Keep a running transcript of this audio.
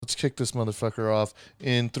kick this motherfucker off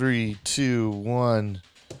in 3, 2, 1.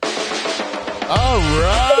 All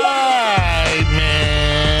right,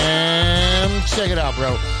 man. Check it out,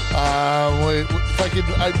 bro.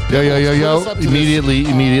 Yo.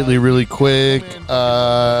 Immediately, really quick.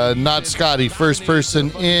 Not Scotty. First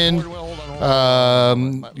person in.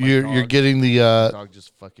 You're getting the dog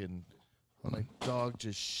just fucking. My dog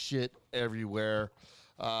just shit everywhere.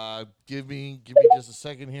 Give me just a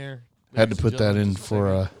second here. Had to put that in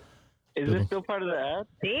for. Is this still part of the ad?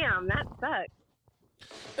 Damn, that sucks.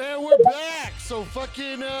 And we're back. So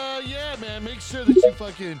fucking yeah, man. Make sure that you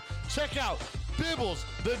fucking check out Bibbles,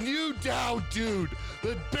 the new Dow dude,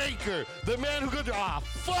 the baker, the man who could.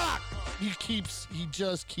 Fuck. He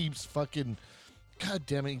just keeps fucking. God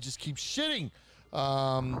damn it. He just keeps shitting. We're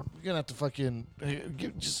gonna have to fucking.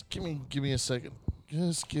 Give me a second.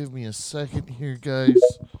 Just give me a second here, guys.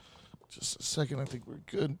 Just a second. I think we're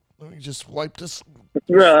good. Let me just wipe this.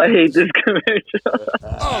 Bro, I hate this commercial.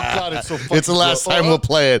 Oh, God, it's so fucking It's the last time we'll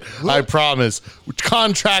play it. I promise. We're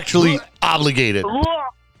contractually obligated. All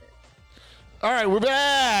right, we're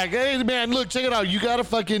back. Hey, man, look, check it out. You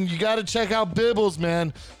gotta check out Bibbles,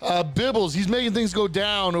 man. Bibbles, he's making things go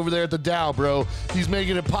down over there at the Dow, bro. He's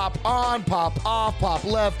making it pop on, pop off, pop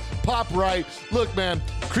left, pop right. Look, man,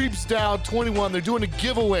 Creeps Dow 21. They're doing a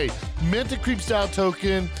giveaway. Mint a Creeps Dow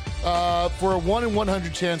token for a 1 in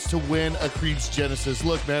 100 chance to win a Creeps Genesis.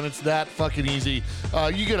 Look, man, it's that fucking easy.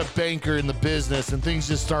 You get a banker in the business and things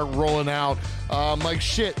just start rolling out like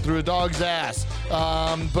shit through a dog's ass.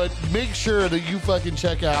 But make sure that you fucking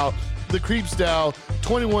check out the Creeps Dow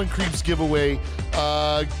 21 Creeps giveaway.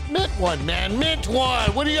 Mint one, man. Mint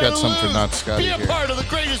one. What do you got to lose? For not Scotty Be a part of the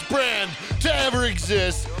greatest brand to ever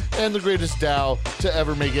exist and the greatest Dow to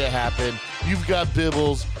ever make it happen. You've got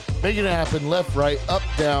Bibbles making it happen left, right, up,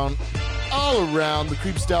 down, all around. The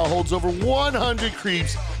Creeps Dow holds over 100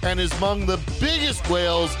 creeps and is among the biggest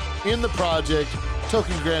whales in the project.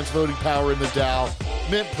 Token grants voting power in the Dow.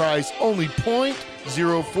 Mint price only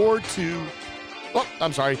 0.042. Oh,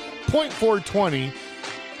 I'm sorry, 0.420.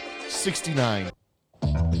 69.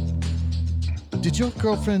 Did your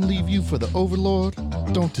girlfriend leave you for the Overlord?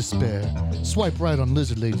 Don't despair. Swipe right on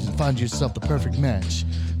Lizard Ladies and find yourself the perfect match.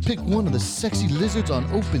 Pick one of the sexy lizards on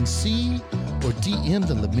OpenSea or DM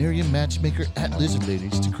the Lemurian matchmaker at Lizard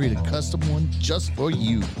Ladies to create a custom one just for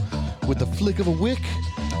you. With the flick of a wick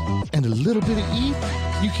and a little bit of E,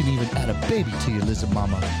 you can even add a baby to your lizard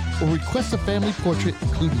mama or request a family portrait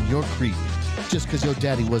including your creep. Just because your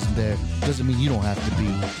daddy wasn't there doesn't mean you don't have to be.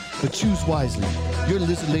 But choose wisely. Your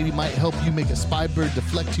lizard lady might help you make a spy bird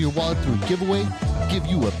deflect to your wallet through a giveaway, give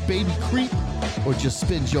you a baby creep, or just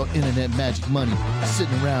spend your internet magic money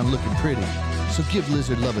sitting around looking pretty. So give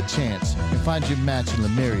Lizard Love a chance and find your match in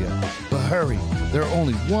Lemuria. But hurry, there are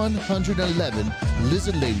only 111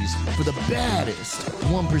 lizard ladies for the baddest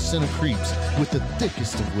 1% of creeps with the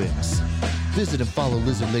thickest of wicks. Visit and follow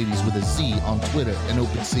Lizard Ladies with a Z on Twitter and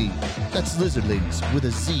OpenSea. That's Lizard Ladies with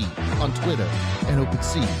a Z on Twitter and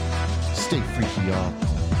OpenSea. Stay freaky, y'all.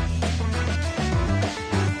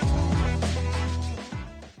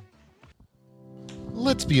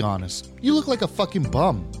 Let's be honest. You look like a fucking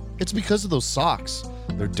bum. It's because of those socks.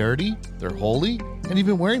 They're dirty, they're holy, and you've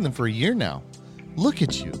been wearing them for a year now. Look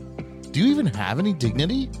at you. Do you even have any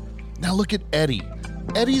dignity? Now look at Eddie.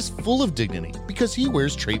 Eddie's full of dignity because he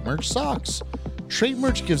wears Trait Merch socks. Trait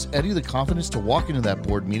Merch gives Eddie the confidence to walk into that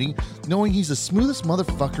board meeting knowing he's the smoothest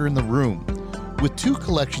motherfucker in the room. With 2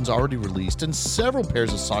 collections already released and several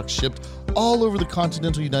pairs of socks shipped all over the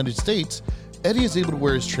continental United States, Eddie is able to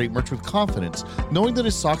wear his Trait Merch with confidence, knowing that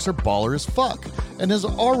his socks are baller as fuck and has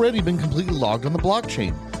already been completely logged on the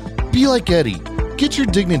blockchain. Be like Eddie. Get your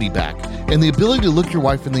dignity back and the ability to look your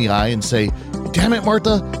wife in the eye and say, "Damn it,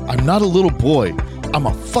 Martha, I'm not a little boy. I'm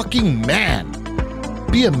a fucking man."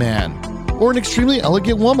 Be a man or an extremely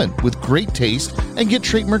elegant woman with great taste and get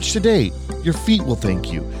Trait Merch today. Your feet will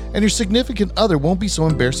thank you and your significant other won't be so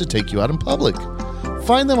embarrassed to take you out in public.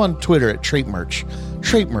 Find them on Twitter at Trait Merch.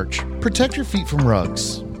 Trait Merch. Protect your feet from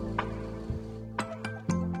rugs.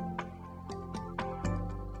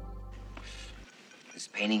 This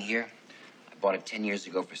painting here, I bought it 10 years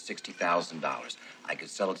ago for $60,000. I could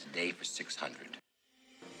sell it today for $600.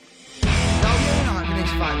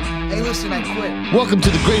 Hey, listen, I quit. Welcome to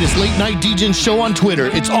the greatest late night DJing show on Twitter.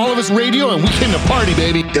 It's All of Us Radio, and we came to party,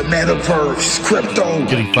 baby. The metaverse, crypto.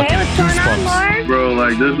 Getting fucking what's going on, Lord? Bro,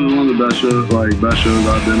 like, this is one of the best shows,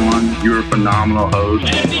 I've been on. You're a phenomenal host.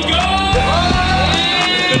 Let's go!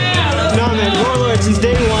 No, man, Warlord, since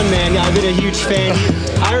day one, man, I've been a huge fan.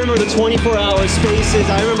 I remember the 24-hour spaces.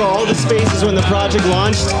 I remember all the spaces when the project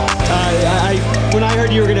launched. When I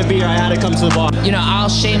heard you were going to be here, I had to come to the bar. You know, I'll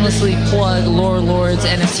shamelessly plug Lord's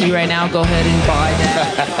NFT right now. Go ahead and buy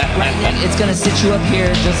that. Right now, it's going to sit you up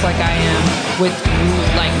here just like I am with,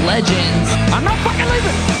 like, legends. I'm not fucking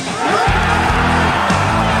leaving.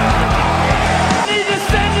 I need to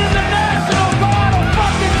send in the National Guard a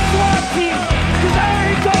fucking SWAT team because I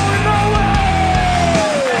ain't going nowhere.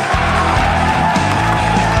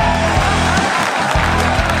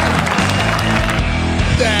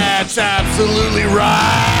 That's absolutely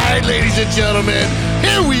right, ladies and gentlemen.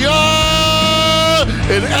 Here we are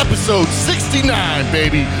in episode 69,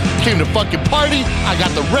 baby. Came to fucking party. I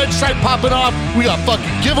got the red stripe popping off. We got fucking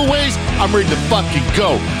giveaways. I'm ready to fucking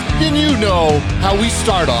go. And you know how we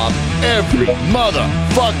start off every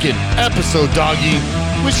motherfucking episode, doggy,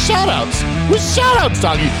 with shout-outs. With shout-outs,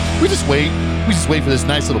 doggy. We just wait for this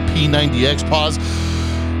nice little P90X pause.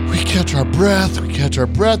 We catch our breath, and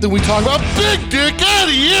we talk about Big Dick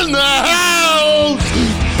Eddie in the house!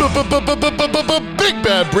 Big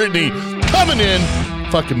Bad Brittany coming in.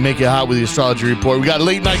 Fucking make it hot with the astrology report. We got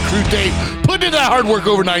late night crew Dave putting in that hard work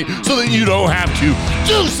overnight so that you don't have to.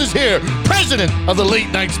 Juice is here, president of the late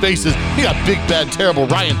night spaces. We got Big Bad Terrible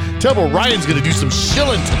Ryan. Terrible Ryan's gonna do some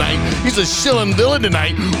shilling tonight. He's a shilling villain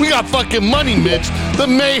tonight. We got fucking Money Mitch, the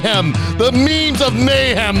mayhem, the memes of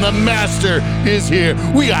mayhem, the master is here.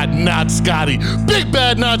 We got Not Scotty, Big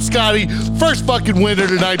Bad Not Scotty. First fucking winner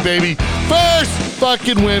tonight, baby. First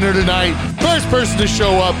fucking winner tonight. First person to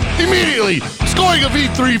show up immediately. Scoring a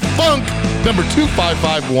V3 Funk, number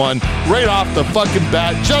 2551, right off the fucking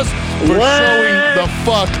bat, just for showing the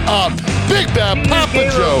fuck up. Big Bad Papa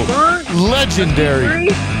Joe, legendary,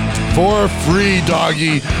 for free,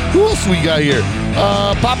 doggy. Who else we got here?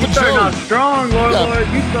 Papa Joe. Starting off strong, Lord.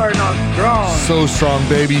 You starting off strong. So strong,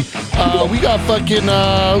 baby. We got fucking,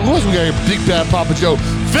 who else we got here? Big Bad Papa Joe.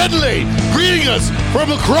 Finlay, greeting us from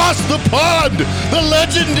across the pond, the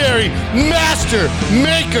legendary master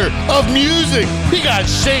maker of music. We got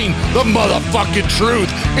Shane, the motherfucking truth,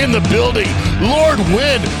 in the building. Lord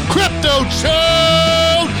Wind, Crypto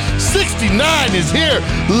Chode, 69 is here.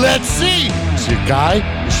 Let's see. Is she a guy?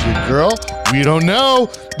 Is she a girl? We don't know.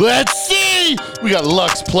 Let's see. We got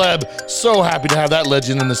Lux Pleb. So happy to have that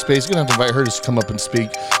legend in the space. Gonna have to invite her to come up and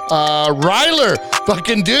speak. Ryler,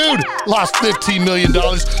 fucking dude, lost $15 million.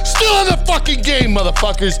 Still in the fucking game,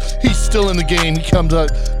 motherfuckers. He's still in the game. He comes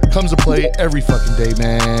to play every fucking day,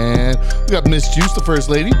 man. We got Miss Juice, the first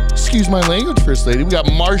lady. Excuse my language, first lady. We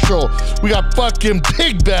got Marshall. We got fucking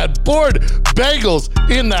Big Bad Board Bagels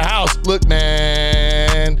in the house. Look,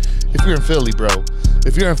 man, if you're in Philly, bro.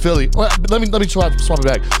 If you're in Philly, well, let me swap it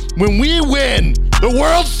back. When we win the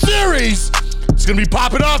World Series, it's gonna be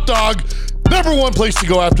popping off, dog. Number one place to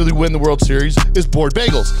go after they win the World Series is Board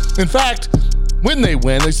Bagels. In fact, when they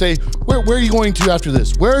win, they say, where are you going to after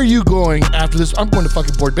this? Where are you going after this? I'm going to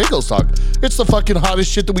fucking Board Bagels, dog. It's the fucking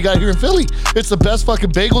hottest shit that we got here in Philly. It's the best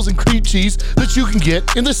fucking bagels and cream cheese that you can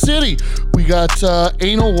get in the city. We got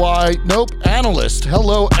Analyst.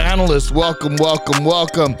 Hello, Analyst. Welcome.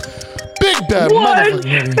 Big Bad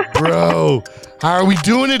motherfucking bro. How are we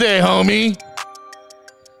doing today, homie?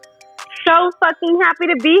 So fucking happy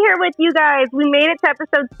to be here with you guys. We made it to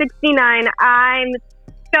episode 69. I'm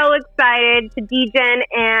so excited to degen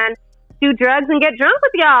and do drugs and get drunk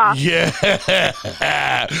with y'all. Yeah.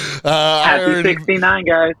 Happy 69,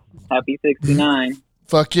 guys. Happy 69.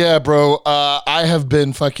 Fuck yeah, bro. I have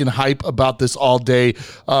been fucking hype about this all day.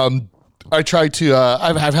 I tried to,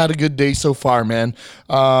 I've had a good day so far, man.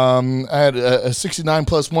 I had a 69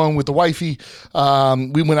 plus one with the wifey.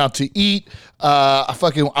 We went out to eat.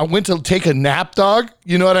 I went to take a nap, dog.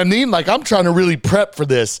 You know what I mean? Like, I'm trying to really prep for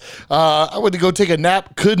this. I went to go take a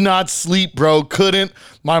nap. Could not sleep, bro. Couldn't.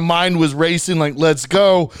 My mind was racing like, let's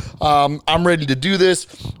go. I'm ready to do this.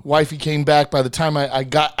 Wifey came back. By the time I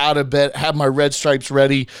got out of bed, had my red stripes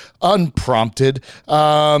ready, unprompted.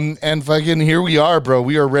 And fucking here we are, bro.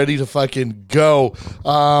 We are ready to fucking go.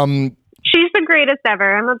 She's the greatest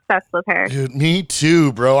ever. I'm obsessed with her. Dude, me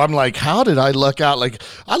too, bro. I'm like, how did I luck out? Like,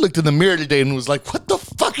 I looked in the mirror today and was like, what the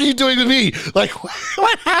fuck are you doing to me? Like,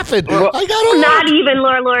 what happened? I got Not even,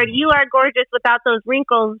 Lord. You are gorgeous without those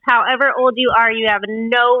wrinkles. However old you are, you have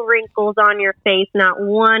no wrinkles on your face. Not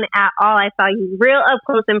one at all. I saw you real up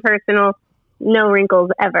close and personal. No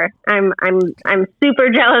wrinkles ever. I'm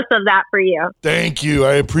super jealous of that for you. Thank you.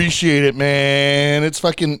 I appreciate it, man. It's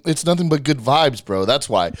nothing but good vibes, bro. That's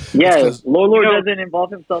why. Yeah, Lord doesn't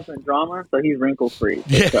involve himself in drama, so he's wrinkle free.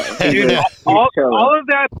 Yeah. Dude, all of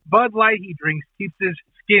that Bud Light he drinks keeps his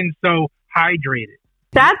skin so hydrated.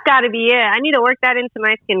 That's got to be it. I need to work that into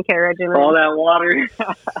my skincare regimen. All that water.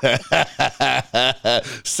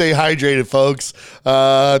 Stay hydrated, folks.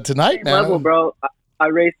 Tonight, man. Level, bro. I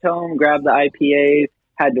raced home, grabbed the IPAs,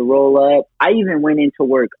 had to roll up. I even went into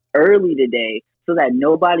work early today so that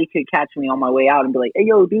nobody could catch me on my way out and be like, hey,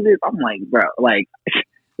 yo, do this. I'm like, bro, like,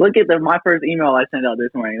 look at my first email I sent out this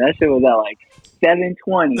morning. That shit was at like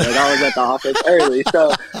 7:20. Like, I was at the office early.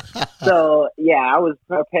 So yeah, I was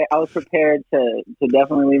prepared to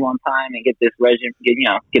definitely leave on time and get this regimen,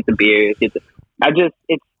 get the beers, it's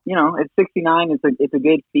 69. It's a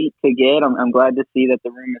good feat to get. I'm glad to see that the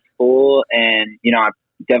room is full, and I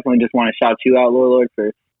definitely just want to shout you out, Lord,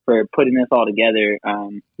 for putting this all together.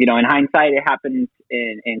 In hindsight, it happened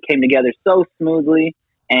and came together so smoothly.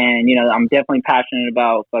 And, I'm definitely passionate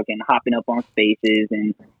about fucking hopping up on spaces,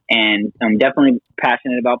 and I'm definitely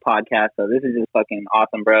passionate about podcasts. So this is just fucking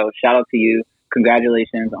awesome, bro. Shout out to you.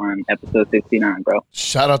 Congratulations on episode 69, bro.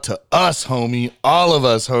 Shout out to us, homie. All of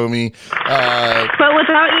us, homie. But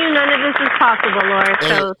without you, none of this is possible, Laura.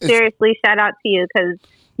 So seriously, shout out to you, because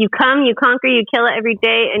you come, you conquer, you kill it every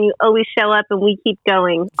day, and you always show up, and we keep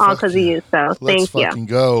going, all because of you. So thank you. Let's fucking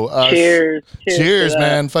go. Cheers. Cheers,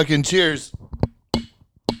 man. Fucking cheers.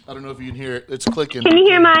 I don't know if you can hear it. It's clicking. Can you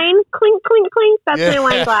hear mine? Clink, clink, clink. That's my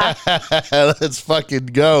wine glass. Let's fucking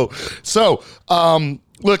go. So,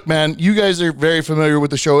 look, man, you guys are very familiar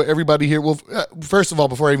with the show. Everybody here. Well, first of all,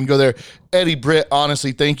 before I even go there, Eddie, Britt,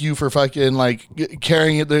 honestly, thank you for fucking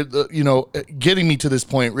carrying it, getting me to this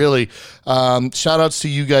point. Really, shout outs to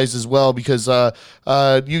you guys as well, because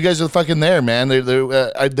you guys are fucking there, man.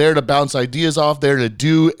 They're there to bounce ideas off, there to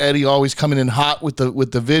do. Eddie always coming in hot with the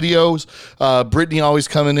videos. Brittany always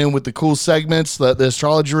coming in with the cool segments, the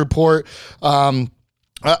astrology report.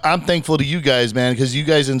 I'm thankful to you guys, man, because you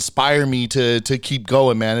guys inspire me to keep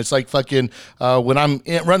going, man. It's like fucking when I'm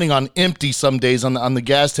running on empty some days on the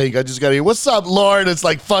gas tank, I just got to hear, what's up, Lord? It's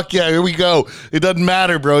like, fuck yeah, here we go. It doesn't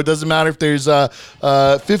matter, bro. It doesn't matter if there's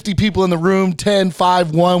 50 people in the room, 10,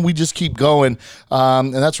 5, 1. We just keep going.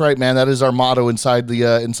 And that's right, man. That is our motto inside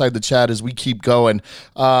the chat, is we keep going.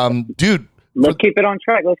 Dude. Let's keep it on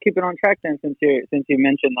track. Then, since you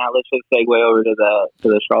mentioned that, let's just segue over to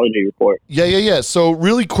the astrology report. Yeah. So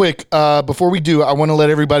really quick, before we do, I want to let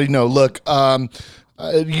everybody know. Look,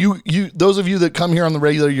 you those of you that come here on the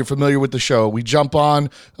regular, you're familiar with the show. We jump on,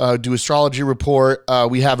 do astrology report.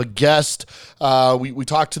 We have a guest. We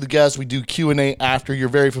talk to the guest. We do Q&A after. You're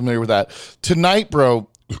very familiar with that. Tonight, bro.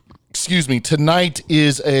 Excuse me. Tonight's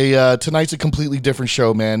a completely different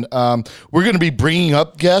show, man. We're going to be bringing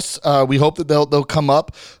up guests. We hope that they'll come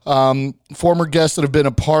up. Former guests that have been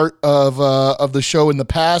a part of the show in the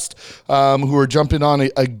past, who are jumping on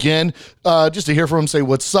again, just to hear from them, say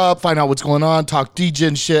what's up, find out what's going on, talk DJ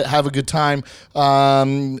and shit, have a good time.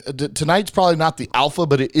 Tonight's probably not the alpha,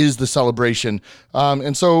 but it is the celebration.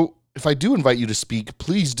 And so if I do invite you to speak,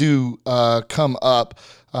 please do come up.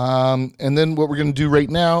 And then what we're going to do right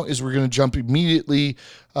now is we're going to jump immediately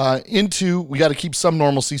we got to keep some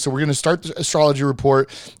normalcy. So we're going to start the astrology report,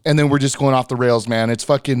 and then we're just going off the rails, man. It's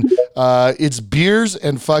fucking, it's beers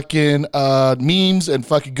and fucking memes and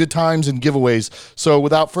fucking good times and giveaways. So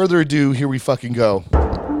without further ado, here we fucking go.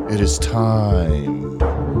 It is time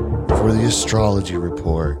for the astrology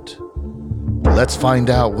report. Let's find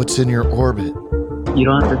out what's in your orbit. You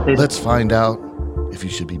don't have to say Let's find out if you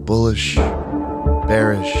should be bullish,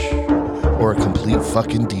 bearish, or a complete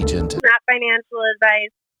fucking degent. Not financial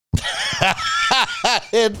advice.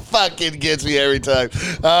 It fucking gets me every time.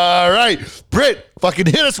 All right, Britt, fucking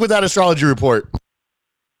hit us with that astrology report.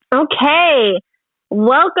 Okay.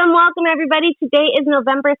 Welcome everybody. Today is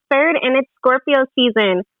November 3rd, and it's Scorpio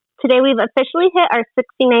season. Today we've officially hit our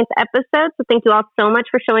 69th episode, so thank you all so much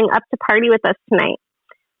for showing up to party with us tonight.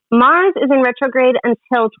 Mars is in retrograde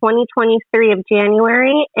until 2023 of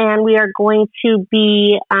January, and we are going to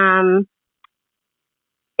be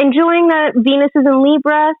enjoying the Venus is in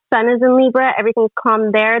Libra, Sun is in Libra, everything's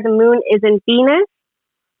calm there. The Moon is in Venus.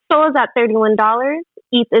 Sol is at $31.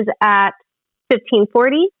 ETH is at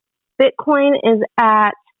 $15.40. Bitcoin is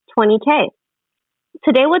at $20K.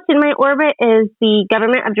 Today, what's in my orbit is the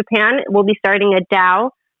government of Japan will be starting a DAO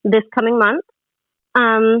this coming month.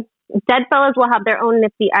 Deadfellas will have their own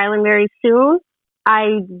Nifty Island very soon.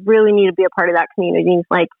 I really need to be a part of that community,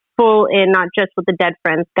 like full in, not just with the dead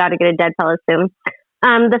friends. Got to get a Deadfella soon.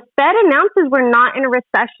 The Fed announces we're not in a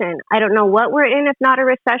recession. I don't know what we're in if not a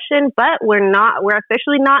recession, but we're not. We're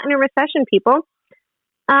officially not in a recession, people.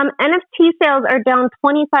 NFT sales are down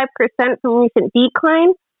 25% from recent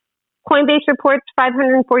decline. Coinbase reports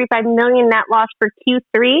 $545 million net loss for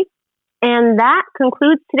Q3. And that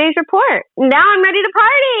concludes today's report. Now I'm ready to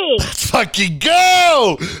party. Let's fucking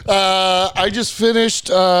go. I just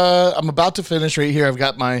finished. I'm about to finish right here. I've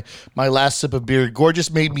got my last sip of beer.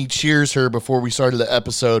 Gorgeous made me cheers her before we started the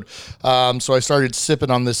episode. So I started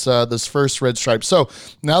sipping on this first Red Stripe. So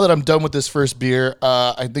now that I'm done with this first beer,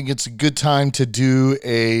 I think it's a good time to do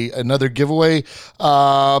another giveaway.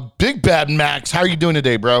 Big Bad Max, how are you doing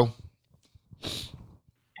today, bro?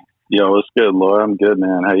 Yo, what's good, Laura? I'm good,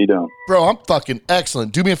 man. How you doing? Bro, I'm fucking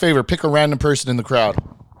excellent. Do me a favor. Pick a random person in the crowd.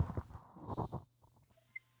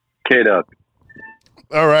 K-Duck.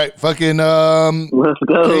 All right. Fucking Let's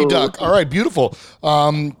go. K-Duck. All right. Beautiful.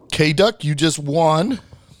 K-Duck, you just won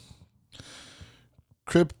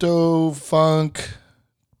Crypto Funk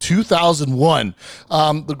 2001.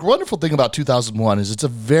 The wonderful thing about 2001 is it's a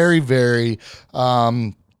very, very...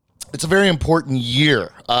 it's a very important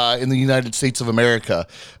year in the United States of America.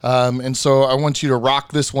 And so I want you to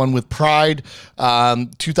rock this one with pride.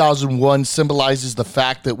 2001 symbolizes the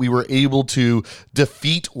fact that we were able to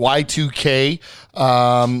defeat Y2K.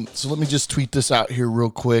 So let me just tweet this out here real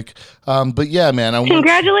quick. But yeah, man.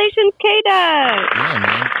 Congratulations, K-Duck. Yeah,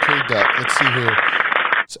 man. K-Duck. Let's see here.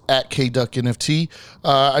 It's at K-Duck NFT.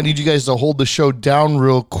 I need you guys to hold the show down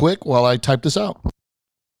real quick while I type this out.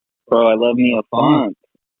 Bro, I love me a funk.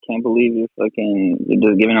 Can't believe you're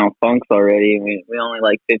just giving out funks already. We only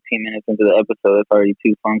like 15 minutes into the episode. It's already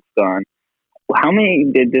 2 funks gone. How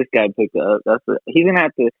many did this guy pick up? He's gonna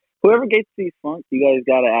have to. Whoever gets these funks, you guys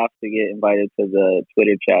gotta ask to get invited to the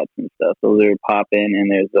Twitter chats and stuff. Those are popping,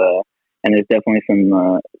 and there's definitely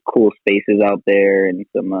some cool spaces out there and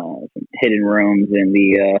some hidden rooms in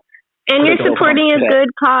the. And you're supporting a good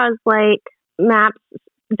cause like MAPS,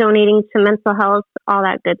 donating to mental health, all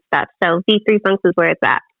that good stuff. So V3 Funks is where it's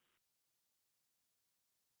at.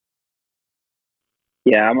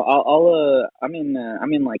 Yeah, I'm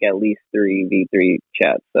in like at least 3 V3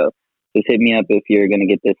 chats. So just hit me up if you're gonna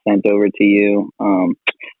get this sent over to you.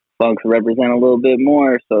 Funks represent a little bit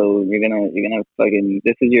more, so you're gonna fucking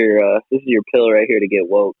this is your pill right here to get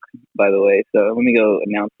woke. By the way, so let me go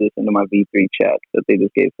announce this into my V3 chat that they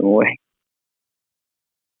just gave some away.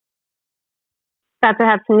 About to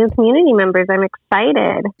have some new community members. I'm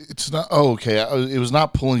excited. It's not. Oh, okay. It was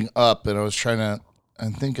not pulling up, and I was trying to. I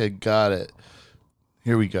think I got it.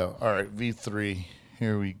 Here we go. All right, V3.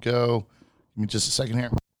 Here we go. Give me just a second here.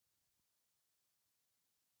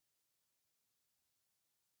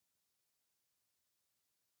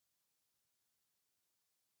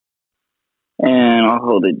 And I'll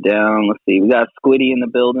hold it down. Let's see. We got Squiddy in the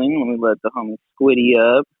building. Let me let the homie Squiddy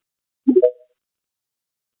up.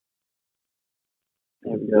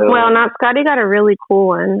 There we go. Well, not Scotty got a really cool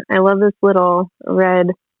one. I love this little red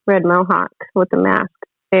mohawk with the mask.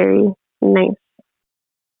 Very nice.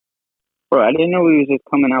 Bro, I didn't know we was just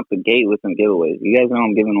coming out the gate with some giveaways. You guys know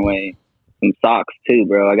I'm giving away some socks too,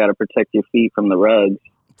 bro. I got to protect your feet from the rugs.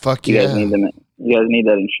 Fuck you yeah. Guys need them. You guys need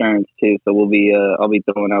that insurance too, so I'll be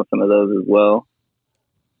throwing out some of those as well.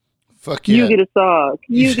 Fuck yeah. You get a sock.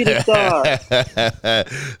 You get a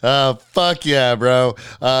sock. Fuck yeah, bro.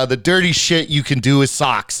 The dirty shit you can do with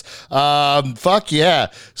socks. Fuck yeah.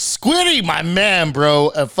 Squiddy, my man, bro.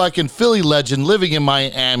 A fucking Philly legend living in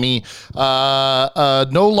Miami.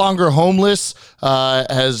 No longer homeless.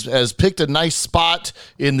 Has picked a nice spot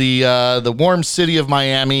in the warm city of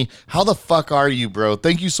Miami. How the fuck are you, bro?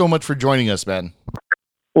 Thank you so much for joining us, man.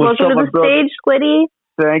 Welcome to the stage, Squiddy.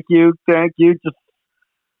 Thank you. Just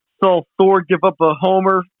saw Thor give up a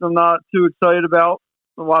homer I'm not too excited about.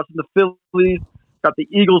 I'm watching the Phillies, got the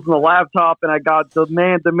Eagles in the laptop, and I got the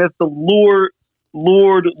man, the myth, the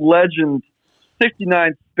Lord legend,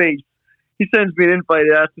 69 Space. He sends me an invite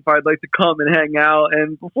and asks if I'd like to come and hang out.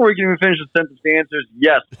 And before we can even finish the sentence, the answer is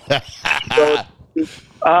yes. So it's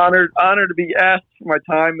honored to be asked for my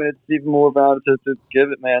time, and it's even more about it to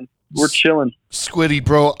give it, man. We're chilling. Squiddy,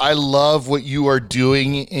 bro, I love what you are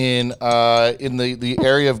doing in the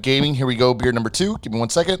area of gaming. Here we go, beer number 2. Give me 1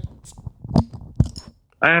 second.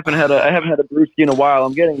 I haven't had a brewski in a while.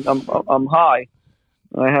 I'm high.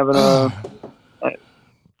 I haven't.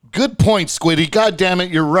 Good point, Squiddy. God damn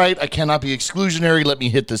it, you're right. I cannot be exclusionary. Let me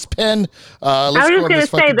hit this pen. I was just going to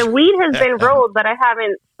say, the weed has been rolled, but I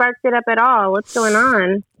haven't sparked it up at all. What's going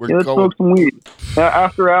on? Let's smoke some weed.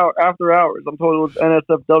 After hours. I'm told it was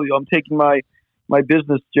NSFW. I'm taking my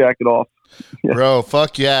business jacket off. Yeah. Bro,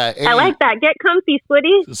 fuck yeah. Hey, I like that. Get comfy,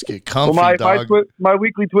 Squiddy. Just get comfy, dog. My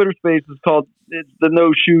weekly Twitter space is called it's the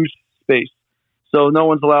no shoes space. So no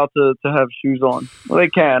one's allowed to have shoes on. Well, they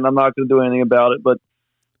can. I'm not going to do anything about it, but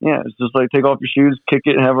yeah, it's just like take off your shoes, kick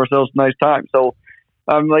it, and have ourselves a nice time. So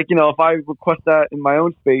I'm like, if I request that in my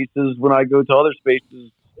own spaces, when I go to other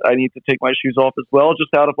spaces, I need to take my shoes off as well,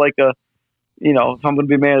 just out of like a, if I'm going to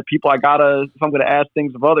be mad at people, if I'm going to ask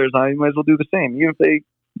things of others, I might as well do the same, even if they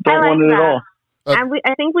don't want it at all. I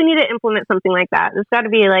think we need to implement something like that. There's got to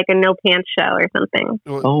be like a no pants show or something.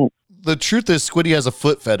 Oh. The truth is, Squiddy has a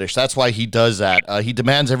foot fetish. That's why he does that. He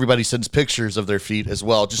demands everybody sends pictures of their feet as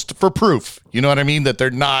well, just for proof. You know what I mean? That they're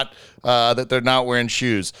not wearing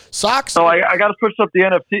shoes. Socks. Oh, I got to switch up the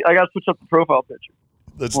NFT. I got to switch up the profile picture.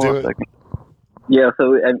 Let's do it. Yeah.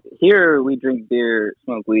 So here we drink beer,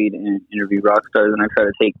 smoke weed, and interview rock stars, and I try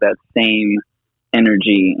to take that same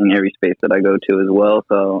energy in every space that I go to as well.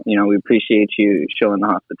 So we appreciate you showing the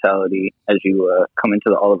hospitality as you come into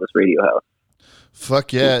the All of Us Radio House.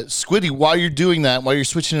 Fuck yeah. Squiddy, while you're doing that, while you're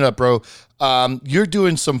switching it up, bro, you're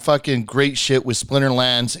doing some fucking great shit with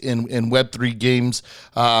Splinterlands in Web3 games.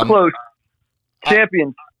 Close.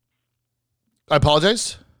 Champions. I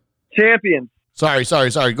apologize? Champions. Sorry.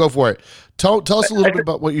 Go for it. Tell us a little bit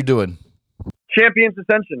about what you're doing. Champions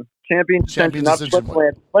Ascension. Not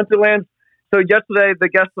Splinterlands. Splinterlands. So yesterday, the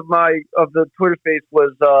guest of the Twitter space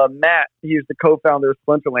was Matt. He's the co-founder of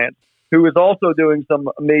Splinterlands, who is also doing some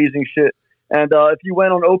amazing shit. And if you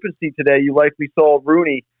went on OpenSea today, you likely saw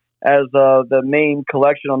Rooney as the main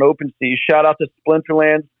collection on OpenSea. Shout out to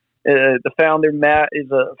Splinterlands. The founder, Matt,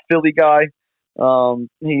 is a Philly guy.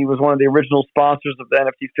 He was one of the original sponsors of the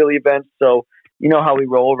NFT Philly event. So you know how we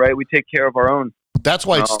roll, right? We take care of our own. That's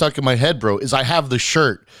why it's stuck in my head, bro, is I have the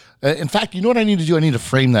shirt. In fact, you know what I need to do? I need to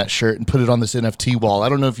frame that shirt and put it on this NFT wall. I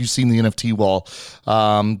don't know if you've seen the NFT wall,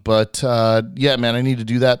 but yeah, man, I need to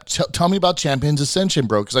do that. Tell me about Champions Ascension,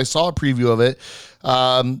 bro, because I saw a preview of it.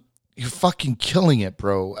 You're fucking killing it,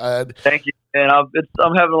 bro. Thank you, man. I'm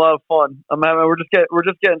having a lot of fun. We're just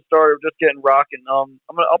getting started. We're just getting rocking. I'll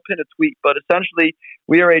pin a tweet, but essentially,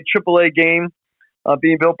 we are a AAA game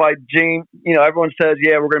being built by James. Everyone says,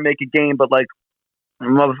 yeah, we're gonna make a game, but like,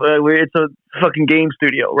 it's a fucking game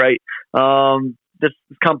studio, right? This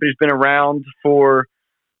company's been around for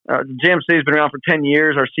JMC's been around for 10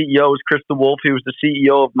 years. Our CEO is Chris DeWolf, who was the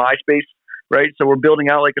CEO of MySpace, right? So we're building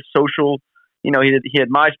out like a social. He had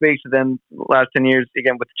MySpace, and then the last 10 years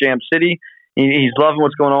again with Jam City. He's loving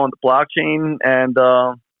what's going on with the blockchain, and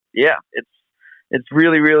yeah, it's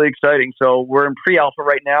really, really exciting. So we're in pre-alpha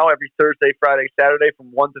right now. Every Thursday, Friday, Saturday, from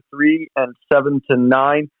 1 to 3 and 7 to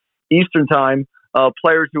 9 Eastern time.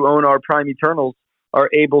 Players who own our Prime Eternals are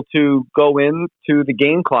able to go into the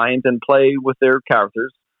game client and play with their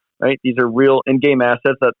characters, right? These are real in-game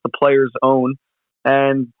assets that the players own.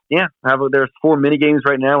 And yeah, there's 4 mini games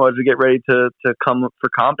right now as we get ready to come for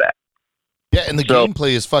combat. Yeah, and the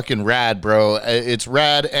gameplay is fucking rad, bro. It's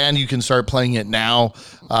rad, and you can start playing it now,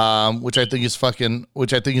 which I think is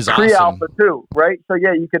awesome. Pre-alpha too, right? So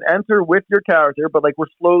yeah, you can enter with your character, but like we're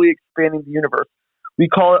slowly expanding the universe. We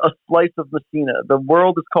call it a slice of Messina. The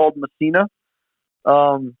world is called Messina.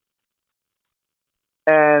 And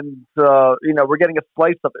we're getting a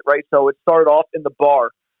slice of it, right? So it started off in the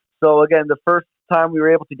bar. So again, the first time we were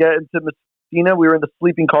able to get into Messina, we were in the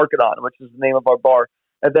Sleeping Carcadon, which is the name of our bar.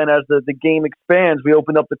 And then as the game expands, we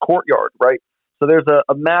open up the courtyard, right? So there's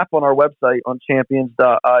a map on our website on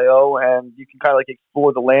champions.io, and you can kind of like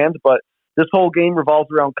explore the land. But this whole game revolves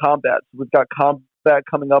around combat. So we've got combat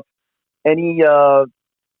coming up any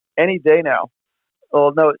day now.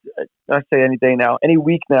 Well, no, I say any day now, any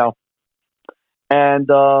week now. And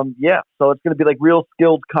yeah, so it's going to be like real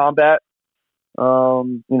skilled combat.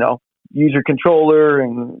 Use your controller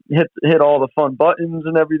and hit all the fun buttons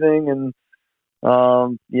and everything. And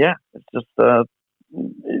yeah, it's just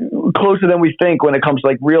closer than we think when it comes to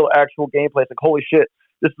like real actual gameplay. It's like, holy shit,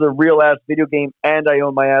 this is a real ass video game, and I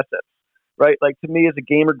own my assets, right? Like to me as a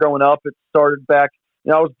gamer growing up, it started back.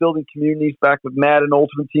 I was building communities back with Madden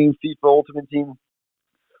Ultimate Team, FIFA Ultimate Team,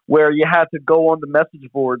 where you had to go on the message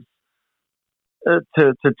boards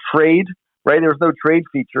to trade, right? There was no trade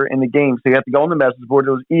feature in the game, so you had to go on the message board.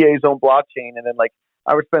 It was EA's own blockchain, and then like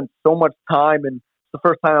I would spend so much time, and it's the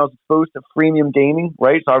first time I was exposed to freemium gaming,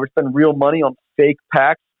 right? So I would spend real money on fake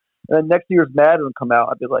packs, and then next year's Madden would come out.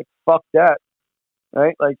 I'd be like, fuck that,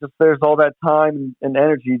 right? Like just there's all that time and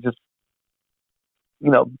energy just,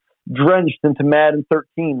 drenched into Madden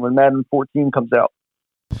 13 when Madden 14 comes out.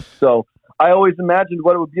 So I always imagined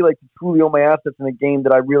what it would be like to truly own my assets in a game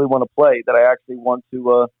that I really want to play, that I actually want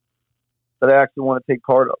to take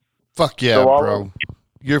part of. Fuck yeah, so bro!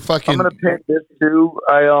 You're fucking. I'm gonna pick this too.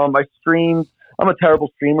 I stream. I'm a terrible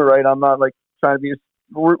streamer, right? I'm not like trying to be.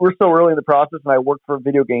 We're so early in the process, and I work for a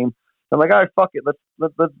video game. I'm like, all right, fuck it. Let's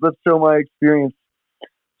show my experience.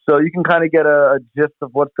 So you can kind of get a gist of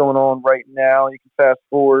what's going on right now. You can fast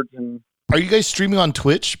forward and. Are you guys streaming on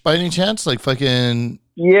Twitch by any chance? Like fucking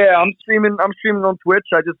Yeah, I'm streaming on Twitch.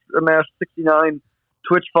 I just amassed 69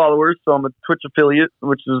 Twitch followers, so I'm a Twitch affiliate,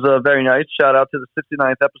 which is very nice. Shout out to the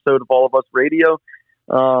 69th episode of All of Us Radio.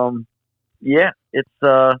 Yeah, it's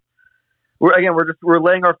we're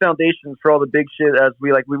laying our foundations for all the big shit as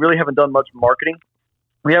we really haven't done much marketing.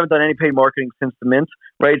 We haven't done any paid marketing since the mint,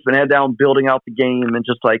 right? It's been head down building out the game and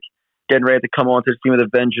just like getting ready to come on to Steam with a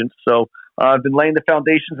vengeance. So I've been laying the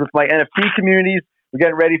foundations with my NFT communities. We're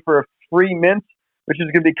getting ready for a free mint, which is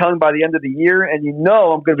going to be coming by the end of the year. And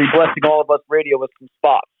I'm going to be blessing All of Us Radio with some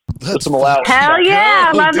spots. With some allowance. Hell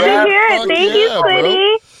yeah. Love to hear it. Thank you,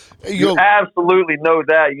 Squiddy. You absolutely know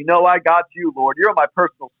that. You know I got you, Lord. You're on my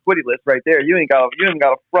personal Squiddy list right there. You ain't got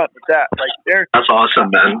a front with that right there. That's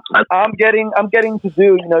awesome, man. I'm getting to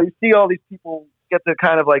do. You see all these people get to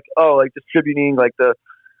kind of distributing the.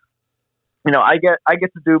 I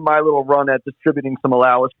get to do my little run at distributing some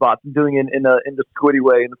allowance spots and doing it in the Squiddy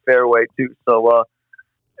way, in the fair way too. So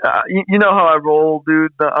you know how I roll,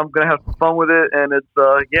 dude. I'm gonna have some fun with it, and it's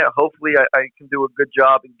hopefully I can do a good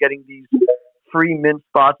job in getting these free mint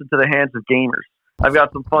spots into the hands of gamers. I've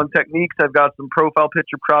got some fun techniques. I've got some profile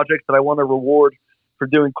picture projects that I want to reward for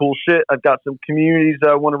doing cool shit. I've got some communities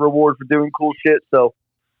that I want to reward for doing cool shit. So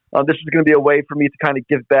this is going to be a way for me to kind of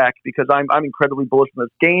give back because I'm incredibly bullish on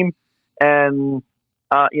this game, and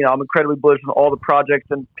I'm incredibly bullish on all the projects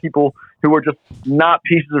and people who are just not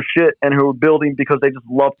pieces of shit and who are building because they just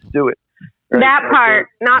love to do it. Right? That part,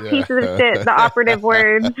 not pieces of shit, the operative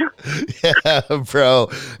words. Yeah, bro.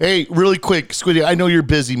 Hey, really quick, Squiddy, I know you're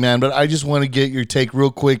busy, man, but I just want to get your take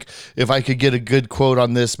real quick. If I could get a good quote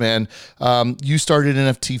on this, man. You started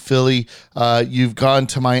NFT Philly. You've gone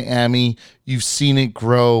to Miami. You've seen it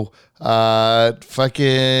grow.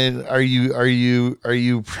 Fucking, are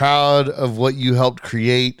you proud of what you helped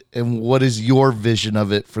create, and what is your vision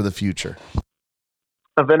of it for the future?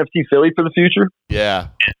 Of NFT Philly for the future? Yeah.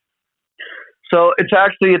 So it's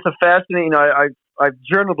a fascinating. I've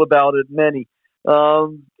journaled about it many.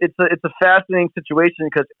 It's a fascinating situation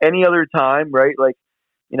because any other time, right?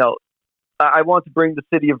 I want to bring the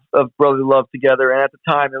city of brotherly love together, and at the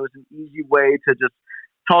time, it was an easy way to just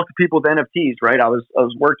talk to people with NFTs, right? I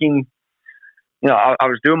was working. I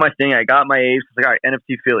was doing my thing. I got my A's. I was like, all right,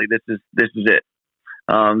 NFT Philly. This is it.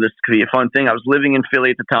 This could be a fun thing. I was living in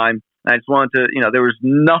Philly at the time. I just wanted to, there was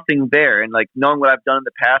nothing there. And knowing what I've done in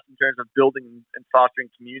the past in terms of building and fostering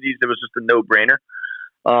communities, it was just a no-brainer.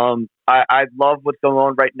 I love what's going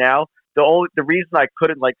on right now. The reason I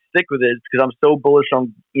couldn't stick with it is because I'm so bullish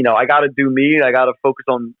on, I got to do me. I got to focus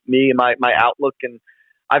on me and my outlook. And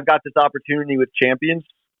I've got this opportunity with Champions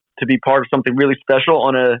to be part of something really special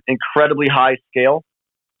on an incredibly high scale.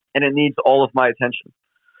 And it needs all of my attention.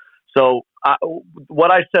 So what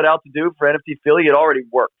I set out to do for NFT Philly, it already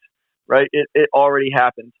worked. Right, it already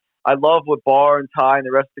happened. I love what Bar and Ty and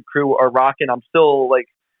the rest of the crew are rocking. I'm still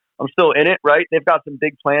in it. Right, they've got some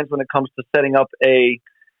big plans when it comes to setting up a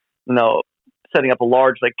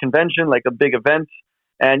large convention, a big event.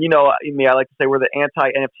 And I like to say we're the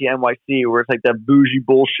anti-NFT NYC, where it's that bougie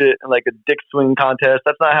bullshit and a dick swing contest.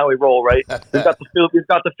 That's not how we roll, right? We've got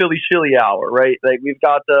the Philly Shilly Hour, right? We've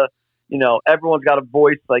got the everyone's got a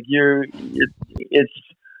voice. It's.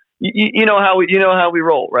 You know how we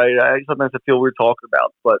roll, right? Sometimes I feel we're talking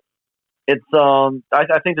about, but it's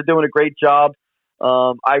I think they're doing a great job.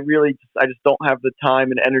 I just don't have the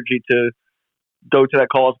time and energy to go to that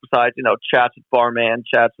cause besides chats with Barman,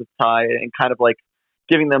 chats with Ty, and kind of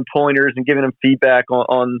giving them pointers and giving them feedback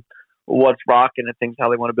on what's rocking and things,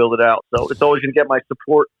 how they want to build it out. So it's always going to get my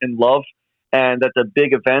support and love. And at the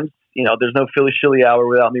big events, there's no Philly Shilly Hour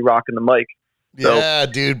without me rocking the mic. Yeah,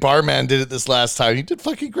 dude, Barman did it this last time. He did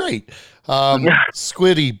fucking great.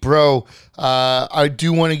 Squiddy, bro, I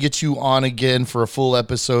do want to get you on again for a full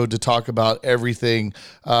episode to talk about everything,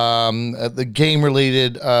 the game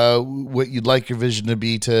related, what you'd like your vision to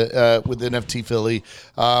be with NFT Philly.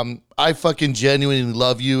 I fucking genuinely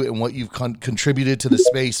love you and what you've contributed to the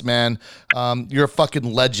space, man. You're a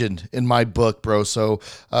fucking legend in my book, bro. So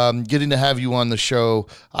getting to have you on the show,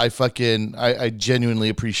 I genuinely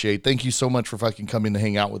appreciate. Thank you so much for fucking coming to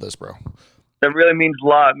hang out with us, bro. That really means a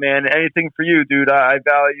lot, man. Anything for you, dude. I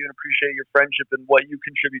value and appreciate your friendship and what you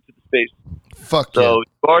contribute to the space. Fuck so, yeah.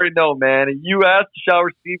 You already know, man. And you asked, shall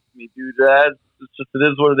receive from me, dude. It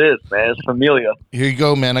is what it is, man. It's familia. Here you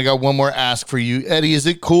go, man. I got one more ask for you, Eddie. Is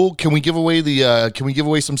it cool? Can we give away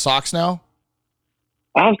some socks now?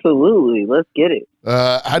 Absolutely. Let's get it.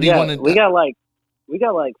 How do you want to? We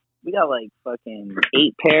got like fucking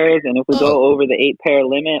 8 pairs, and if we go over the 8-pair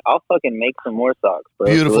limit, I'll fucking make some more socks, bro.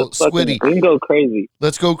 Beautiful. So Squiddy. We can go crazy.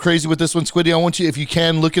 Let's go crazy with this one, Squiddy. I want you, if you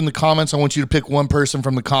can, look in the comments. I want you to pick one person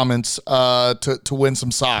from the comments to win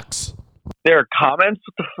some socks. There are comments?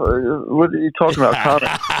 What are you talking about?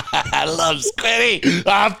 Comments? I love Squiddy.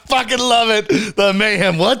 I fucking love it. The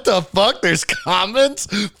mayhem. What the fuck? There's comments?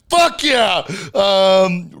 Fuck yeah.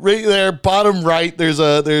 Right there, bottom right, there's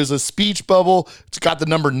a speech bubble. It's got the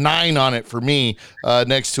number 9 on it for me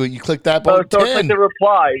next to it. You click that button. So it's like the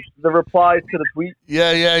replies to the tweet?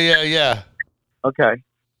 Yeah. Okay.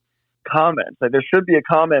 Comments. Like, there should be a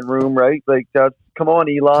comment room, right? Like, come on,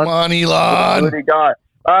 Elon. Come on, Elon. What do you got?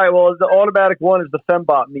 All right, well, the automatic one is the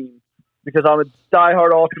Fembot meme because I'm a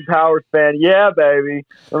diehard Austin Powers fan. Yeah, baby.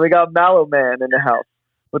 And we got Mallow Man in the house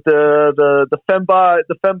with the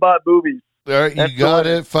Fembot movies. All right, you got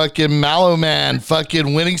it. Fucking Mallow Man.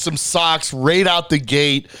 Fucking winning some socks right out the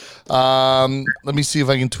gate. Let me see if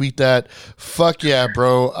I can tweet that. Fuck yeah,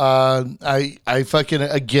 bro. I fucking,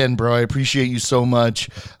 again, bro, I appreciate you so much.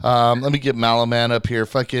 Let me get Mallow Man up here.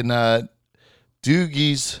 Fucking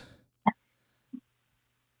Doogies.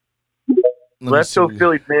 Let's go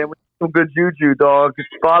Phillies, man. We some good juju, dog. It's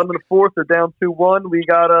bottom of the 4th. They're down 2-1. We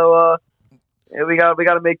gotta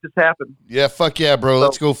make this happen. Yeah, fuck yeah, bro.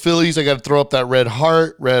 Let's go Phillies. I gotta throw up that red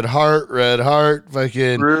heart.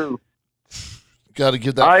 Fucking True. Gotta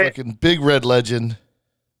give that fucking big red legend.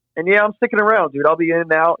 And yeah, I'm sticking around, dude. I'll be in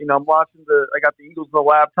and out. You know, I'm watching I got the Eagles on the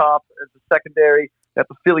laptop as the secondary. Got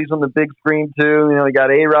the Phillies on the big screen too. You know, we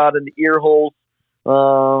got A-Rod in the ear holes.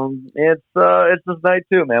 It's this night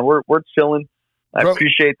too, man. We're chilling. I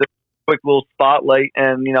appreciate the quick little spotlight,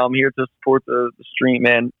 and you know I'm here to support the stream,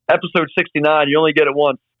 man. Episode 69, you only get it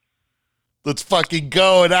once. Let's fucking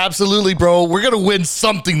go. And absolutely, bro, we're going to win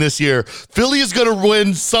something this year. Philly is going to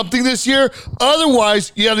win something this year.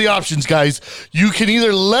 Otherwise, you have the options, guys. You can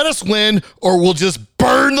either let us win or we'll just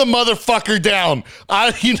burn the motherfucker down.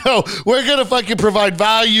 We're going to fucking provide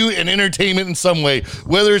value and entertainment in some way,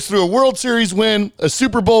 whether it's through a World Series win, a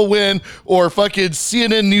Super Bowl win, or fucking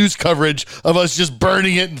CNN news coverage of us just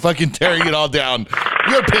burning it and fucking tearing it all down.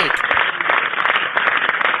 Your pick.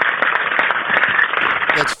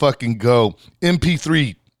 Let's fucking go.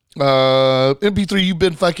 MP3. MP3, you've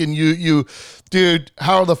been fucking you dude,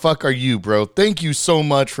 how the fuck are you, bro? Thank you so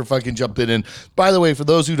much for fucking jumping in. By the way, for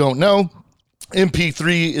those who don't know,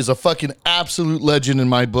 MP3 is a fucking absolute legend in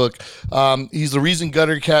my book. He's the reason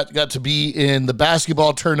Gutter Cat got to be in the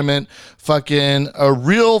basketball tournament. Fucking a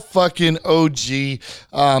real fucking OG,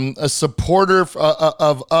 a supporter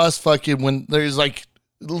of us fucking when there's like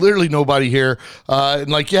literally nobody here.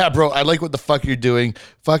 And like, yeah, bro, I like what the fuck you're doing.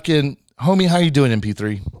 Fucking homie, how you doing,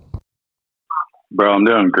 MP3? Bro, I'm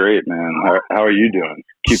doing great, man. How are you doing?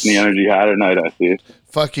 Keeping the energy high tonight, I see.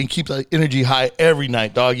 Fucking keep the energy high every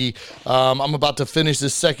night, doggy. I'm about to finish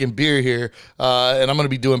this second beer here, and I'm going to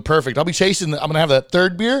be doing perfect. I'll be chasing, I'm going to have that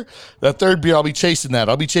third beer. That third beer, I'll be chasing that.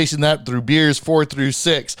 I'll be chasing that through beers 4 through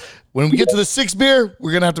 6. When we get to the 6th beer,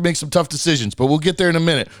 we're going to have to make some tough decisions, but we'll get there in a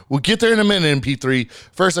minute. MP3.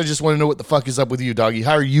 First, I just want to know what the fuck is up with you, doggy.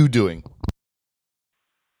 How are you doing?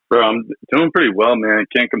 Bro, I'm doing pretty well, man.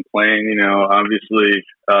 Can't complain. You know, obviously,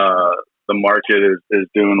 the market is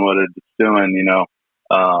doing what it's doing, you know.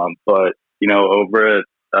 But, you know, over at,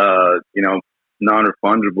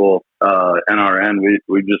 non-refundable NRN,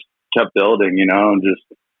 we just kept building, you know, and just,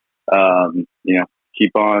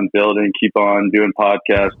 keep on building, keep on doing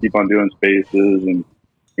podcasts, keep on doing spaces, and,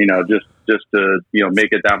 you know, just to,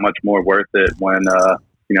 make it that much more worth it when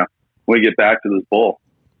we get back to this bowl.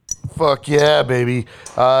 Fuck yeah, baby.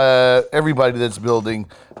 Everybody that's building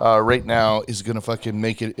right now is going to fucking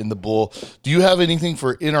make it in the bowl. Do you have anything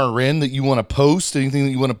for NRN that you want to post? Anything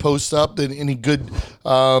that you want to post up? Any good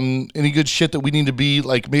shit that we need to be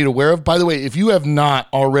like made aware of? By the way, if you have not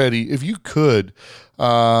already, if you could,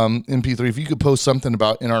 MP3, if you could post something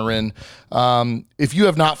about NRN. If you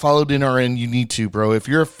have not followed NRN, you need to, bro. If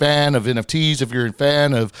you're a fan of NFTs, if you're a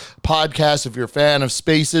fan of podcasts, if you're a fan of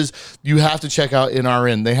spaces, you have to check out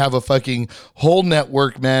NRN. They have a fucking whole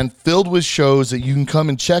network, man, filled with shows that you can come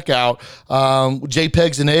and check out.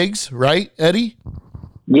 JPEGs and eggs, right, Eddie?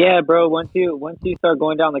 Yeah, bro. Once you start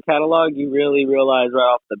going down the catalog, you really realize right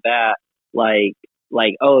off the bat, like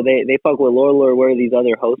oh, they fuck with Lore. What are these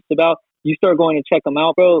other hosts about? You start going to check them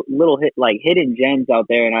out, bro. Little hidden gems out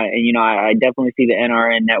there, and I definitely see the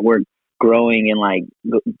NRN network growing and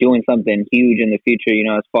doing something huge in the future. You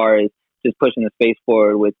know, as far as just pushing the space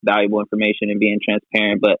forward with valuable information and being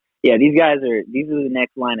transparent. But yeah, these are the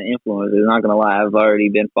next line of influencers. Not gonna lie, I've already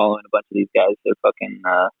been following a bunch of these guys. They're fucking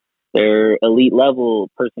they're elite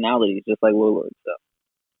level personalities, just like Warlord. So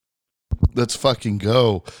Let's fucking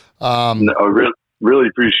go. No, really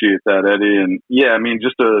appreciate that, Eddie. And yeah, I mean,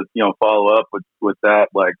 just to, follow up with that,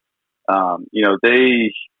 like,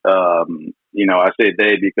 they, I say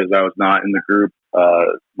they because I was not in the group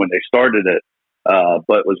when they started it,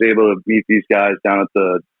 but was able to meet these guys down at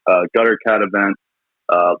the Gutter Cat event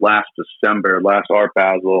last December, last Art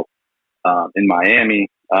Basel in Miami.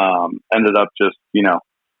 Ended up just,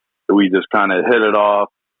 we just kind of hit it off,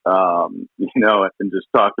 and just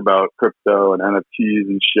talked about crypto and NFTs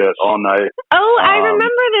and shit all night. Oh, I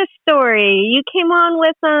remember this story. You came on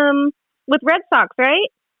with Red Sox, right?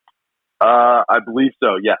 I believe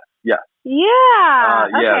so. Yes. Yeah. Yeah.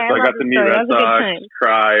 So I got to meet Red Sox,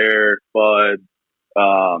 Cryer, Bud,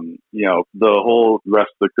 the whole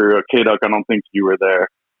rest of the crew. K-Duck, I don't think you were there,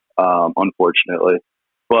 unfortunately.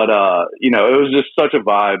 But, it was just such a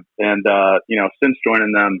vibe. And, since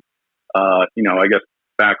joining them, I guess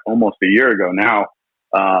back almost a year ago now,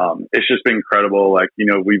 it's just been incredible. Like,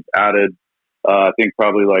 we've added, I think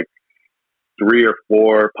probably like 3 or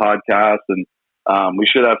 4 podcasts, and we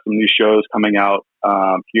should have some new shows coming out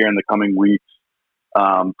here in the coming weeks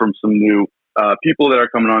from some new people that are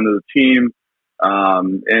coming onto the team.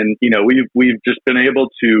 And, we've just been able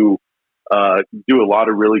to do a lot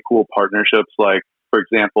of really cool partnerships. Like, for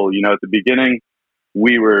example, at the beginning,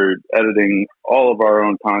 we were editing all of our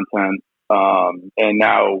own content. And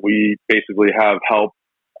now we basically have help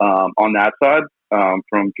on that side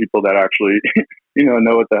from people that actually,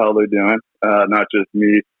 know what the hell they're doing. Not just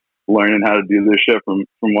me learning how to do this shit from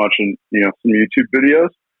watching, some YouTube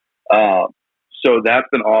videos. So that's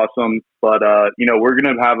been awesome. But, we're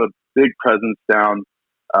going to have a big presence down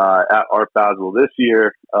at Art Basel this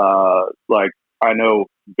year. Like, I know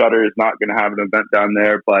Gutter is not going to have an event down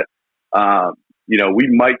there, but, we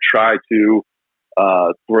might try to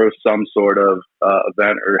throw some sort of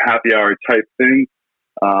event or happy hour type thing.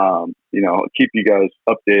 Keep you guys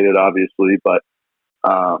updated, obviously, but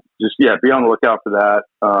just, be on the lookout for that.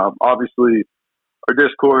 Obviously, our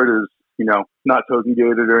Discord is, not token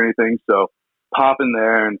gated or anything, so pop in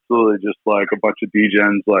there and it's literally just like a bunch of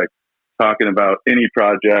DGens, like, talking about any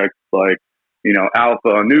project, like, alpha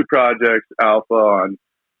on new projects, alpha on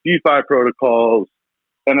DeFi protocols,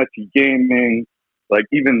 NFT gaming, like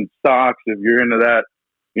even stocks, if you're into that,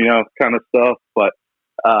 kind of stuff. But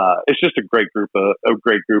it's just a great group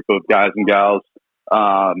of guys and gals.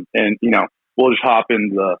 And, we'll just hop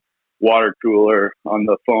in the water cooler on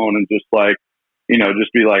the phone and just like,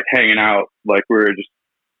 just be like hanging out like we're just,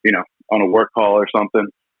 on a work call or something,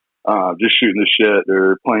 just shooting the shit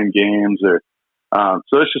or playing games or,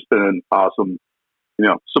 so it's just been an awesome,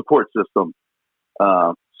 support system.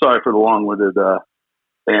 Sorry for the long-winded,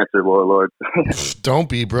 answer, Lord. Don't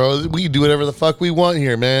be, bro. We can do whatever the fuck we want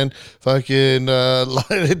here, man. Fucking,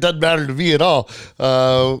 it doesn't matter to me at all.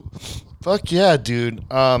 Fuck yeah, dude.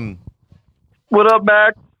 What up,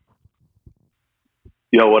 Mac?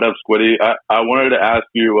 Yo, what up, Squiddy? I wanted to ask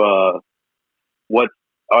you,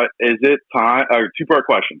 is it time? 2-part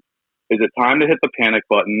question. Is it time to hit the panic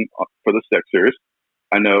button for the Sixers?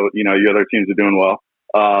 I know, your other teams are doing well.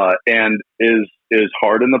 And is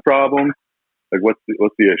Harden the problem? Like, what's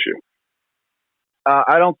the issue?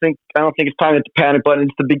 I don't think it's time to hit the panic button.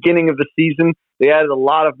 It's the beginning of the season. They added a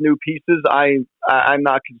lot of new pieces. I'm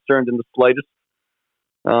not concerned in the slightest.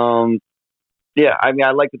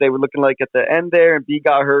 I like that they were looking like at the end there, and B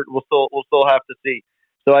got hurt. We'll still have to see.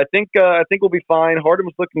 So I think we'll be fine. Harden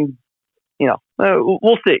was looking,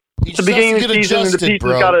 we'll see. It's the beginning of the season, and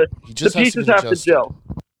the pieces have to gel.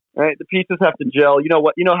 Right, the pieces have to gel. You know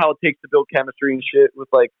what? You know how it takes to build chemistry and shit. With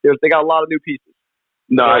like, they got a lot of new pieces.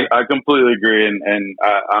 No, I completely agree, and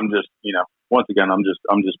I'm just, once again, I'm just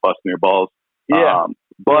busting your balls. Yeah.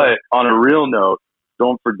 But on a real note,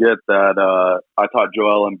 don't forget that I taught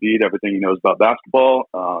Joel Embiid everything he knows about basketball,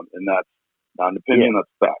 and that's not an opinion, that's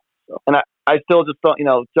a fact. So. And I still just thought,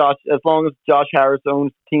 Josh, as long as Josh Harris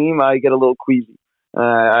owns the team, I get a little queasy.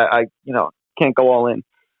 I can't go all in.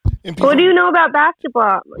 What do you know about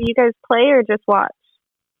basketball? You guys play or just watch?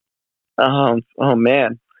 Oh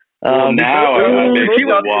man. Well, now I think she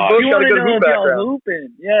watch. You want to know if y'all hooping?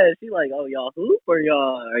 Yeah, she like, oh, y'all hoop or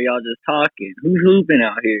are y'all just talking? Who's hooping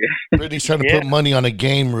out here? Brittany's trying to put money on a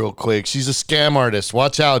game real quick. She's a scam artist.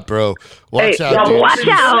 Watch out, bro. Watch out. Dude. Watch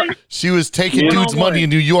out. She was taking dudes' money in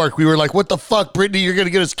New York. We were like, what the fuck, Brittany? You're going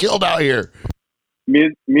to get us killed out here. Me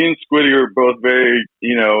and Squiddy are both very,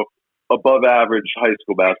 above average high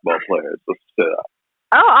school basketball players. Let's say that.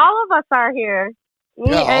 Oh, all of us are here.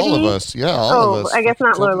 Me, yeah, Eddie. all of us. Yeah, all of us. I guess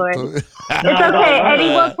not Lord. It's okay. Eddie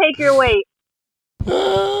will take your weight.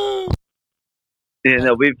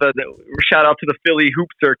 We've shout out to the Philly hoop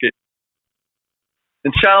circuit.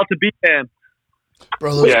 And shout out to B-Man.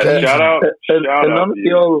 Bro, Yeah, shout out. And Shout none out of to you.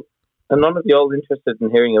 y'all, and none of y'all interested in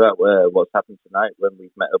hearing about what's happened tonight when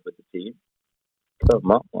we've met up with the team.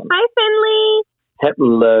 Come on. Hi, Finley.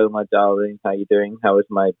 Hello, my darling. How you doing? How is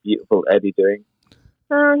my beautiful Eddie doing?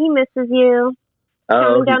 Oh, he misses you. Oh,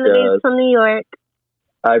 Coming down he the beach does. from New York.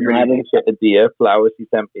 I really appreciated the flowers he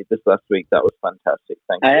sent me this last week. That was fantastic.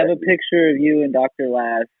 Thank you. I have a picture of you and Dr.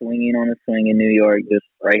 Lass swinging on a swing in New York, just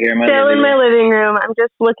right here in my Still living in my room. living room. I'm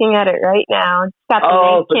just looking at it right now. It's got the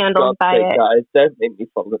nice for candles God's by sake, it. guys, don't make me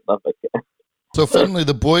fall in love again. So Finley,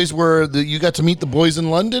 the boys you got to meet the boys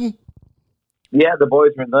in London? Yeah, the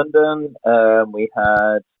boys were in London. We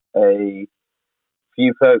had a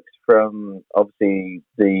few folks from, obviously,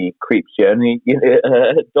 the Creeps Journey.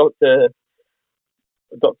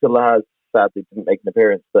 Dr. Laz sadly didn't make an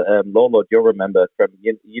appearance, but Lord, you'll remember from,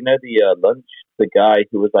 you know the lunch, the guy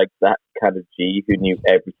who was like that kind of G who knew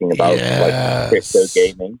everything about like crypto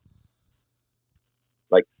gaming?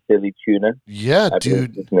 Like Silly Tuna? Yeah, I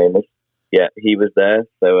dude. believe his name is. Yeah, he was there.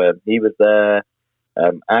 So he was there.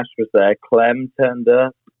 Ash was there. Clem turned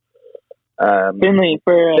up. Finley,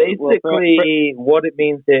 for basically, what it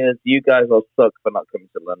means is you guys all suck for not coming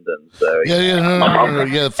to London. So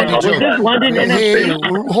Yeah, funny joke. Hey,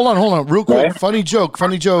 hold on, real quick. Right? Funny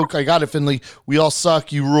joke. I got it, Finley. We all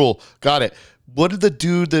suck. You rule. Got it. What did the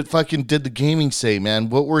dude that fucking did the gaming say, man?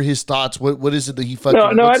 What were his thoughts? What is it that he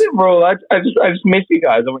fucking? No, I didn't rule. I just miss you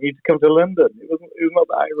guys. I want you to come to London. It was not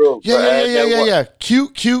that I ruled. Yeah.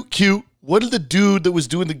 Cute. What did the dude that was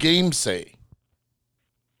doing the game say?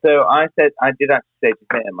 So I did actually say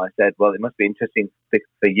to him, I said, well, it must be interesting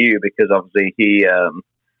for you because obviously he,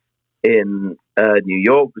 in New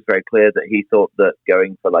York, was very clear that he thought that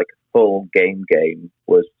going for like a full game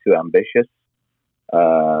was too ambitious.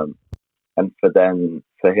 And for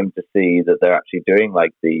him to see that they're actually doing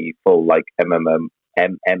like the full like MMORPG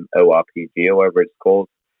or whatever it's called,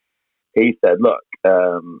 he said, look,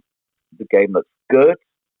 the game looks good.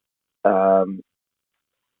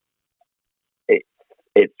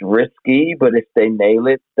 It's risky, but if they nail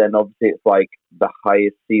it, then obviously it's like the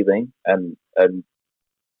highest ceiling and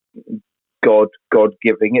God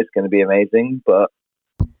giving. It's going to be amazing, but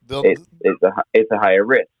it's a higher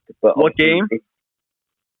risk. But what game?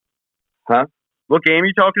 Huh? What game are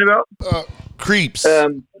you talking about? Creeps.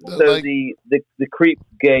 The Creeps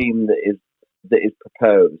game that is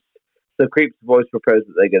proposed. So Creeps have always proposed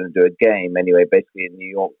that they're going to do a game anyway. Basically, in New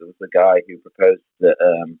York, there was a guy who proposed that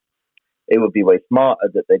it would be way smarter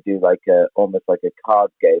that they do like almost like a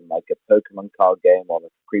card game, like a Pokemon card game or a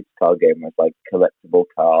Creeps card game with like collectible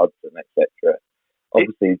cards and etc.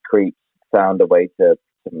 Obviously, Creeps found a way to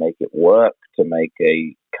make it work, to make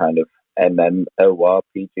a kind of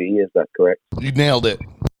MMORPG. Is that correct? You nailed it.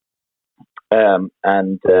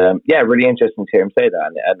 Really interesting to hear him say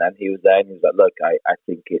that. And then he was there and he was like, look, I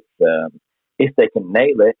think it's, if they can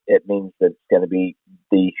nail it, it means that it's going to be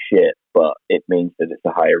the shit, but it means that it's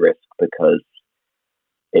a higher risk because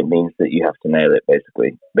it means that you have to nail it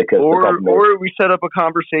basically. Because or we set up a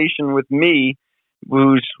conversation with me,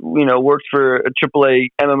 who's works for a AAA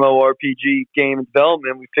MMORPG game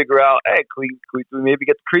development. We figure out, hey, can we maybe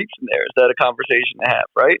get the Creeps in there? Is that a conversation to have?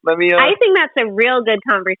 Right? Let me. I think that's a real good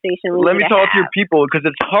conversation. Let me talk to your people because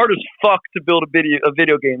it's hard as fuck to build a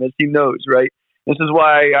video game, as he knows, right? This is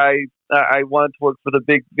why I wanted to work for the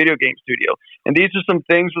big video game studio. And these are some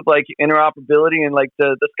things with like interoperability and like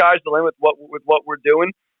the sky's the limit with what we're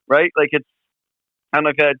doing, right? Like it's. I don't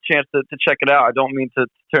know if you had a chance to check it out. I don't mean to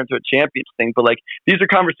turn to a champions thing, but like these are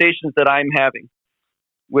conversations that I'm having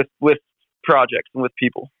with projects and with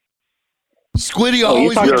people. Squiddy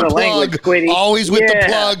always with the plug. Always with the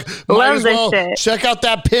plug. Might as well check out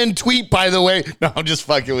that pinned tweet, by the way. No, I'm just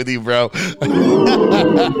fucking with you, bro.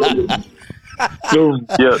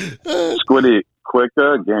 Yeah, Squiddy, quick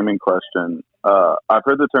gaming question. I've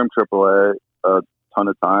heard the term AAA a ton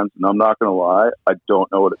of times, and I'm not going to lie, I don't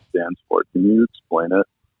know what it stands for. Can you explain it?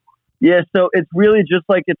 Yeah, so it's really just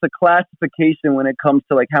like it's a classification when it comes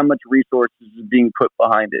to like how much resources is being put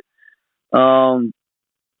behind it.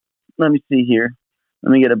 Let me see here.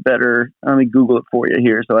 Let me Google it for you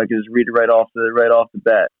here so I can just read it right off the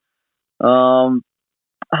bat.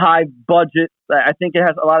 High budget. I think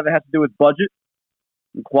a lot of it has to do with budget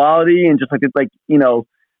and quality and just like it's like,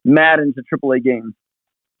 Madden's a AAA game.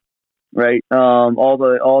 Right. All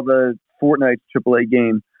the Fortnite AAA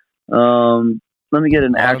game. Let me get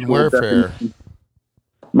an actual definition.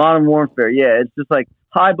 Modern Warfare. Yeah, it's just like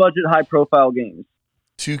high budget, high profile games.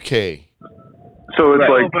 2K. So it's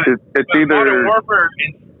it's either Modern Warfare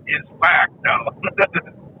is whack though.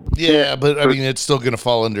 Yeah, but I mean, it's still going to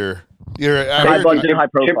fall under. high budget, high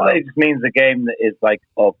profile. AAA just means a game that is like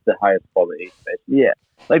of the highest quality. Basically. Yeah,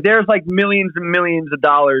 like there's like millions and millions of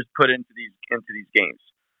dollars put into these games,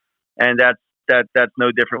 and that's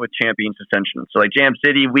no different with Champions Ascension. So like Jam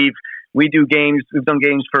City, we do games. We've done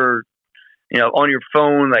games for on your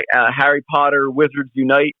phone, like Harry Potter, Wizards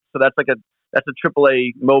Unite. So that's a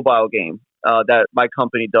AAA mobile game that my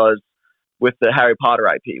company does with the Harry Potter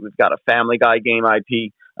IP. We've got a Family Guy game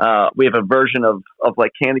IP. We have a version of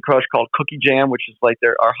like Candy Crush called Cookie Jam, which is like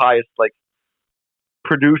our highest like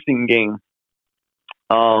producing game.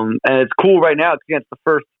 And it's cool right now. It's the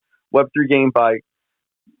first Web3 game by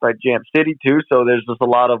Jam City too. So there's just a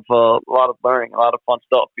lot of learning, a lot of fun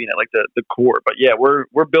stuff being at like the core. But yeah,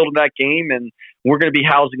 we're building that game, and we're going to be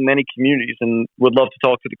housing many communities, and would love to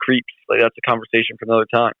talk to the creeps. Like that's a conversation for another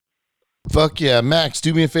time. Fuck yeah, Max,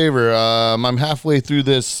 do me a favor. I'm halfway through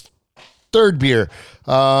this third beer.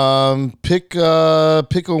 Pick a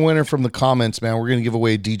winner from the comments, man. We're gonna give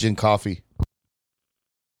away Degen coffee.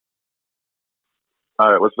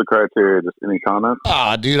 All right, what's the criteria? Just any comments?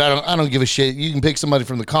 Dude, I don't give a shit. You can pick somebody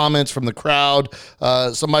from the comments, from the crowd,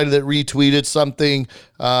 somebody that retweeted something,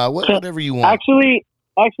 whatever you want. Actually,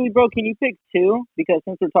 bro, can you pick two? Because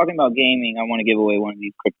since we're talking about gaming, I want to give away one of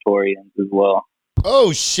these Cryptorians as well.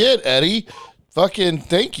 Oh shit, Eddie! Fucking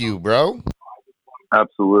thank you, bro.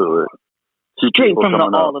 Absolutely. Straight from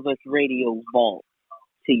the All of Us Radio vault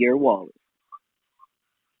to your wallet.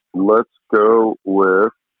 Let's go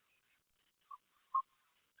with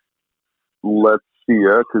Let's see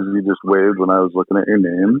ya, because you just waved when I was looking at your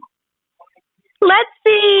name. Let's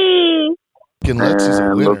see. And let's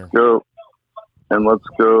go. And let's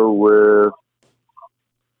go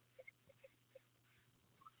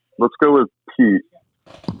with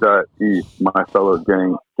Pete.E, my fellow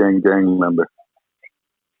gang member.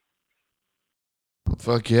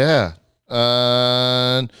 Fuck yeah.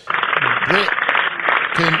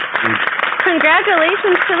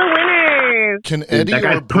 Congratulations to the winners. Can Eddie that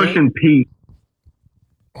guy's or Britt, pushing Pete?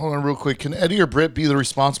 Hold on real quick. Can Eddie or Britt be the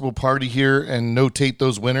responsible party here and notate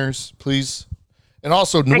those winners, please? And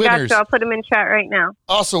also, I winners. got you. I'll put them in chat right now.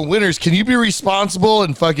 Also, winners, can you be responsible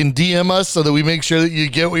and fucking DM us so that we make sure that you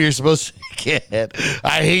get what you're supposed to get?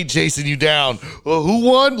 I hate chasing you down. Well, who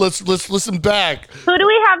won? Let's listen back. Who do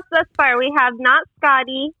we have thus far? We have Not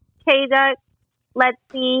Scotty, K-Duck, Let's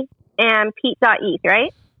See, and Pete.eth,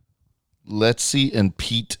 right? Let's See and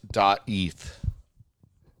Pete.eth.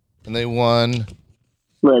 And they won.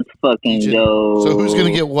 Let's fucking go. So who's going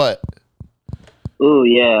to get what? Ooh,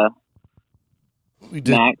 yeah. We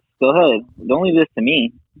did. Max, go ahead. Don't leave this to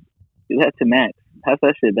me. Do that to Max. Pass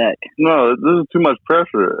that shit back. No, this is too much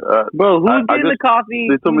pressure. Bro, who's getting the coffee?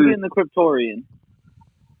 Who's getting the Cryptorian?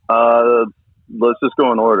 Let's just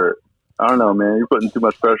go in order. I don't know, man. You're putting too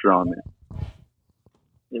much pressure on me.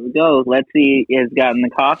 There we go. Let's See has gotten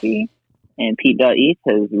the coffee, and Pete.eth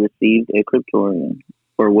has received a Cryptorian,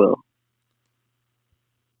 or will.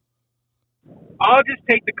 I'll just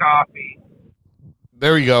take the coffee.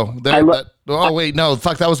 There we go. Wait, no.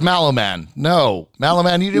 Fuck, that was Malaman. No.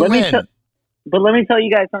 Malaman, you didn't win. But let me tell you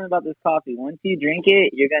guys something about this coffee. Once you drink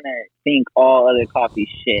it, you're going to think all other coffee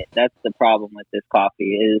shit. That's the problem with this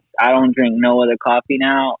coffee is I don't drink no other coffee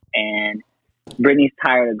now, and Brittany's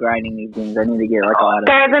tired of grinding these things. I need to get like a lot of...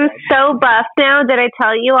 Guys, I'm so buff now. Did I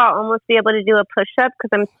tell you I'll almost be able to do a push-up because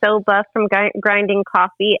I'm so buff from grinding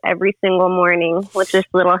coffee every single morning with this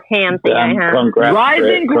little hand thing I have. Congrats, Rise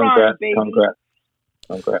and grind, baby. Congrats.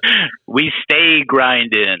 We stay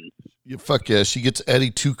grinding. Fuck yeah, she gets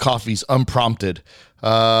Eddie 2 coffees unprompted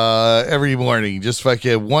every morning. Just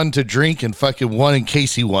fucking one to drink and fucking one in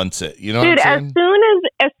case he wants it. You know Dude, what I'm saying?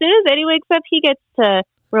 as soon as Eddie wakes up, he gets to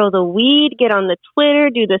roll the weed, get on the Twitter,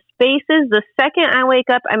 do the spaces. The second I wake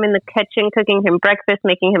up, I'm in the kitchen cooking him breakfast,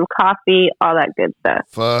 making him coffee, all that good stuff.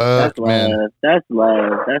 Fuck, man. That's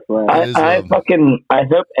love. I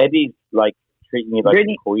hope Eddie's like treating you like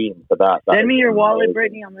a queen for that. Send me your wallet,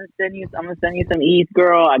 Brittany. I'm gonna send you some ETH,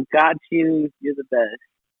 girl. I got you. You're the best.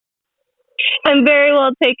 I'm very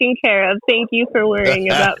well taken care of. Thank you for worrying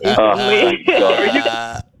about me.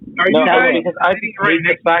 Are you guys because I think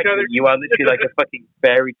the fact that you are literally like a fucking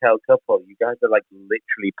fairy tale couple. You guys are like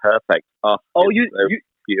literally perfect.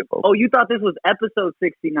 Beautiful. Oh, you thought this was episode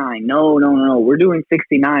 69? No. We're doing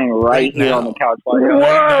 69 right here on the couch.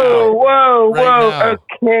 Whoa.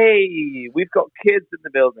 Okay, we've got kids in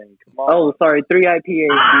the building. Come on. Oh, sorry. 3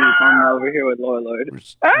 IPAs. I'm over here with Lord. We're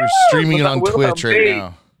streaming it on Twitch right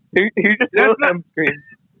now. Who just screen?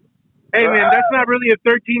 Hey, man, that's not really a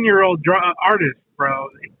 13-year-old artist, bro.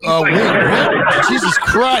 Oh, Jesus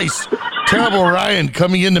Christ. Terrible Ryan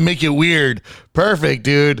coming in to make it weird. Perfect,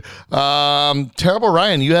 dude. Terrible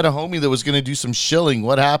Ryan, you had a homie that was going to do some shilling.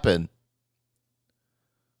 What happened?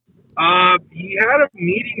 He had a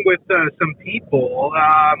meeting with some people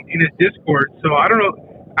in his Discord. So I don't know.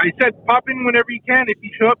 I said pop in whenever you can. If you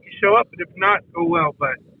show up, you show up. But if not, oh well.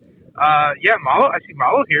 But yeah, Malo. I see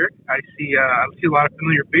Malo here. I see a lot of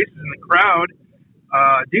familiar faces in the crowd.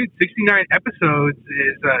 Dude, 69 episodes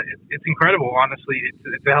is it's incredible. Honestly,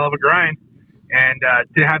 it's a hell of a grind, and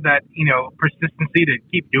to have that persistency to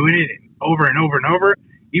keep doing it over and over and over,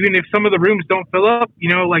 even if some of the rooms don't fill up,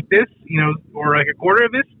 like this, or like a quarter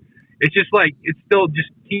of this, it's just like it's still just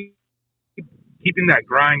keeping that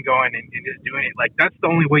grind going and just doing it. Like that's the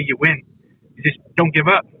only way you win. You just don't give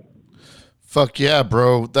up. Fuck yeah,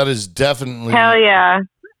 bro. That is definitely hell yeah.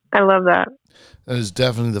 I love that. That is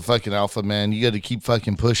definitely the fucking alpha, man. You got to keep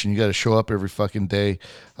fucking pushing. You got to show up every fucking day.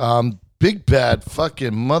 Big bad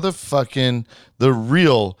fucking motherfucking the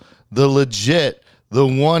real, the legit, the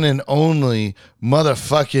one and only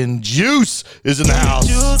motherfucking Juice is in the house.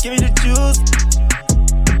 Give me the juice.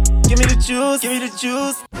 Give me the juice. Give me the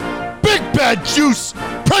juice. Big bad Juice,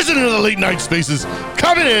 president of the Late Night Spaces,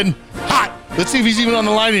 coming in hot. Let's see if he's even on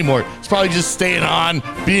the line anymore. He's probably just staying on,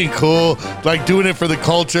 being cool, like doing it for the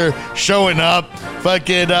culture, showing up.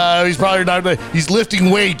 Fucking, he's probably not. He's lifting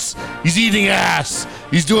weights. He's eating ass.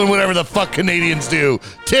 He's doing whatever the fuck Canadians do.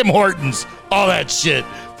 Tim Hortons, all that shit.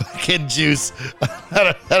 Fucking Juice.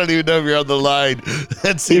 I don't even know if you're on the line.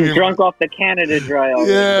 He's drunk off the Canada Dry.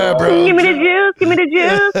 Yeah, bro. Give me the juice. Give me the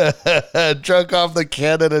juice. Drunk off the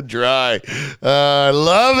Canada Dry. I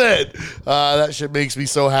love it. That shit makes me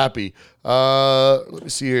so happy. Let me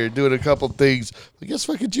see here. Doing a couple things. I guess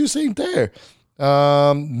fucking Juice ain't there.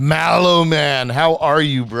 Mallow Man, how are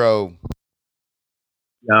you, bro?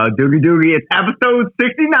 Yo, Doogie, it's episode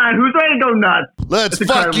 69. Who's ready to go nuts? Let's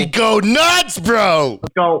fucking go nuts, bro.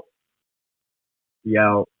 Let's go.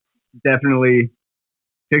 Yo, definitely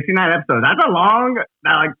 69 episodes. That's a long,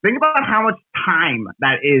 think about how much time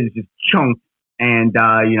that is just chunked. And,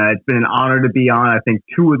 it's been an honor to be on, I think,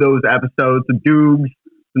 2 of those episodes, some Doogs,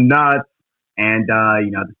 some nuts, and,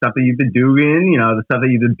 the stuff that you've been doing, the stuff that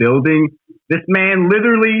you've been building. This man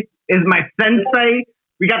literally is my sensei.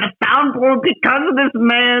 We got the soundboard because of this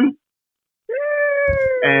man.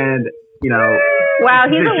 And, wow,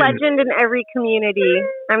 he's a legend in every community.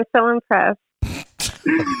 I'm so impressed.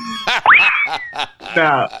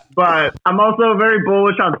 Yeah, but I'm also very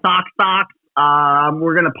bullish on socks.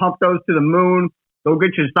 We're going to pump those to the moon. Go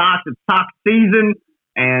get your socks. It's sock season.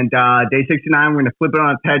 And day 69, we're going to flip it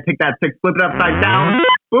on its head, take that 6, flip it upside down.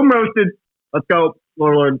 Boom, roasted. Let's go.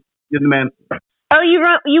 Lord, you're the man. Oh,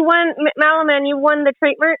 you won, Mallow Man, you won the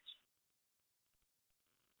trait merch?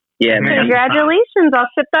 Yeah, man. Congratulations. I'll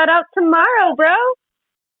ship that out tomorrow, bro.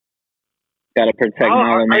 Got to protect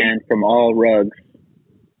Mallow Man from all rugs.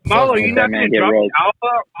 Mallow, you not going to drop the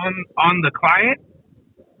alpha on the client?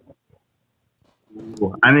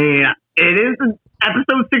 I mean, it is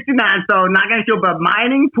episode 69, so not going to show, but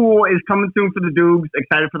Mining Pool is coming soon for the Doogs.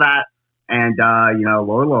 Excited for that. And,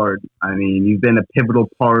 Lord, I mean, you've been a pivotal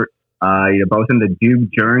part, both in the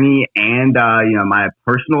Doog journey and, my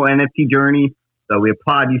personal NFT journey. So we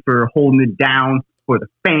applaud you for holding it down for the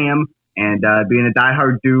fam and being a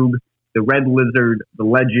diehard Doog, the Red Lizard, the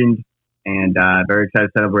legend, and very excited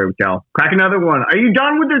to celebrate with y'all. Crack another one. Are you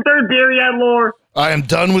done with your third beer yet, Lore? I am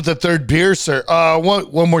done with the third beer, sir.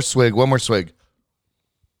 One more swig.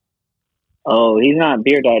 Oh, he's not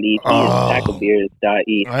beer.et. He's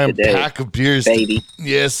packofbeers.et. I am today, pack of beers, baby.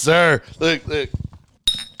 Yes, sir. Look.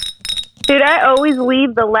 Dude, I always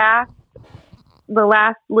leave the last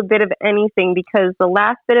bit of anything because the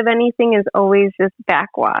last bit of anything is always just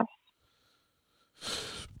backwash.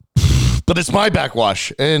 But it's my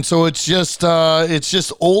backwash, and so it's just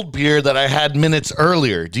old beer that I had minutes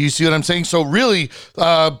earlier. Do you see what I'm saying? So really,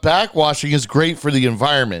 backwashing is great for the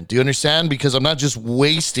environment. Do you understand? Because I'm not just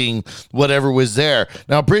wasting whatever was there.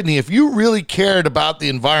 Now, Brittany, if you really cared about the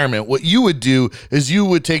environment, what you would do is you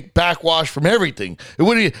would take backwash from everything.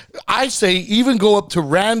 I say even go up to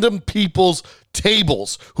random people's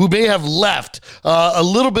tables who may have left a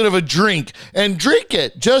little bit of a drink and drink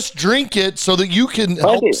it. Just drink it so that you can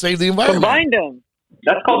help save the environment. Combine them.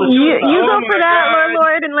 That's called a You go for that,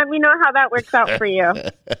 Lord, and let me know how that works out for you.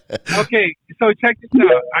 Okay, so check this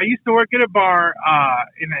out. I used to work at a bar.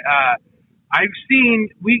 I've seen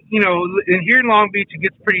in here in Long Beach, it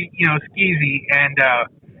gets pretty skeezy, and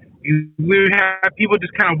we would have people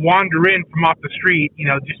just kind of wander in from off the street.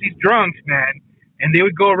 Just these drunks, man. And they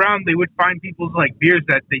would go around, they would find people's beers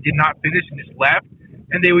that they did not finish and just left,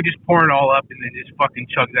 and they would just pour it all up and then just fucking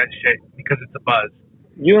chug that shit because it's a buzz.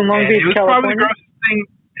 You in Long And Beach, it was California? probably the grossest thing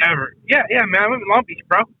ever. Yeah, man, I'm in Long Beach,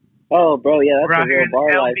 bro. Oh, bro, yeah, that's We're a out here real in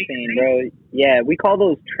bar life LBC. scene, bro. Yeah, we call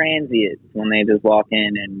those transients when they just walk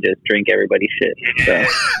in and just drink everybody's shit. So.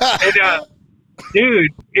 And,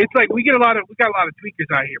 dude, it's like we got a lot of tweakers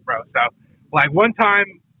out here, bro. So, like one time,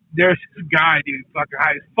 there's this guy, dude, fucking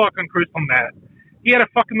high as fuck on crystal meth. He had a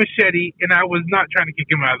fucking machete, and I was not trying to kick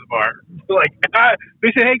him out of the bar. Like,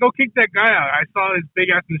 they said, "Hey, go kick that guy out." I saw his big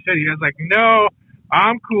ass machete. I was like, "No,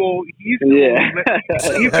 I'm cool. He's cool.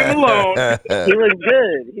 Leave him alone." He looks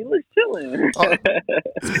good. He looks chilling.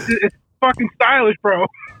 It's fucking stylish, bro.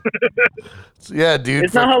 Yeah, dude.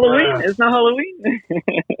 It's not Halloween. It's not Halloween.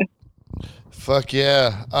 Fuck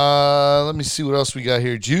yeah. Let me see what else we got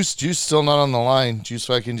here. Juice still not on the line. Juice,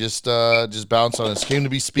 if I can just bounce on us. Came to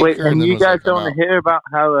be speaker. Wait, and then you was guys like, don't I'm want to hear about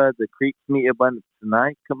how the Creeps meetup went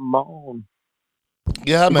tonight? Come on.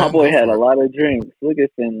 Yeah, man. My boy had a lot of drinks. Look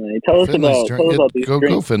at Finley. Tell us about these Go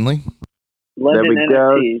drinks. Finley. There London we go.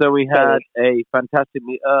 NFT. So we had a fantastic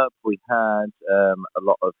meetup. We had a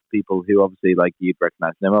lot of people who obviously, like, you'd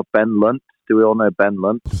recognize them. Ben Lunt. Do we all know Ben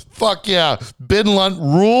Lunt? Fuck yeah. Ben Lunt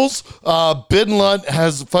rules. Ben Lunt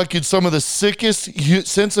has fucking some of the sickest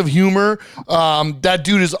sense of humor. That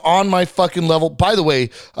dude is on my fucking level. By the way,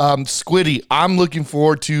 Squiddy, I'm looking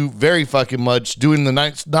forward to very fucking much doing the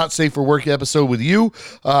Not Safe for Work episode with you.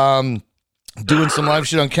 Doing some live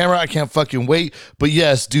shit on camera. I can't fucking wait. But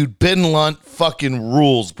yes, dude, Ben Lunt fucking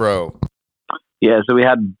rules, bro. Yeah, so we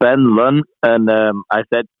had Ben Lunt, and I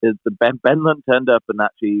said Ben Lunt turned up and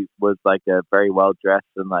actually was like a very well dressed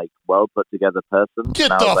and like well put together person. Get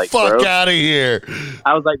and I was the like, fuck out of here.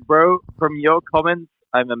 I was like, bro, from your comments,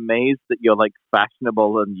 I'm amazed that you're like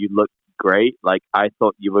fashionable and you look great. Like, I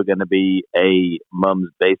thought you were going to be a Mum's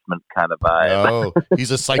Basement kind of vibe. No, he's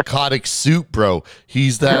a psychotic suit, bro.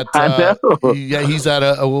 He's that. I know. He's that.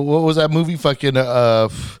 What was that movie? Fucking.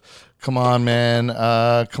 Come on, man.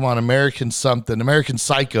 Come on, American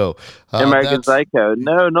Psycho. American Psycho.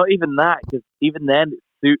 No, not even that. Because even then, it's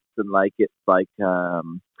suits and like it's like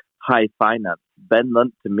high finance. Ben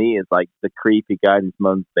Lunt to me is like the creepy guy in his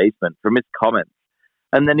Mum's Basement from his comments,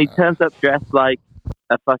 and then he turns up dressed like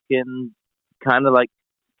a fucking kind of like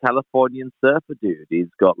Californian surfer dude. He's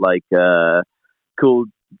got like a cool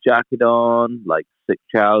jacket on, like thick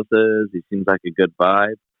trousers. He seems like a good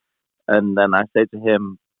vibe. And then I say to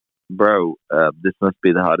him, bro, this must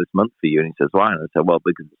be the hardest month for you. And he says, why? And I said, well,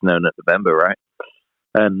 because it's No Nut November, right?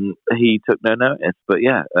 And he took no notice. But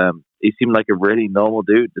yeah, he seemed like a really normal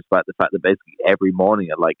dude, despite the fact that basically every morning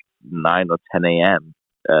at like 9 or 10 a.m.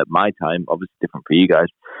 My time, obviously different for you guys,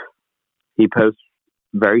 he posts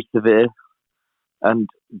very severe and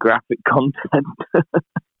graphic content.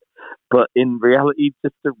 But in reality,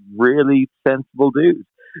 just a really sensible dude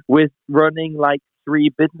with running like 3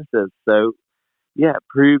 businesses. So yeah, it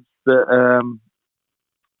proves that,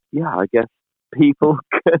 I guess people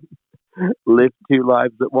can live 2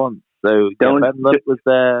 lives at once. So Ben Lunt was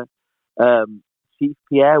there. Chief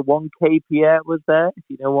Pierre, 1K Pierre was there, if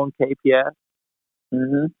you know 1K Pierre.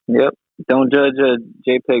 Mm-hmm. Yep. Don't judge a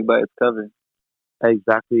JPEG by its cover.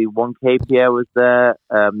 Exactly. 1K Pierre was there.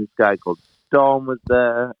 This guy called Storm was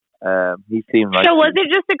there. He seemed like... So was it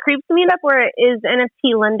just a Creeps meetup, or is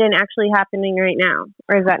NFT London actually happening right now?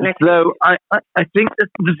 Or is that next So week? I think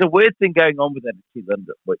there's a weird thing going on with NFT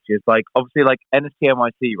London, which is like, obviously like NFT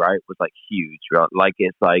NYC, right, was like huge, right? Like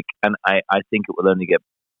it's like, and I think it will only get...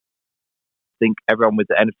 I think everyone with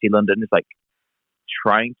the NFT London is like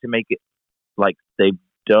trying to make it like they've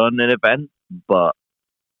done an event, but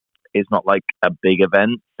it's not like a big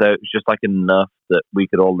event. So it's just like enough that we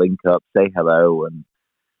could all link up, say hello, and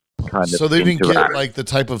kind of. So they didn't interact. get like the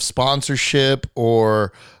type of sponsorship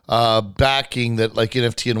or backing that like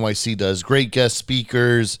NFT NYC does. Great guest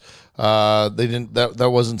speakers. They didn't.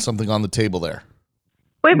 That wasn't something on the table there.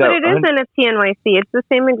 Wait, but it is NFT NYC. It's the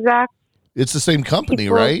same exact. It's the same company,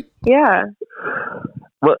 people. right? Yeah.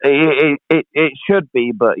 Well, it should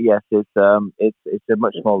be, but yes, it's a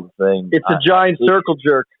much smaller thing. It's a giant circle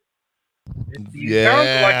jerk.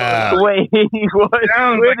 Yeah. Wait, what?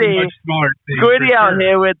 Squiddy out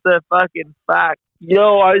here with the fucking facts.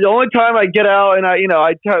 Yo, the only time I get out and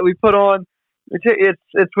we put on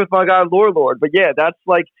it's with my guy Lord. But yeah, that's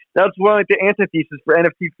one of the antithesis for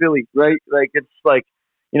NFT Philly, right? Like it's like,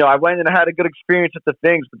 I went and I had a good experience at the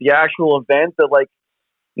things, but the actual event that like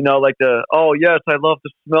oh yes, I love to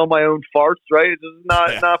smell my own farts, right? This is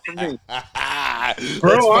not for me.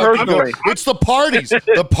 Personally, it's the parties.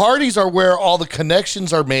 The parties are where all the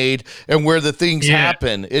connections are made and where the things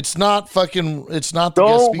happen. It's not fucking. It's not. The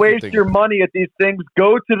don't waste your money at these things.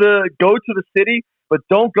 Go to the city, but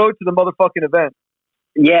don't go to the motherfucking event.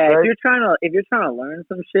 Yeah, Right? if you're trying to learn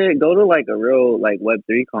some shit, go to like a real like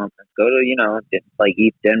Web3 conference. Go to like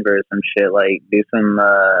East Denver or some shit. Like do some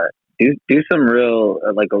real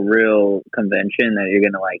like a real convention that you're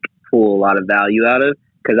gonna like pull a lot of value out of.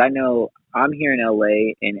 Because I know I'm here in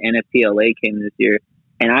LA and NFT LA came this year,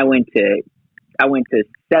 and I went to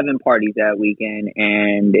 7 parties that weekend,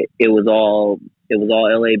 and it was all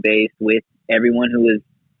LA based with everyone who was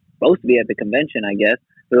supposed to be at the convention, I guess.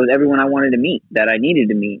 But it was everyone I wanted to meet that I needed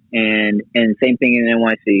to meet, and same thing in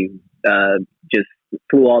NYC. Just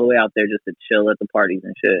flew all the way out there just to chill at the parties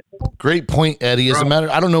and shit. Great point, Eddie. As a matter,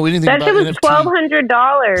 I don't know anything That about shit was NFT.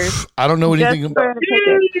 $1,200. I don't know anything about.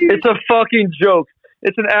 It's a fucking joke.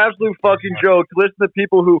 It's an absolute fucking joke to listen to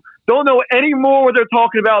people who don't know any more what they're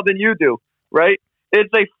talking about than you do, right? It's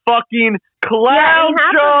a fucking clown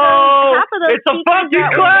show. It's a fucking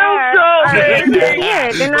clown show.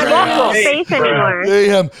 They're not in space anymore.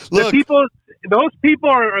 Look, those people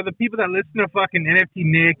are the people that listen to fucking NFT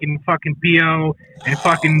Nick and fucking PO and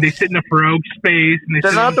fucking they sit in the Farouk space. And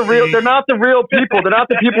They're not the real people. They're not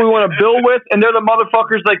the people we want to build with, and they're the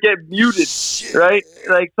motherfuckers that get muted, right?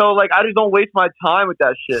 Like so, like I just don't waste my time with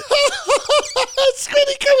that shit. It's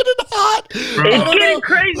really coming in hot. It's getting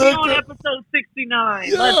crazy on episode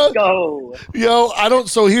 69. Let's go. Yo, I don't.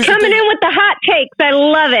 So here's coming in with the hot takes. I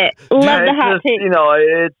love it. Love the hot takes. You know,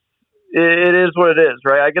 it is what it is,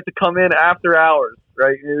 right? I get to come in after hours,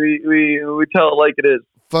 right? We tell it like it is.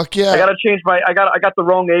 Fuck yeah! I gotta change I got the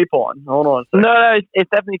wrong ape on. Hold on. No, it's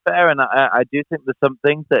definitely fair, and I do think there's some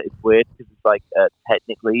things that it's weird because it's like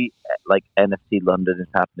technically like NFT London is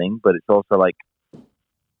happening, but it's also like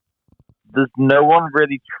there's no one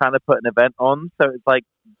really trying to put an event on, so it's like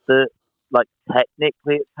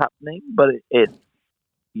technically it's happening, but it's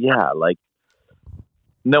like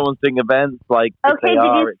no one's doing events like. Okay, did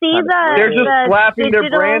you see they're just slapping their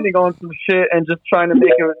branding on some shit and just trying to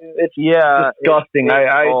make it. It's disgusting.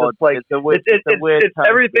 It's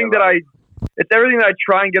everything that I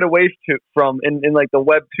try and get away from in like the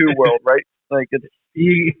Web 2 world, right? Like it's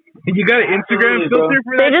you got an Instagram filter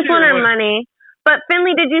for that? They just want our money. But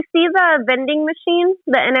Finley, did you see the vending machine,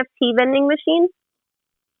 the NFT vending machine?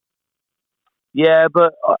 Yeah,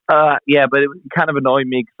 but it kind of annoyed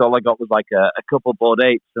me because all I got was like a couple Bored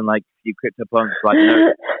Apes and like a few CryptoPunks. Like,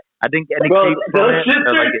 I didn't get any creeps on it. So,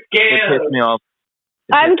 like, it pissed me off.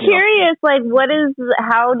 I'm curious, like,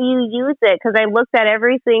 how do you use it? Because I looked at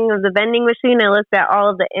everything of the vending machine. I looked at all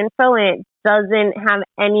of the info, and it doesn't have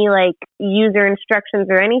any like user instructions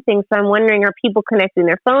or anything. So I'm wondering, are people connecting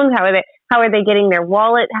their phones? How are they getting their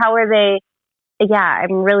wallet? Yeah,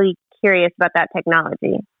 I'm really curious about that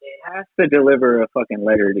technology. It has to deliver a fucking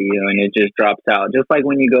letter to you, and it just drops out. Just like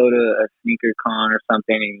when you go to a sneaker con or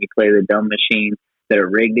something and you play the dumb machines that are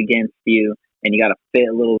rigged against you, and you got to fit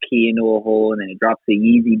a little key into a hole, and then it drops the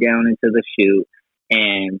Yeezy down into the shoe,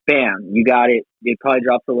 and bam, you got it. It probably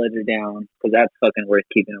drops the ledger down because that's fucking worth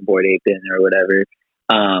keeping a Bored Ape in or whatever.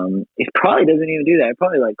 It probably doesn't even do that. It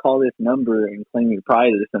probably like call this number and claim your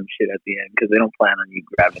prize or some shit at the end because they don't plan on you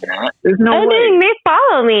grabbing that. There's no way. They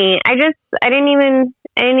follow me. I didn't even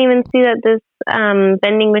see that this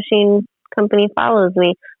vending machine company follows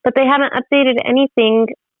me, but they haven't updated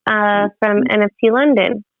anything from NFT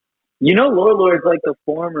London. You know, Lord's like the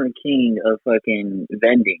former king of fucking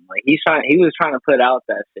vending. Like he was trying to put out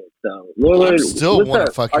that shit. So Lord, still want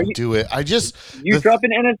to fucking do it. You dropping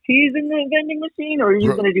NFTs in the vending machine, or are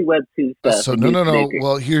you going to do Web 2 stuff? So no.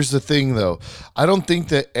 Well, here's the thing, though. I don't think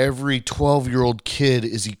that every 12-year-old kid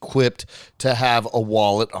is equipped to have a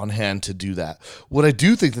wallet on hand to do that. What I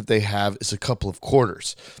do think that they have is a couple of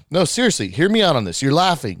quarters. No, seriously, hear me out on this. You're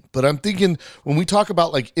laughing, but I'm thinking when we talk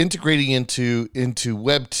about like integrating into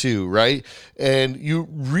Web 2, right? And you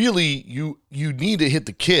really you need to hit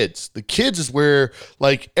the kids. The kids is where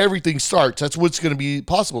like everything starts. That's what's going to be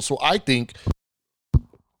possible. So I think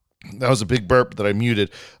that was a big burp that I muted.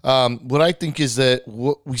 What I think is that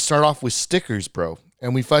we start off with stickers, bro.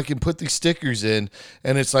 And we fucking put these stickers in,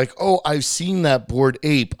 and it's like, oh, I've seen that Bored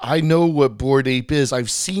Ape. I know what Bored Ape is. I've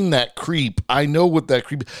seen that creep. I know what that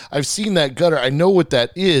creep. I've seen that gutter. I know what that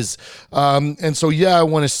is. And so yeah, I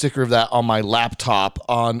want a sticker of that on my laptop,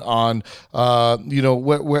 on on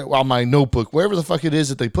my notebook, wherever the fuck it is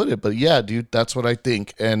that they put it. But yeah, dude, that's what I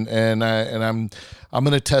think. And I'm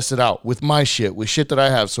gonna test it out with my shit, with shit that I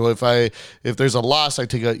have. So if there's a loss, I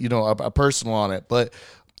take a personal on it. But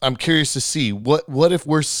I'm curious to see what if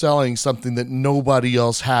we're selling something that nobody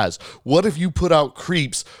else has? What if you put out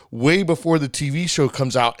creeps way before the TV show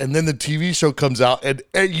comes out, and then the TV show comes out and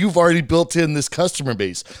you've already built in this customer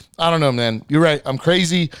base? I don't know, man. You're right. I'm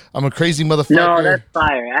crazy. I'm a crazy motherfucker. No, that's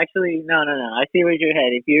fire. Actually, no. I see where your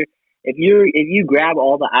head. if you grab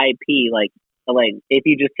all the IP, like if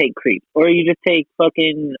you just take Creep, or you just take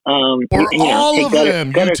fucking or all of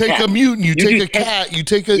them, you take a mutant, you take a cat, you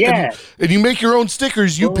take a and you make your own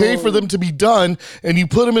stickers. You pay for them to be done, and you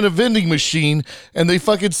put them in a vending machine, and they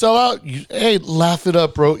fucking sell out. Hey, laugh it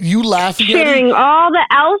up, bro. You laughing sharing all the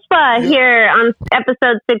alpha here on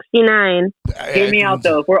episode 69. Hear me out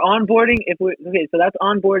though. If we're onboarding, so that's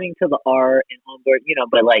onboarding to the R and onboard,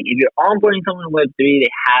 but like if you're onboarding someone in Web3, they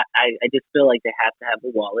have. I just feel like they have to have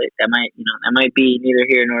a wallet. That might be neither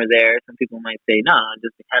here nor there. Some people might say, no,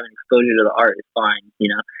 just having exposure to the art is fine,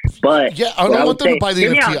 But yeah, I don't want them to buy the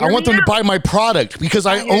NFT. I want them to buy my product because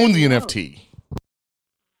I own the NFT.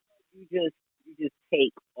 You just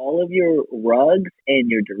take all of your rugs and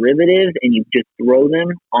your derivatives and you just throw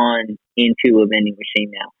them into a vending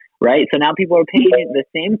machine now, right? So now people are paying the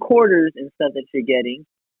same quarters and stuff that you're getting,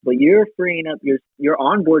 but you're freeing up you're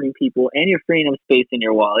onboarding people and you're freeing up space in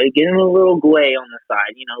your wallet, getting a little gwei on the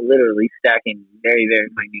side, literally stacking very, very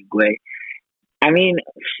minute gwei. I mean,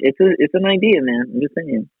 it's an idea, man. I'm just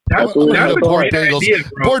saying.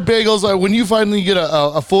 Board bagels. When you finally get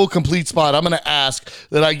a full complete spot, I'm going to ask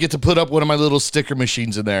that I get to put up one of my little sticker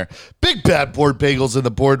machines in there. Big bad board bagels in the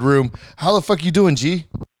boardroom. How the fuck you doing, G?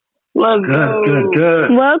 Let's go.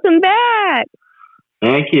 Good. Welcome back.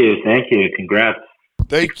 Thank you. Congrats.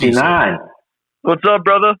 Thank you. 69. What's up,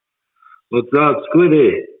 brother? What's up,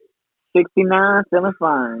 Squiddy? 69, feeling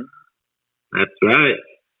fine. That's right.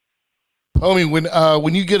 Homie,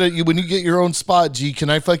 when you get your own spot, G, can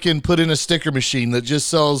I fucking put in a sticker machine that just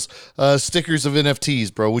sells stickers of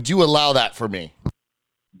NFTs, bro? Would you allow that for me?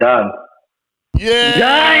 Done. Yeah.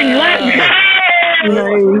 Done. Let's go.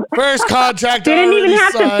 First contract. Didn't even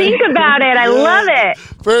have to think about it. I love it.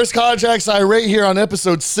 First contract signed right here on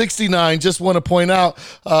episode 69. Just want to point out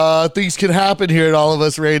things can happen here at All of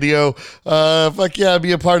Us Radio. Fuck yeah,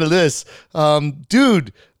 be a part of this,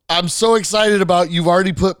 dude. I'm so excited about you've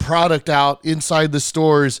already put product out inside the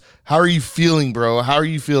stores. How are you feeling, bro? How are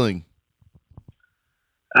you feeling?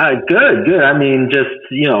 Good. I mean, just,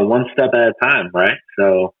 one step at a time, right?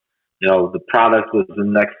 So, the product was the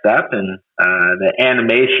next step, and the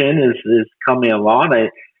animation is coming along.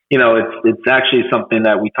 It's actually something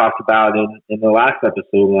that we talked about in the last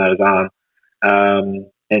episode when I was on.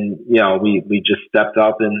 And we just stepped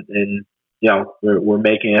up and we're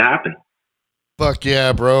making it happen. Fuck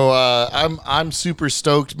yeah, bro! I'm super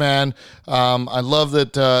stoked, man. I love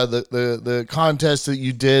that the contest that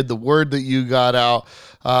you did, the word that you got out.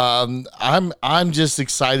 I'm just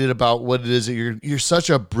excited about what it is that you're such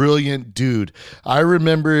a brilliant dude. I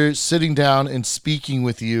remember sitting down and speaking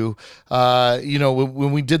with you,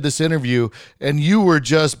 when we did this interview, and you were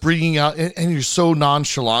just bringing out, and you're so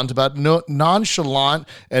nonchalant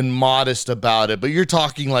and modest about it, but you're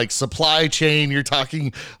talking like supply chain, you're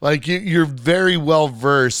talking like you're very well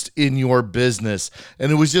versed in your business, and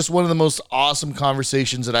it was just one of the most awesome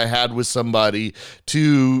conversations that I had with somebody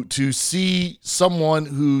to see someone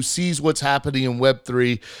who sees what's happening in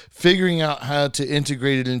Web3, figuring out how to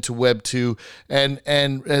integrate it into Web2, and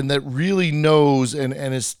that really knows and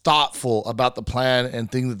is thoughtful about the plan and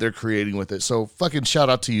thing that they're creating with it. So fucking shout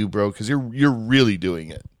out to you, bro, because you're really doing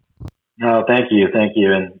it. No, thank you.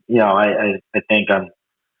 And I think I'm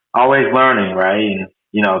always learning, right? And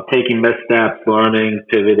taking missteps, learning,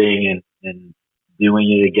 pivoting, and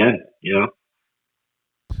doing it again.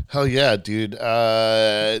 Hell yeah, dude.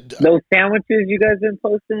 Those sandwiches you guys been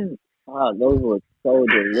posting, those look so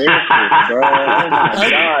delicious, bro. Oh my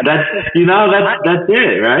god. That's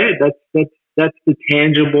it, right? That's the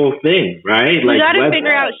tangible thing, right? You got to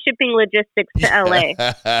figure out shipping logistics to LA.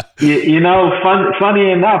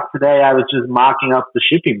 Funny enough, today I was just mocking up the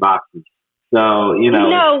shipping boxes. So,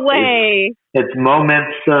 no way. It's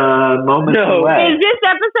moments away. Is this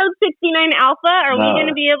episode 69 alpha? Are we going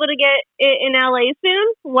to be able to get it in LA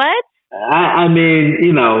soon? What? I mean,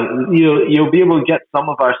 you'll be able to get some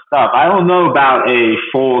of our stuff. I don't know about a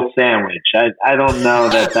full sandwich. I don't know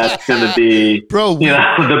that's going to be,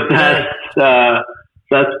 the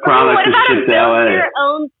best product to ship to LA. Your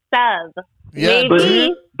own sub. Yeah, but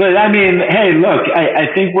I mean, hey, look, I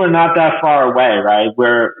think we're not that far away, right?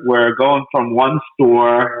 We're going from one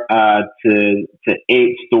store to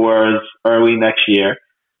 8 stores early next year.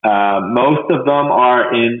 Most of them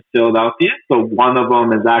are in Philadelphia, so one of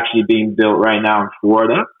them is actually being built right now in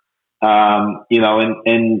Florida.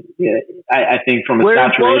 And I think from a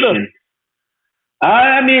saturation.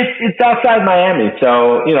 I mean, it's outside Miami,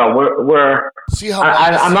 so we're See how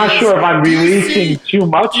I'm not sure if I'm releasing too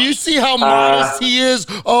much. Do you see how modest he is?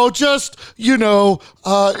 Oh, just,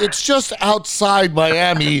 it's just outside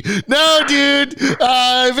Miami. No, dude.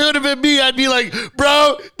 If it would have been me, I'd be like,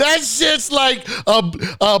 bro, that shit's like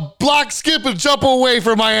a block, skip, and jump away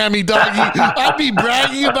from Miami, doggy. I'd be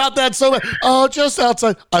bragging about that so much. Oh, just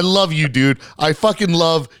outside. I love you, dude. I fucking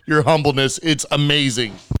love your humbleness. It's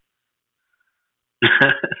amazing.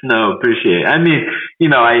 No, appreciate it. I mean,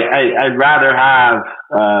 I'd rather have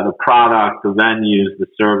the product, the venues, the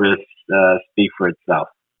service speak for itself,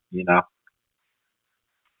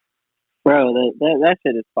 Bro, that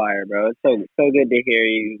shit is fire, bro. It's so good to hear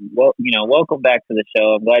you. Well, welcome back to the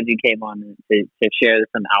show. I'm glad you came on to share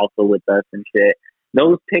some alpha with us and shit.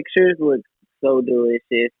 Those pictures look so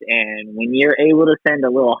delicious, and when you're able to send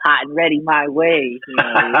a little hot and ready my way, just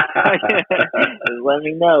let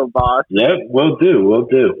me know, boss. Yeah, we'll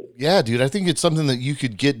do. Yeah, dude, I think it's something that you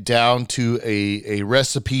could get down to a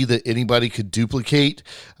recipe that anybody could duplicate,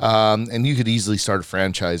 and you could easily start a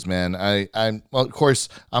franchise, man. Well, of course,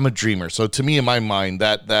 I'm a dreamer, so to me, in my mind,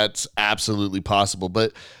 that's absolutely possible.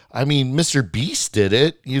 But I mean, Mr. Beast did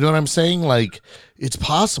it. You know what I'm saying? Like, it's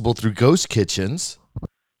possible through ghost kitchens.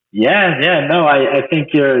 Yeah. No, I think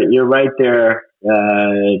you're right there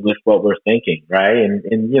with what we're thinking, right? And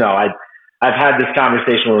I've had this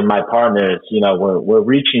conversation with my partners. We're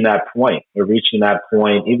reaching that point. We're reaching that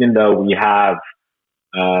point, even though we have,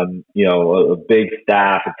 a big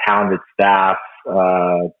staff, a talented staff,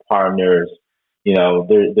 partners.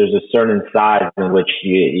 There's a certain size in which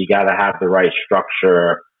you got to have the right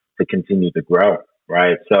structure to continue to grow,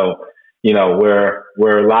 right? So,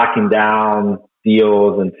 we're locking down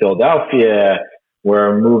deals in Philadelphia.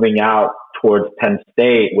 We're moving out towards Penn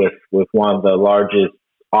State with one of the largest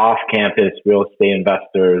off-campus real estate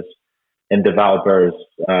investors and developers,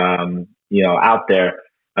 out there.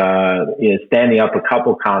 Standing up a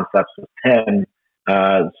couple concepts with him.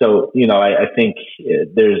 So I think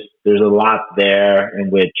there's a lot there in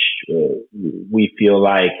which we feel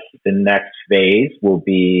like the next phase will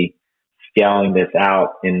be scaling this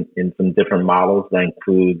out in some different models that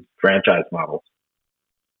include franchise models.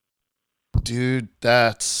 Dude,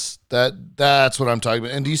 that's what I'm talking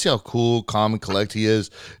about. And do you see how cool, calm, and collect he is?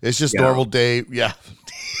 It's just normal day. Yeah.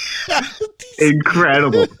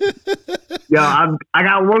 Incredible. Yo, I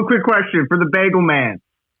got one quick question for the bagel man.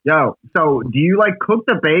 Yo, so do you cook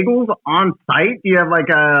the bagels on site? Do you have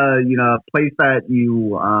a place that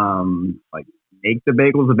you make the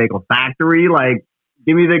bagels, a bagel factory?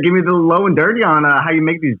 Give me the low and dirty on how you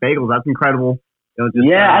make these bagels. That's incredible.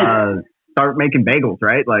 Start making bagels,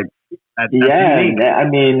 right? That's unique. I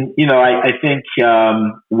mean, I think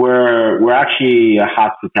we're actually a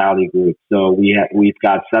hospitality group. So we've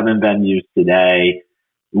got 7 venues today.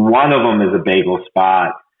 One of them is a bagel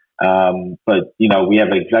spot. But we have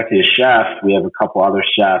an executive chef. We have a couple other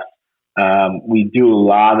chefs. We do a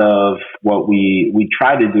lot of what we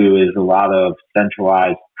try to do is a lot of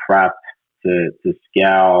centralized prep to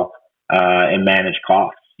scale and manage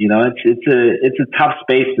costs. It's a tough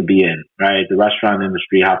space to be in, right? The restaurant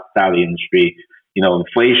industry, hospitality industry,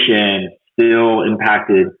 inflation still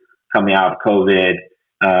impacted coming out of COVID.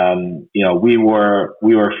 We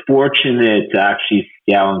were fortunate to actually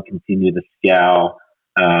scale and continue to scale.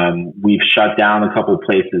 We've shut down a couple of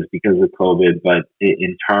places because of COVID, but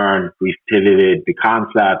in turn, we've pivoted the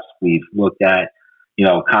concepts. We've looked at,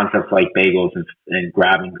 concepts like bagels and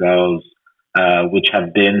grab and goes, which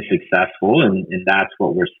have been successful, and that's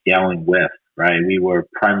what we're scaling with, right? We were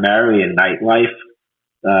primarily a nightlife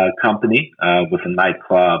company with a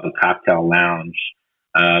nightclub, a cocktail lounge,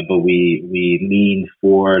 but we leaned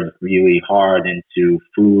forward really hard into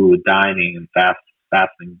food, dining, and fast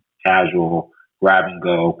and casual grab and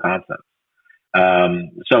go concepts.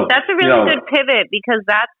 So that's a really good pivot, because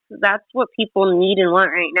that's what people need and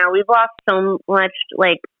want right now. We've lost so much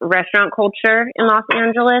restaurant culture in Los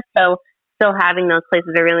Angeles, so still having those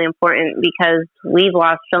places are really important because we've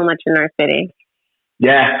lost so much in our city.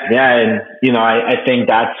 Yeah, and I think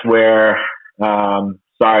that's where.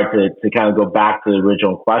 Sorry to kind of go back to the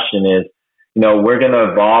original question is, we're going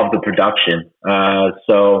to evolve the production.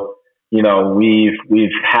 So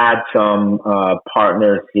we've had some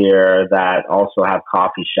partners here that also have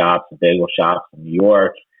coffee shops, bagel shops in New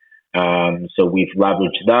York. So we've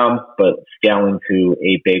leveraged them, but scaling to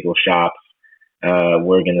 8 bagel shops.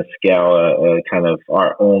 We're going to scale a kind of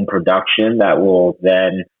our own production that will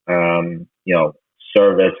then,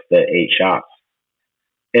 service the 8 shops,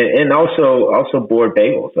 and also board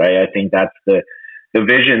bagels, right? I think that's the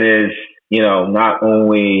vision is, not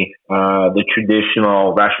only the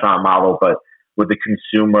traditional restaurant model, but with the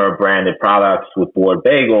consumer branded products, with Board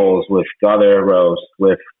Bagels, with Gutter Roast,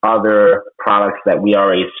 with other products that we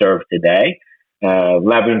already serve today,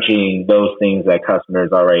 leveraging those things that customers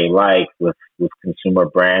already like with consumer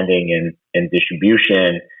branding and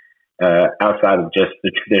distribution outside of just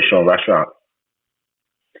the traditional restaurant.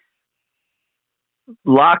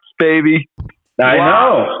 Locks, baby. I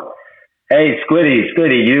know. Hey,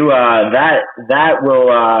 Squiddy, you that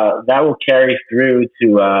will carry through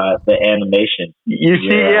to the animation. You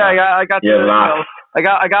see, I got your line. I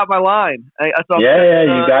got my line. You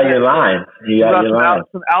got your line. You got your line.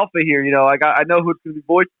 Some alpha here, I know who it's going to be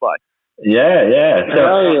voiced by. Yeah.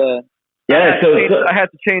 So, I had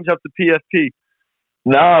to change up the PSP.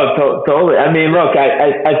 No, totally. I mean, look,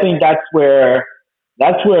 I think that's where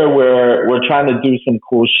we're trying to do some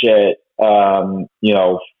cool shit.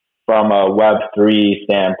 From a Web3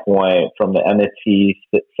 standpoint, from the NFT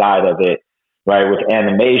side of it, right, with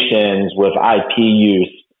animations, with IP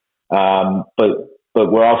use, but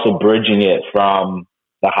we're also bridging it from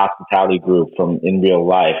the hospitality group from in real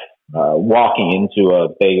life, walking into a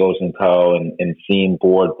Bagels & Co. and seeing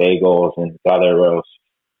Board Bagels and Gutter Roast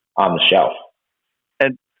on the shelf.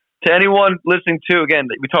 And to anyone listening to, again,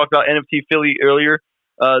 we talked about NFT Philly earlier,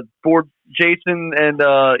 Board Jason and,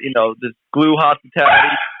 this Glue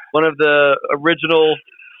Hospitality, one of the original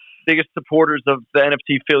biggest supporters of the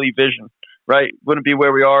NFT Philly vision, right? Wouldn't be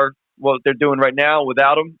where we are, what they're doing right now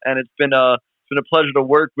without them. And it's been a pleasure to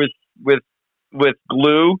work with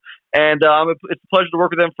Glue. And it's a pleasure to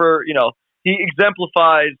work with him for, he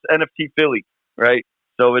exemplifies NFT Philly, right?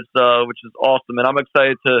 So it's, which is awesome. And I'm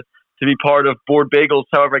excited to be part of Board Bagels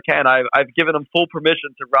however I can. I've given him full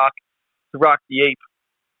permission to rock the ape.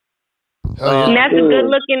 And that's a good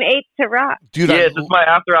looking ape to rock. Dude, this is my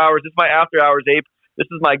after hours. This is my after hours ape. This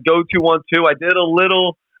is my go-to one too. I did a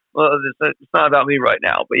little. It's not about me right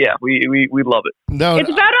now, but yeah, we love it. No, it's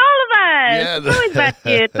about all of us. Yeah, it's always about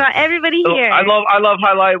you. It's about everybody here. I love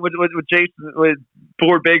highlight what Jason with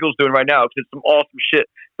Board Bagels doing right now because it's some awesome shit.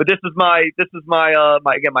 But this is my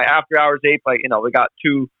my after hours ape. Like we got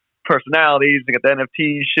two personalities. We got the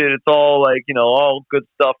NFT shit. It's all all good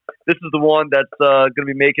stuff. This is the one that's going to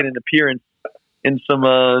be making an appearance in some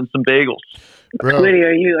bagels. Squiddy,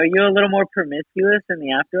 are you a little more promiscuous in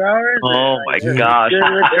the after hours? Oh my gosh! We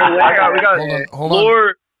got hold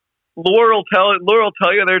on. Laura will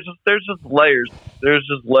tell you there's just layers. There's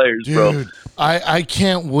just layers, dude, bro. I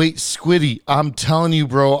can't wait, Squiddy. I'm telling you,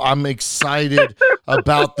 bro. I'm excited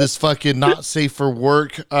about this fucking not safe for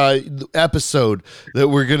work episode that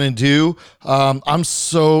we're gonna do.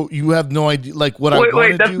 You have no idea, like what I want to do.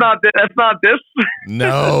 Wait, that's not this.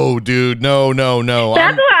 No, dude, no.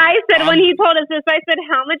 That's what I said when he told us this. I said,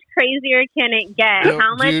 how much crazier can it get?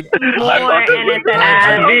 How much more? And it's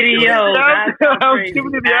a video. I'm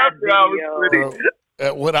giving you the after hours.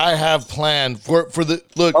 What I have planned for the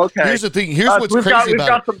look. Okay. Here's the thing. Here's what's crazy about it. We've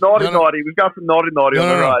got some naughty. We've got some naughty on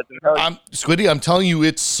the horizon. Squiddy, I'm telling you,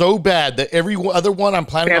 it's so bad that every other one I'm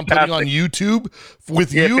planning on putting on YouTube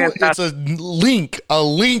with you. Fantastic. It's a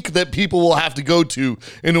link that people will have to go to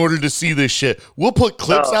in order to see this shit. We'll put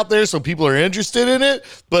clips out there so people are interested in it,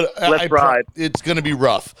 but ride. It's going to be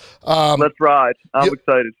rough. Let's ride. I'm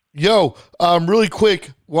excited. Yo, really quick,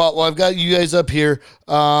 while I've got you guys up here,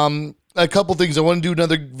 a couple things. I want to do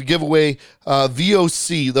another giveaway.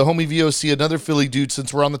 VOC, the homie VOC, another Philly dude,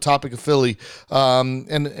 since we're on the topic of Philly,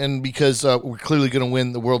 and because we're clearly going to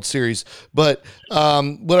win the World Series. But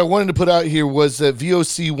what I wanted to put out here was that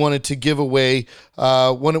VOC wanted to give away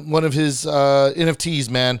one of his NFTs,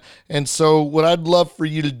 man. And so what I'd love for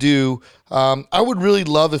you to do, I would really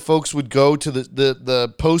love if folks would go to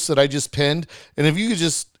the post that I just pinned, and if you could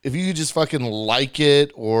just fucking like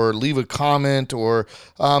it or leave a comment or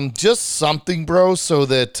just something, bro, so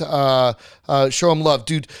that show him love.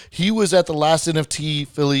 Dude, he was at the last NFT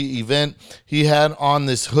Philly event. He had on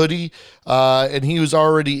this hoodie, and he was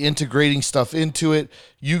already integrating stuff into it.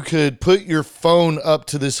 You could put your phone up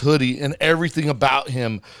to this hoodie and everything about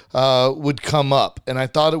him would come up. And I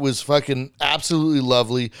thought it was fucking absolutely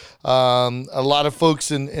lovely. A lot of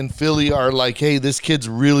folks in Philly are like, hey, this kid's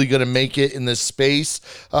really going to make it in this space.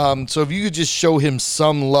 So if you could just show him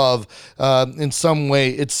some love in some way,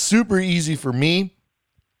 it's super easy for me.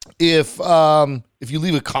 If you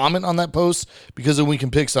leave a comment on that post, because then we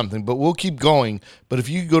can pick something, but we'll keep going. But if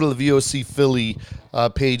you go to the VOC Philly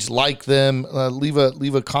page, like them, leave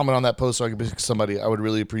a comment on that post so I can pick somebody, I would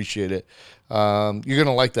really appreciate it. You're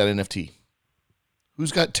gonna like that NFT.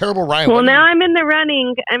 Who's got terrible Ryan? Well, now I'm in the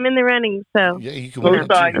running. So yeah, you can. One of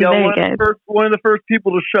the first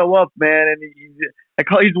people to show up, man, and I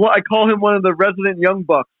call him one of the resident young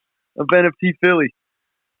bucks of NFT Philly.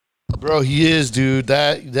 Bro, he is, dude.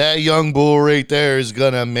 That young bull right there is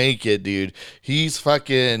gonna make it, dude. He's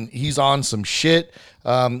on some shit.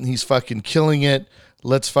 He's fucking killing it.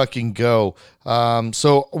 Let's fucking go.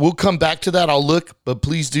 So we'll come back to that. I'll look, but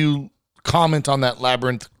please do comment on that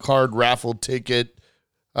Labyrinth card raffle ticket.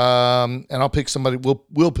 And I'll pick somebody.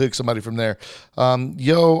 We'll pick somebody from there.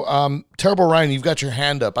 Terrible Ryan, you've got your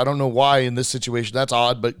hand up. I don't know why in this situation. That's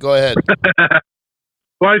odd, but go ahead.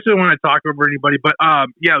 Well, I just don't want to talk over anybody, but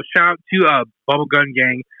shout out to Bubblegun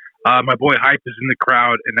Gang. My boy Hype is in the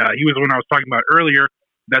crowd, and he was the one I was talking about earlier.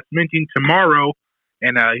 That's minting tomorrow,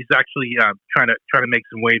 and he's actually trying to make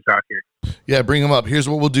some waves out here. Yeah, bring him up. Here's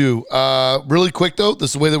what we'll do. Really quick though,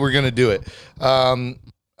 this is the way that we're gonna do it.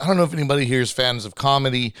 I don't know if anybody here is fans of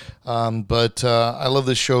comedy, but I love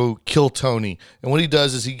this show, Kill Tony. And what he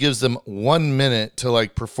does is he gives them 1 minute to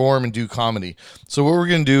like perform and do comedy. So what we're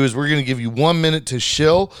going to do is we're going to give you 1 minute to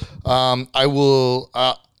shill. I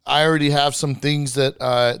already have some things that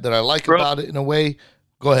I like about it in a way.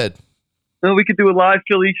 Go ahead. No, we could do a live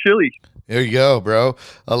Philly Shilly. There you go, bro.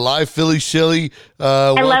 A live Philly Shilly. I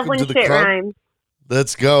love when shit rhymes.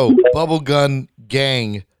 Let's go. Bubblegun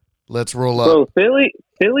Gang. Let's roll up. Bro, Philly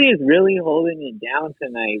is really holding it down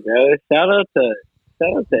tonight, bro. Shout out to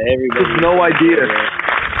everybody. No idea.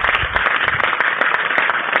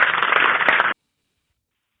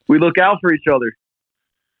 We look out for each other.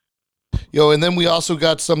 Yo, and then we also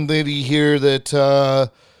got somebody here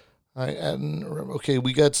that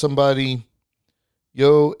we got somebody.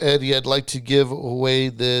 Yo, Eddie, I'd like to give away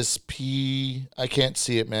this I can't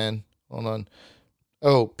see it, man. Hold on.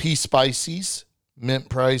 Oh, P Spices. Mint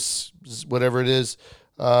price, whatever it is.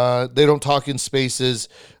 They don't talk in spaces.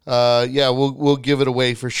 We'll give it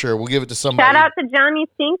away for sure. We'll give it to somebody. Shout out to Johnny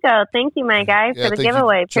Cinco. Thank you, my guy, for the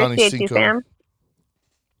giveaway. Appreciate you, Sam.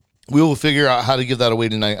 We will figure out how to give that away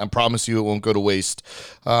tonight. I promise you it won't go to waste.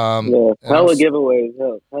 Hella giveaways.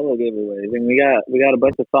 Hella giveaways. And we got a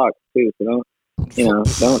bunch of socks too, so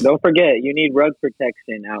don't forget, you need rug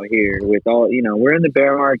protection out here with all, we're in the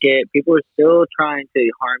bear market. People are still trying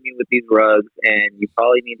to harm you with these rugs, and you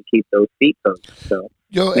probably need to keep those feet covered. So,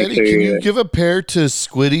 yo, Eddie, can you give a pair to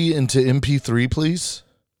Squiddy and to MP3, please?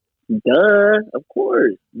 Duh, of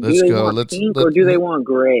course. Let's go. Want pink or do they want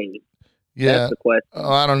gray? Yeah. That's the question.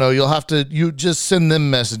 I don't know. You'll have to, you just send them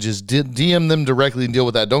messages, DM them directly and deal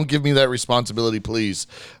with that. Don't give me that responsibility, please.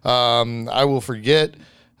 I will forget.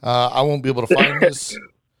 I won't be able to find this.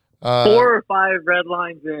 4 or 5 red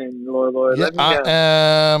lines in, Lord. Yeah, I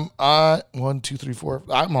am. 1, 2, 3, 4.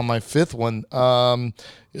 I'm on my 5th one.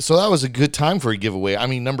 So that was a good time for a giveaway. I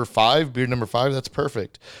mean, number 5, beard number 5. That's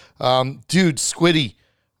perfect. Dude, Squiddy.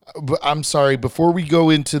 I'm sorry. Before we go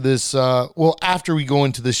into this, after we go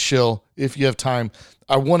into this shill, if you have time,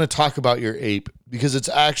 I want to talk about your ape because it's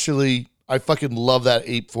actually, I fucking love that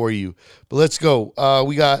ape for you. But let's go.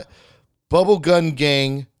 We got Bubblegun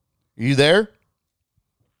Gang. Are you there?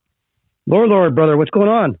 Lord, brother, what's going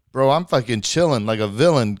on? Bro, I'm fucking chilling like a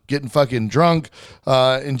villain, getting fucking drunk,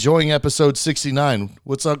 enjoying episode 69.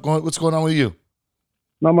 What's going on with you?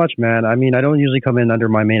 Not much, man. I mean, I don't usually come in under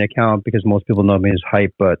my main account because most people know me as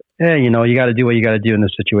Hype, but hey, you got to do what you got to do in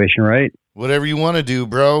this situation, right? Whatever you want to do,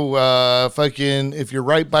 bro. Fucking, if you're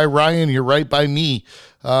right by Ryan, you're right by me.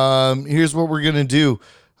 Here's what we're going to do.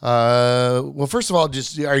 Well, first of all,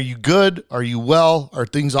 just, are you good? Are you well? Are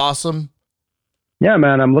things awesome? Yeah,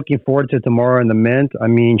 man, I'm looking forward to tomorrow in the Mint. I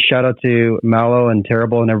mean, shout out to Mallow and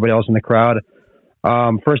Terrible and everybody else in the crowd.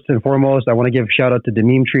 First and foremost, I want to give shout out to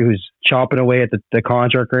Dimitri, who's chopping away at the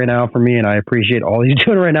contract right now for me, and I appreciate all he's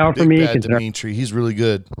doing right now for me. Dimitri, he's really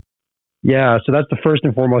good. Yeah, so that's the first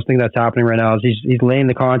and foremost thing that's happening right now is he's laying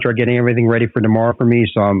the contract, getting everything ready for tomorrow for me.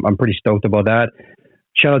 So I'm pretty stoked about that.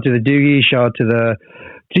 Shout out to the Doogie, shout out to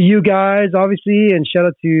you guys, obviously, and shout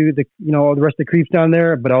out to the rest of the creeps down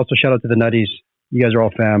there, but also shout out to the Nutties. You guys are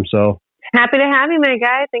all fam. So happy to have you, my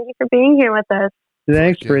guy. Thank you for being here with us.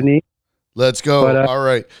 Thanks, Brittany. Let's go. All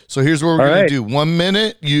right. So here's what we're going to do. 1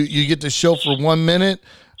 minute. You get to show for 1 minute,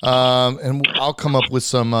 and I'll come up with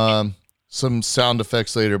some sound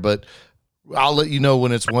effects later, but I'll let you know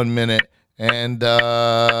when it's 1 minute. And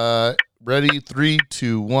ready? 3,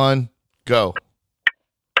 2, 1, go.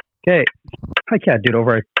 Okay. I can't do it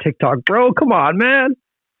over TikTok, bro. Come on, man.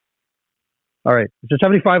 All right. It's a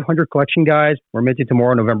 7500 collection, guys. We're minting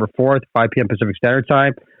tomorrow, November 4th, 5 p.m. Pacific Standard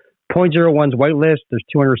Time. 0.01's whitelist. There's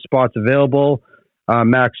 200 spots available.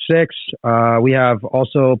 Max 6. We have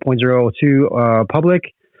also 0.02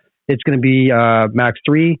 public. It's going to be Max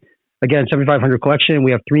 3. Again, 7500 collection.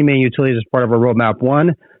 We have 3 main utilities as part of our roadmap.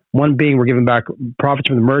 One being we're giving back profits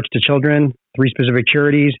from the merch to children. 3 specific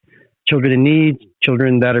charities. children in need,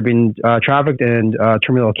 children that are being trafficked, and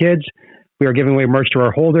terminal kids. We are giving away merch to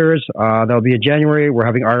our holders. That'll be in January. We're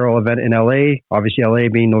having our IRL event in LA. Obviously, LA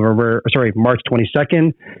being March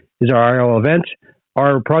 22nd is our IRL event.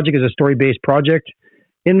 Our project is a story-based project.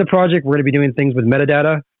 In the project, we're going to be doing things with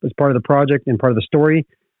metadata as part of the project and part of the story.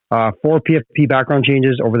 4 PFP background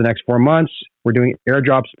changes over the next 4 months. We're doing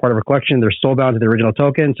airdrops as part of our collection. They're soulbound to the original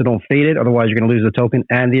token, so don't fade it. Otherwise, you're going to lose the token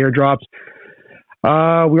and the airdrops.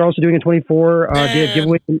 We're also doing a 24-day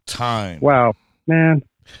giveaway. Time. Wow, man.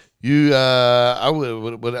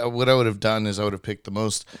 What I would have done is I would have picked the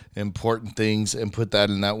most important things and put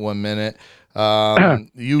that in that 1 minute. Can I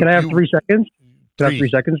have 3 seconds? Can I have 3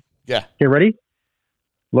 seconds? Yeah. Okay, ready?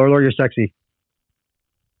 Lord, you're sexy.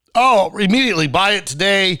 Oh, immediately buy it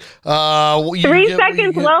today. 3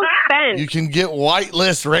 seconds well spent. You can get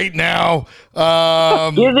whitelist right now.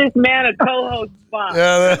 Give this man a co-host spot.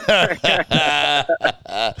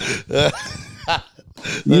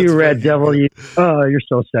 You red devil, you're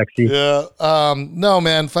so sexy. Yeah. No,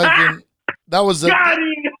 man, fucking that was that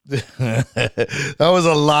was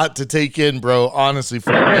a lot to take in, bro. Honestly,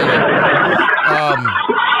 for a minute.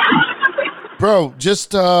 Bro,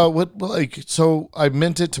 just so I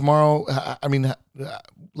mint it tomorrow. I mean,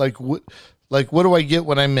 what do I get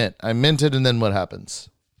when I mint? I mint it, and then what happens?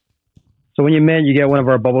 So when you mint, you get one of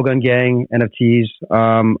our Bubblegum Gang NFTs.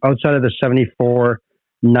 Outside of the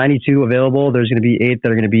 74.92 available, there's going to be 8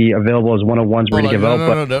 that are going to be available as 101s we're going to give out.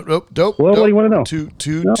 Nope. What do you want to know? Too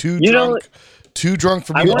drunk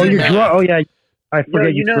from you. Oh yeah. I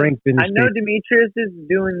forget you drink. I know Demetrius is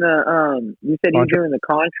doing the. You said he's doing the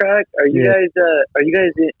contract. Are you guys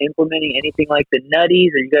implementing anything like the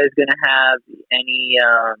nutties? Are you guys going to have any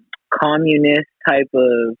communist type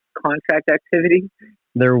of contract activity?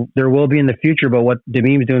 There will be in the future, but what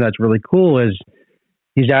Demim's doing that's really cool is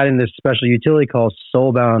he's adding this special utility called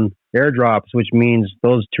Soulbound airdrops, which means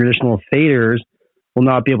those traditional faders will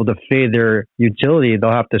not be able to fade their utility.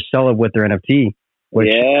 They'll have to sell it with their NFT.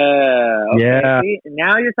 Okay. Yeah. See,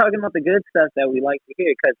 now you're talking about the good stuff that we like to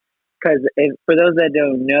hear. Because for those that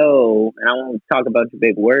don't know, and I won't talk about the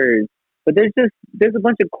big words, but there's a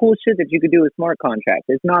bunch of cool shit that you could do with smart contracts.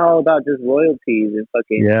 It's not all about just royalties and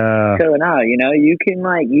fucking chilling out. You know, you can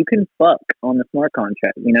fuck on the smart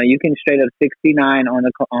contract. You know, you can straight up 69 on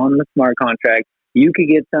the smart contract. You could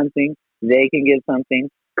get something. They can get something.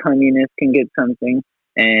 Communists can get something.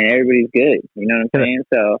 And everybody's good. You know what I'm saying?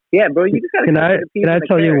 So, yeah, bro, you just got to... Can I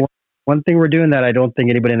tell you one thing we're doing that I don't think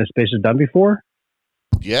anybody in the space has done before?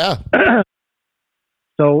 Yeah.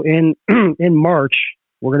 So, in March,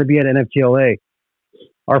 we're going to be at NFTLA.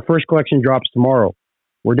 Our first collection drops tomorrow.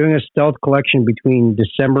 We're doing a stealth collection between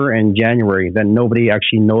December and January that nobody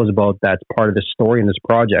actually knows about. That's part of the story in this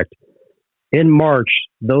project. In March,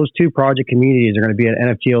 those 2 project communities are going to be at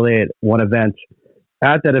NFTLA at one event.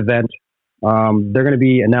 At that event, they're going to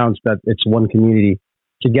be announced that it's one community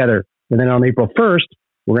together. And then on April 1st,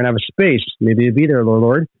 we're going to have a space. Maybe you'll be there,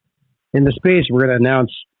 Lord. In the space, we're going to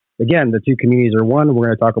announce, again, the 2 communities are one. We're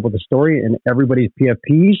going to talk about the story, and everybody's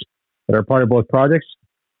PFPs that are part of both projects,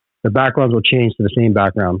 the backgrounds will change to the same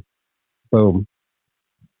background. Boom.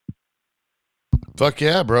 Fuck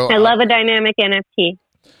yeah, bro. I love a dynamic NFT.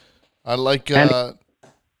 I like...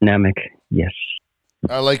 dynamic, yes.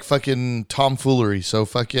 I like fucking tomfoolery, so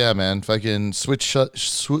fuck yeah, man. Fucking switch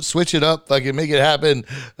it up, fucking make it happen.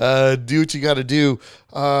 Do what you got to do.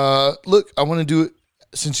 Look, I want to do it.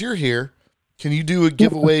 Since you're here, can you do a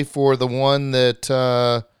giveaway for the one that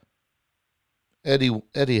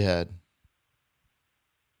Eddie had?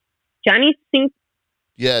 Johnny Cinco?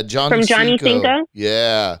 Yeah, Johnny From Johnny Cinco?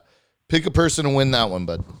 Yeah. Pick a person and win that one,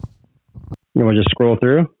 bud. You want to just scroll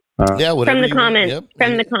through? Yeah, whatever. From the comments. Yep.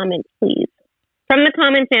 From the comments, please. From the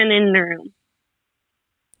comments and in the room.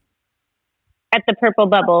 At the purple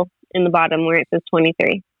bubble in the bottom where it says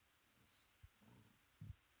 23.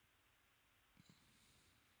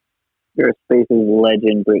 You're a Spaces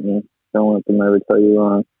legend, Brittany. Don't let them ever tell you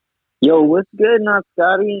wrong. Yo, what's good, Not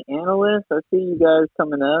Scotty? Analyst, I see you guys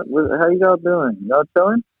coming up. How you all doing? Y'all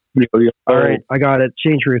chilling? All right, I got it.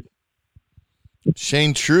 Shane Truth.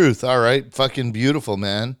 Shane Truth. All right. Fucking beautiful,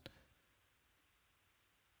 man.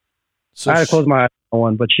 So I had to close my eyes on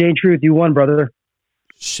one, but Shane Truth, you won, brother.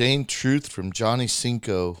 Shane Truth from Johnny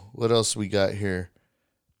Cinco. What else we got here?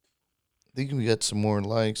 I think we got some more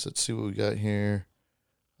likes. Let's see what we got here.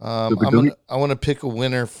 I want to pick a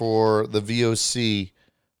winner for the VOC.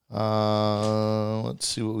 Let's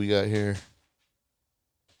see what we got here.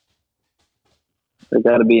 There's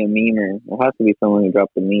got to be a memer. It has to be someone who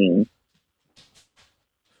dropped a meme.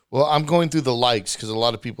 Well, I'm going through the likes because a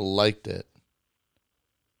lot of people liked it.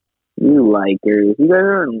 You likers. You guys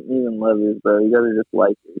aren't even lovers, bro. You guys are just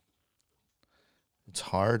likers. It's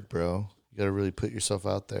hard, bro. You got to really put yourself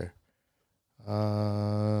out there.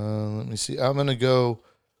 Let me see. I'm gonna go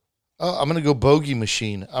Bogey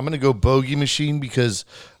Machine. I'm gonna go Bogey Machine because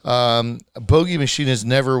Bogey Machine has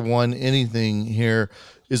never won anything here.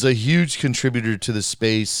 Is a huge contributor to the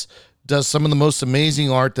space. Does some of the most amazing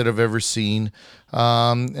art that I've ever seen,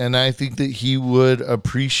 and I think that he would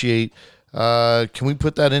appreciate. Can we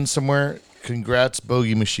put that in somewhere? Congrats,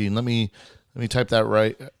 Bogey Machine. Let me type that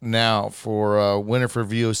right now for winner for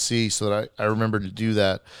VOC so that I remember to do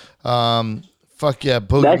that. Fuck yeah,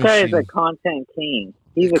 Bogey That guy Machine. is a content king.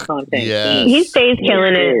 He's a content Yes. king. He stays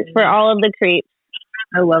killing it for all of the creeps.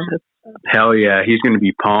 I love this. Hell yeah, he's going to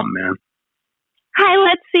be pumped, man. Hi,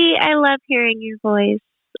 Letsy. I love hearing your voice.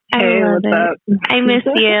 Hey, I love what's it. up? I miss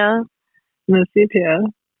you. Miss you too.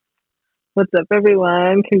 What's up,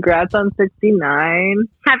 everyone? Congrats on 69.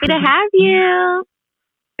 Happy to have you.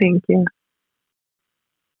 Thank you.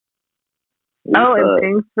 Oh, and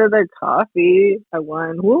thanks for the coffee. I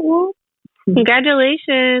won. Woo woo.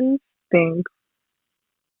 Congratulations. Thanks.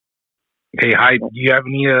 Hey, Hype, do you have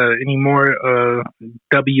any more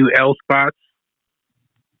WL spots?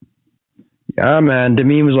 Yeah, man.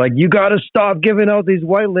 Damien was like, "You gotta stop giving out these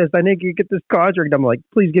whitelists. I think you get this contract." I'm like,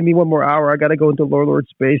 "Please give me one more hour. I gotta go into Lord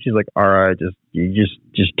space." He's like, "All right, you're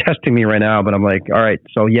just testing me right now." But I'm like, "All right,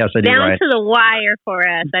 so yes, I do." Down Right. to the wire for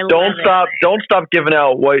us. I Don't love stop! Don't stop giving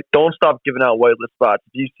out whitelist spots.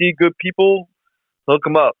 If you see good people, hook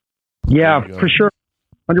them up. Yeah, for sure,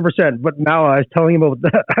 100%. But Mala, I was telling him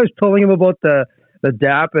about the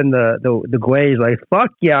DAP and the Gwei. He's like, "Fuck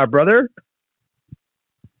yeah, brother."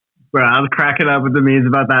 Bro, I was cracking up with the memes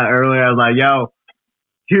about that earlier. I was like, yo,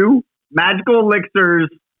 2 magical elixirs,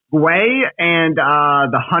 Gwei and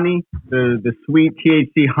the honey, the sweet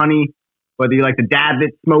THC honey, whether you like to dab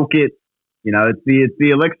it, smoke it, it's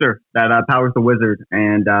the elixir that powers the wizard.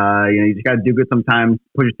 And, you just got to do good sometimes,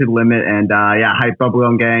 push it to the limit. And, Hype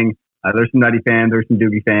Bubblegum Gang. There's some Nutty fam, there's some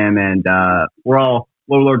Doogie fam, and we're all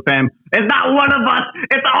Lord fam. It's not one of us,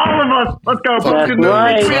 it's all of us. Let's go. That's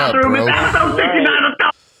right. It's episode 69.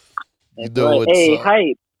 Let's go. Hey,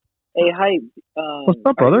 Hype. Hey, Hype. What's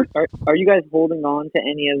up, brother? Are you guys holding on to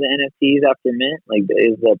any of the NFTs after mint? Like,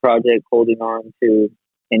 is the project holding on to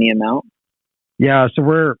any amount? Yeah, so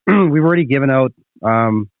we've already given out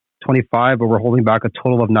 25, but we're holding back a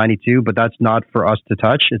total of 92. But that's not for us to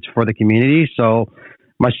touch; it's for the community. So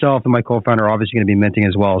myself and my co-founder are obviously going to be minting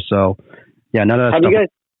as well. So yeah, none of that stuff.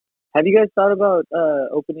 Have you guys thought about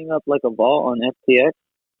opening up like a vault on FTX?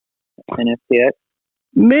 NFTX?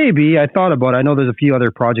 Maybe. I thought about it. I know there's a few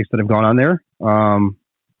other projects that have gone on there.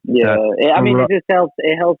 It just helps.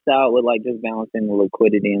 It helps out with like just balancing the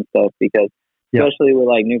liquidity and stuff because especially with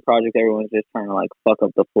like new projects, everyone's just trying to like fuck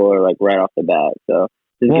up the floor like right off the bat. So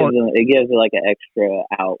it gives it like an extra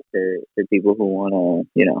out for people who want to,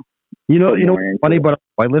 You know what's funny about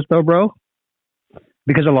our whitelist though, bro?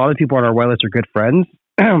 Because a lot of people on our whitelist are good friends.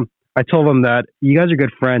 I told them that you guys are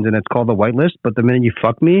good friends and it's called the whitelist, but the minute you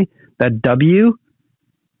fuck me, that W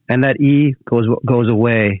and that E goes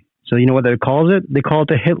away. So you know what they calls it? They call it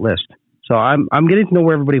the hit list. So I'm getting to know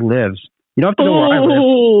where everybody lives. You don't have to know where I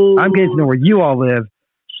live. I'm getting to know where you all live.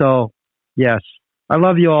 So yes, I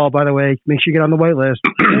love you all. By the way, make sure you get on the whitelist.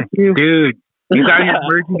 Thank you. Dude, you guys are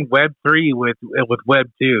merging Web 3 with Web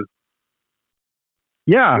 2.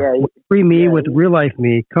 Yeah, free me with real life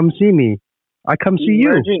me. Come see me. I come see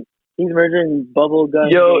you. He's merging bubblegum.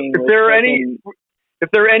 Yo, if there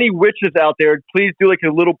are any witches out there, please do like a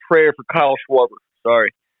little prayer for Kyle Schwarber.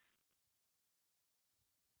 Sorry.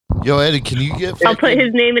 Yo, Eddie, can you get? I'll put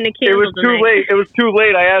his name in a candle. It was too late. It was too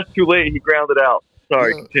late. I asked too late. He grounded out.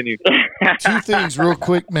 Sorry. Continue. 2 things real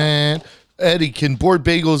quick, man. Eddie, can Board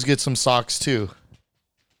Bagels get some socks too?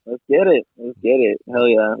 Let's get it. Hell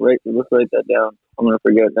yeah. Let's write that down. I'm going to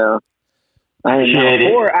forget now. I have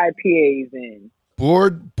 4 IPAs in.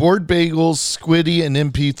 Board Bagels, Squiddy, and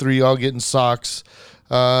MP3 all getting socks.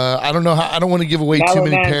 I don't know how. I don't want to give away too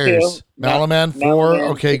many pairs. Malaman 4.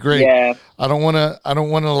 Okay, great. Yeah. I don't want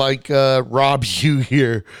to like rob you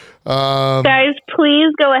here. Guys,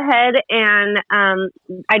 please go ahead and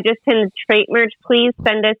I just pinned Trait Merch. Please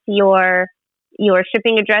send us your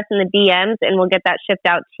shipping address in the DMs, and we'll get that shipped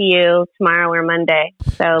out to you tomorrow or Monday.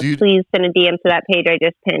 So please send a DM to that page I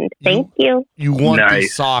just pinned. Thank you. You want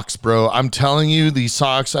these socks, bro? I'm telling you, these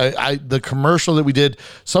socks. The commercial that we did.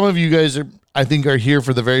 Some of you guys I think are here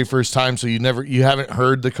for the very first time, so you haven't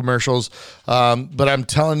heard the commercials. But I'm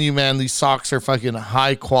telling you, man, these socks are fucking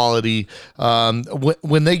high quality.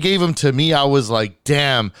 When they gave them to me, I was like,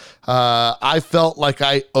 damn. I felt like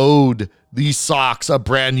I owed these socks a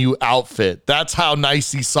brand new outfit. That's how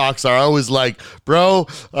nice these socks are. I was like, bro,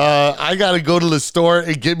 I got to go to the store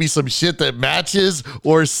and get me some shit that matches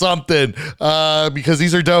or something because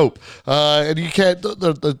these are dope. And you can't,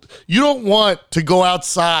 you don't want to go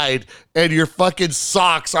outside and your fucking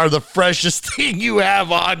socks are the freshest thing you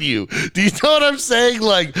have on you. Do you know what I'm saying?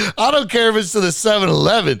 Like, I don't care if it's to the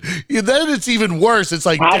 7-Eleven. Then it's even worse. It's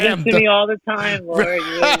like, happens to me all the time, Lord.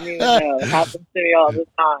 You don't even know. It happens to me all the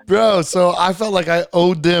time. Bro, so I felt like I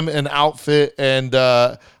owed them an outfit, and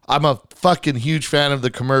I'm a fucking huge fan of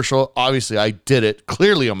the commercial. Obviously, I did it.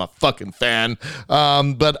 Clearly, I'm a fucking fan.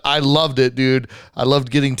 But I loved it, dude. I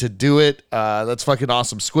loved getting to do it. That's fucking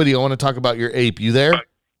awesome. Squiddy, I want to talk about your ape. You there?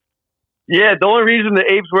 Yeah, the only reason the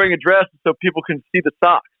ape's wearing a dress is so people can see the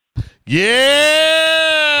socks.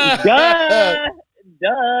 Yeah!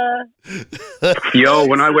 Duh. Yo,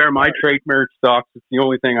 when I wear my trademark socks, it's the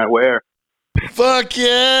only thing I wear. Fuck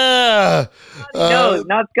yeah! No,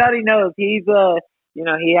 not Scotty knows. He's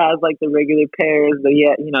he has like the regular pairs, but he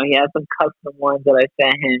has some custom ones that I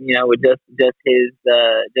sent him, with just his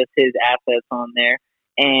assets on there.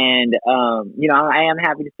 And I am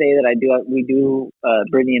happy to say that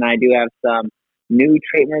Brittany and I do have some new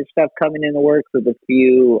trademark stuff coming in the works with a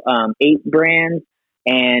few ape brands,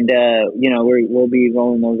 and we'll be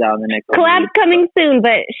rolling those out in the next collabs coming soon,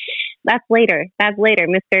 but that's later. That's later,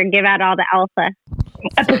 Mr. Give out all the alpha.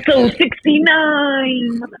 Episode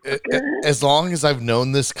 69. As long as I've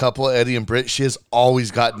known this couple, Eddie and Britt, she has always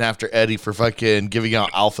gotten after Eddie for fucking giving out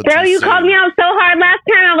alpha. Bro, you called me out so hard last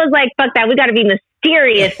time. I was like, fuck that. We got to be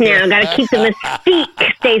mysterious now. Got to keep the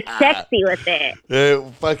mystique. Stay sexy with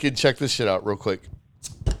it. Fucking check this shit out real quick.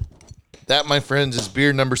 That, my friends, is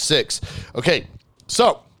beer number 6. Okay,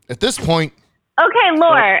 so at this point. Okay,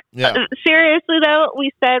 Laura. Yeah. Seriously though, we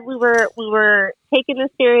said we were taking this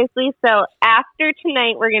seriously. So after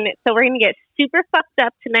tonight, we're gonna get super fucked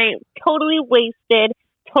up tonight, totally wasted,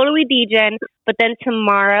 totally degen. But then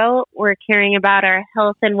tomorrow we're caring about our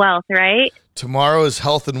health and wealth, right? Tomorrow is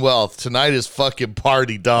health and wealth. Tonight is fucking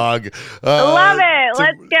party, dog. Love it.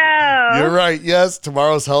 Let's go. You're right. Yes,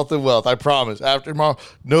 tomorrow's health and wealth. I promise. After tomorrow,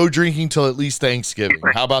 no drinking till at least Thanksgiving.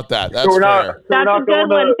 How about that? That's fair. That's a good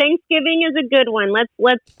one. Thanksgiving is a good one.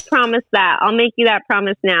 Let's promise that. I'll make you that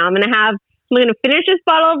promise now. I'm gonna finish this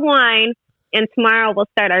bottle of wine. And tomorrow we'll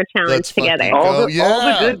start our challenge together. All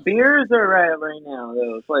the good beers are right now,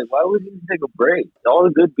 though. It's like, why would you take a break? All the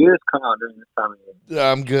good beers come out during this time of year.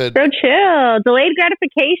 I'm good. So chill. Delayed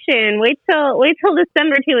gratification. Wait till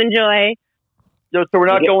December to enjoy. Yo, so we're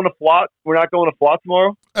not going to FWAT? We're not going to FWAT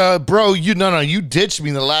tomorrow? Bro, you ditched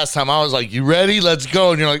me the last time. I was like, you ready? Let's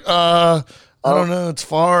go. And you're like, I don't know. It's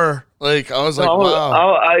far. Like, I was like,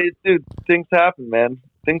 wow. Dude, things happen, man.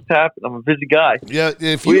 Things happen. I'm a busy guy. Yeah,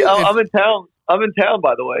 I'm in town. I'm in town,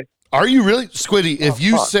 by the way. Are you really, Squiddy? If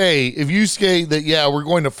you say that, yeah, we're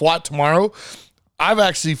going to FWAT tomorrow. I've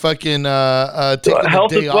actually fucking taken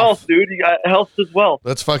health the day is off. wealth, dude. You got health is wealth.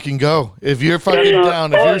 Let's fucking go. If you're fucking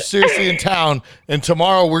down, if you're seriously in town, and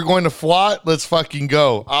tomorrow we're going to FWAT, let's fucking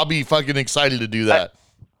go. I'll be fucking excited to do that.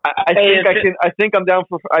 I think I'm down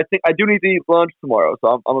for. I do need to eat lunch tomorrow,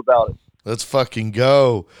 so I'm about it. Let's fucking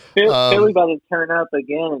go. Philly about to turn up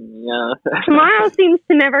again. Tomorrow seems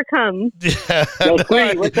to never come. Yeah,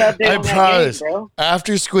 Squiddy, what's up, dude, I on that promise. game, bro?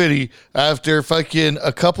 After Squiddy, after fucking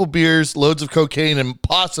a couple beers, loads of cocaine, and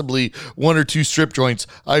possibly 1 or 2 strip joints,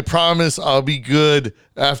 I promise I'll be good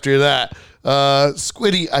after that.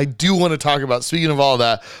 Squiddy, I do want to talk about, speaking of all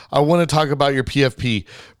that, I want to talk about your PFP.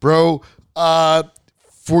 Bro,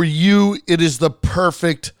 for you, it is the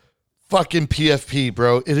perfect fucking PFP,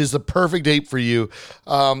 bro. It is the perfect ape for you.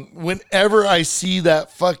 Whenever I see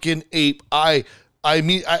that fucking ape, I'm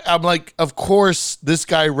like, of course, this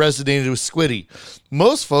guy resonated with Squiddy.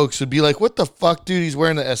 Most folks would be like, what the fuck, dude? He's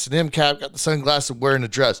wearing the S&M cap, got the sunglasses, wearing a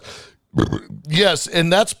dress. Yes,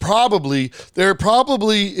 and there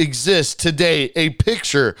probably exists today a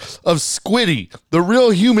picture of Squiddy, the real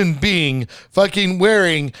human being, fucking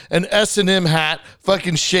wearing an S&M hat,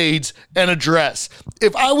 fucking shades, and a dress.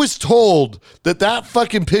 If I was told that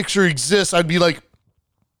fucking picture exists, I'd be like,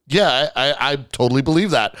 yeah, I totally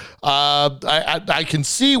believe that. I can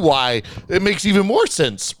see why it makes even more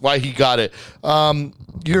sense why he got it.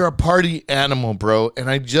 You're a party animal, bro, and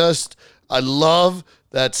I love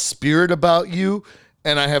that spirit about you,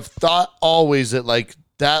 and I have thought always that like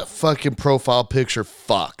that fucking profile picture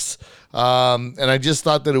fucks. And I just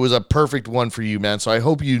thought that it was a perfect one for you, man. So I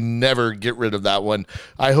hope you never get rid of that one.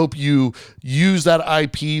 I hope you use that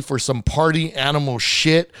IP for some party animal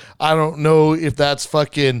shit. I don't know if that's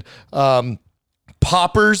fucking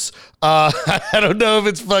poppers. I don't know if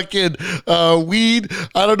it's fucking weed.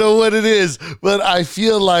 I don't know what it is, but I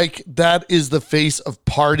feel like that is the face of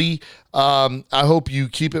party. I hope you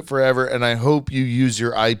keep it forever, and I hope you use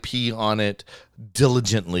your IP on it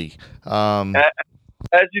diligently. As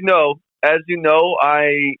you know,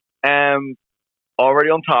 I am already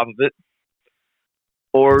on top of it,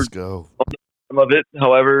 or let's go of it.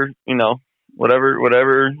 However,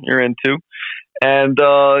 whatever you're into, and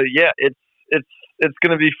it's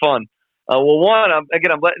gonna be fun. It's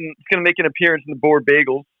gonna make an appearance in the Board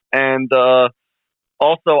Bagels, and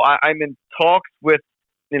also I'm in talks with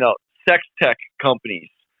sex tech companies,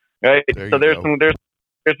 right? So there's some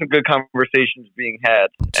good conversations being had.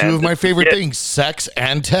 Two of my favorite things, sex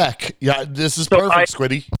and tech. Yeah, this is perfect,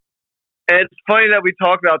 Squiddy. And it's funny that we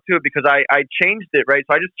talk about too, because I changed it, right?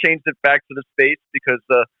 So I just changed it back to the space because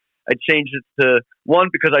I changed it to, one,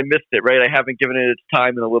 because I missed it, right? I haven't given it its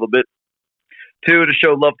time in a little bit. Two, to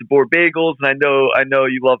show love to Board Bagels, and I know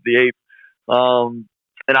you love the ape. And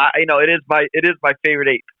it is my favorite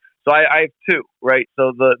ape. So I have two, right?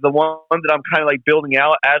 So the one that I'm kind of like building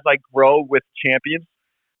out as I grow with champions,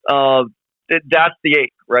 that's the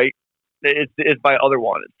ape, right? It's my other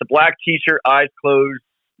one. It's the black t-shirt, eyes closed,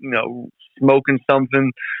 smoking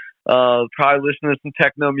something, probably listening to some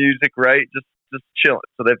techno music, right? Just chilling.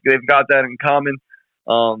 So they've got that in common.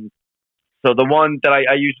 So the one that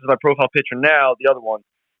I use as my profile picture now, the other one,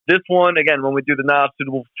 this one, again, when we do the not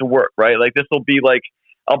suitable for work, right? Like this will be like,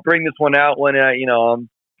 I'll bring this one out when I'm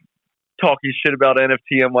talking shit about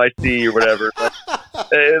NFT NYC or whatever. I'm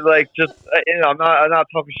not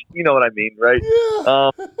talking shit, you know what I mean, right?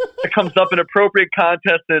 Yeah. It comes up in appropriate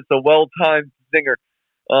context and it's a well-timed zinger.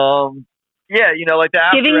 Like the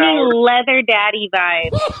after giving hours. me leather daddy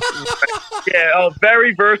vibes. Yeah,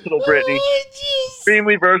 very versatile, Brittany.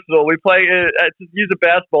 Extremely versatile. We play, to use a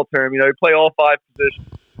basketball term, we play all 5 positions.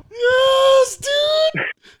 Yes, dude.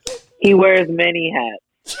 He wears many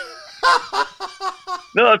hats.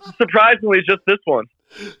 No, surprisingly, it's just this one.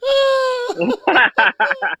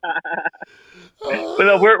 But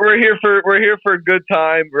no, we're here for a good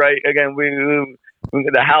time, right? Again, we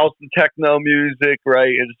the house and techno music,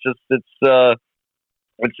 right? It's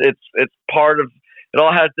part of it.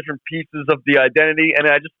 All has different pieces of the identity, and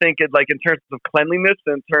I just think it, like, in terms of cleanliness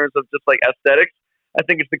and in terms of just like aesthetics, I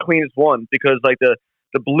think it's the cleanest one, because like the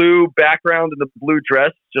blue background and the blue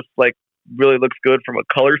dress just like really looks good from a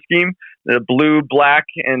color scheme. The blue, black,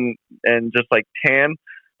 and just like tan.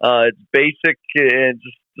 It's basic, and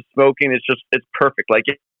just the smoking. It's perfect. Like,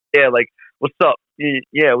 yeah, like, what's up?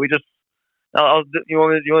 Yeah, we just. You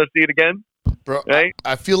want to see it again, bro? Right?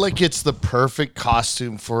 I feel like it's the perfect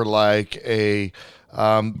costume for like a.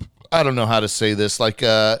 I don't know how to say this, like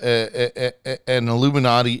an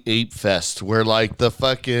Illuminati Ape Fest, where like the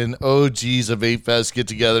fucking OGs of Ape Fest get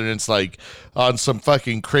together and it's like on some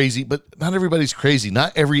fucking crazy, but not everybody's crazy.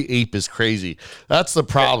 Not every ape is crazy. That's the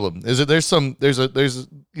problem. Is that there's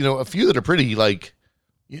a few that are pretty like,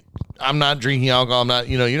 I'm not drinking alcohol. I'm not,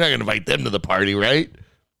 you're not going to invite them to the party, right?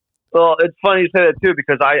 Well, it's funny you say that too,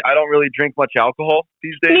 because I don't really drink much alcohol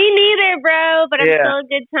these days. Me neither, bro. But I'm still a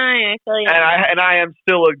good time. I feel you. And I am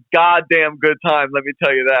still a goddamn good time. Let me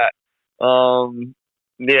tell you that.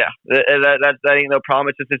 That ain't no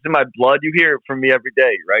problem. It's in my blood. You hear it from me every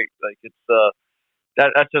day, right? Like it's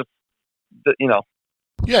that's just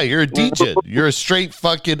Yeah, you're a DJ. You're a straight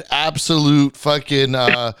fucking absolute fucking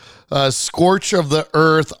scorch of the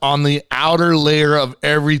earth on the outer layer of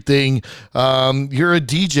everything. You're a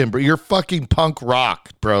DJ, bro. You're fucking punk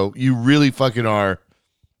rock, bro. You really fucking are.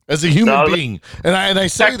 As a human being. And I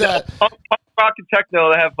say that punk rock and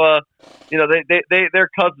techno, they have they're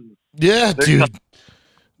cousins. Yeah, they're dude. Cousins.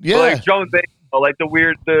 Yeah. Like Jones Bay. Like we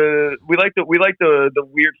like the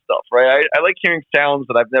weird stuff, right? I like hearing sounds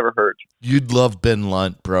that I've never heard. You'd love Ben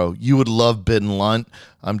Lunt, bro. You would love Ben Lunt.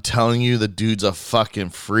 I'm telling you, the dude's a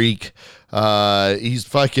fucking freak.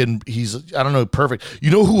 He's I don't know, perfect. You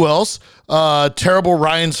know who else? Terrible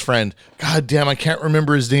Ryan's friend. God damn, I can't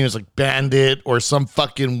remember his name. It's like Bandit or some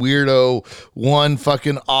fucking weirdo. One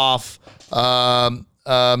fucking off. What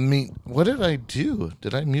did I do?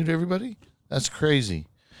 Did I mute everybody? That's crazy.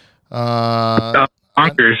 Bonkers.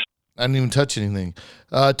 I didn't even touch anything.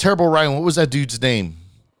 Terrible Ryan, what was that dude's name?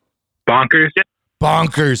 Bonkers.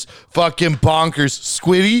 Bonkers. Fucking Bonkers.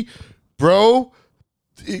 Squiddy, bro,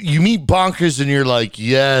 you meet Bonkers and you're like,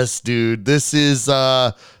 yes, dude, this is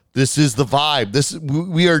the vibe.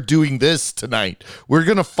 We are doing this tonight. We're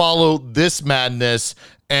gonna follow this madness,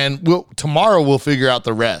 and tomorrow we'll figure out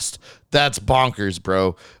the rest. That's Bonkers,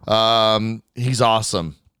 bro. He's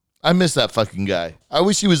awesome. I miss that fucking guy. I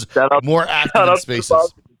wish he was more active in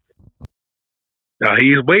spaces.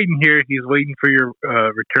 He's waiting here. He's waiting for your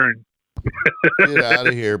return. Get out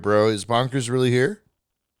of here, bro. Is Bonkers really here?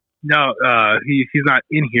 No, he's not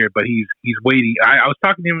in here, but he's waiting. I was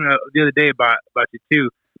talking to him the other day about you too,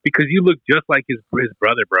 because you look just like his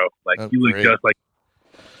brother, bro. Like you look just like.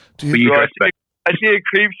 I see a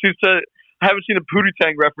Creeps who said, I haven't seen a Pootie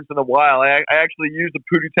Tang reference in a while. I actually used a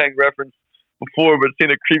Pootie Tang reference before, but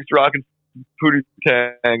seeing a Creeps rocking Pootie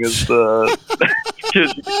Tang is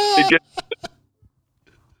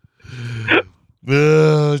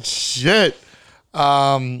Oh shit!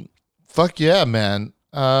 Fuck yeah, man.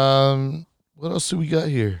 What else do we got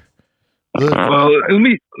here? Well, let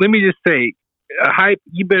me just say, Hype,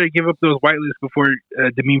 you better give up those whitelists before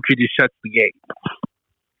the meme tree just shuts the gate.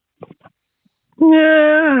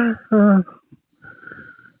 Yeah,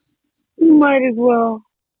 might as well.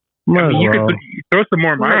 You could throw some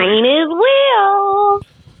more Mine as well.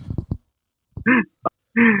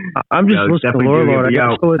 I'm just listening to Lord. I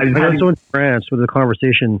got so entranced with the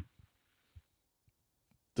conversation.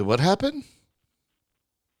 What happened?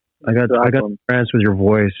 I got entranced with your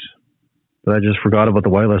voice, but I just forgot about the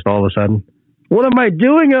whitelist all of a sudden. What am I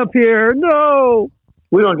doing up here? No,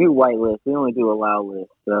 we don't do whitelist. We only do allow list.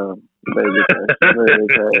 So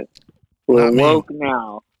we're woke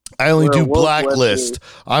now. I only do blacklist.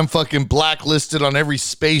 I'm fucking blacklisted on every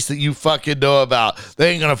space that you fucking know about. They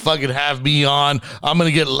ain't gonna fucking have me on. I'm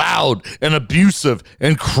gonna get loud and abusive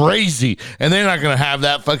and crazy, and they're not gonna have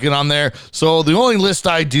that fucking on there. So the only list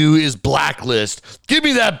I do is blacklist. Give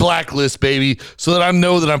me that blacklist, baby, so that I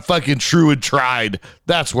know that I'm fucking true and tried.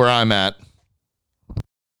 That's where I'm at.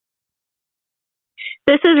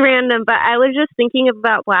 This is random, but I was just thinking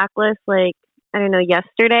about blacklist, like, I don't know,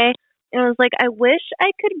 yesterday. And I was like, I wish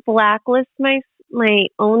I could blacklist my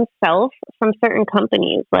own self from certain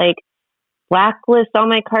companies. Like, blacklist all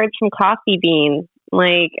my cards from Coffee Bean.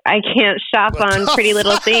 Like, I can't shop on Pretty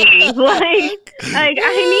Little Things. Like I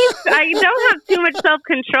don't have too much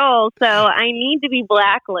self-control, so I need to be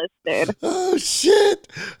blacklisted. Oh, shit.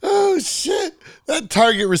 That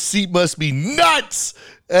Target receipt must be nuts.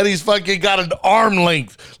 And he's fucking got an arm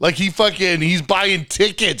length. Like he's buying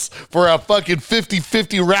tickets for a fucking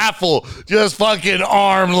 50-50 raffle. Just fucking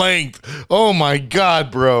arm length. Oh my God,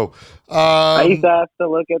 bro. I used to have to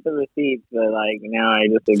look at the receipts, but like now I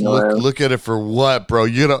just ignore them. Look at it for what, bro?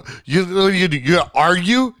 You're gonna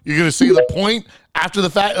argue? You're gonna say the point after the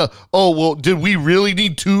fact? Well, did we really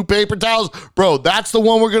need 2 paper towels, bro? That's the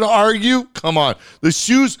one we're gonna argue. Come on, the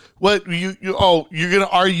shoes. What you're gonna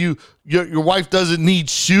argue? Your wife doesn't need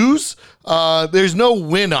shoes. There's no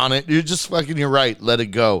win on it. You're just fucking. You're right. Let it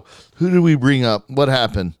go. Who did we bring up? What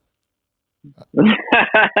happened? It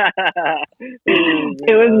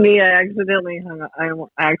was me. I accidentally hung up.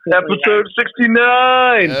 Episode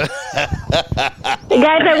 69.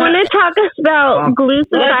 Guys, I want to talk about Glue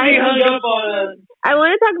Society. I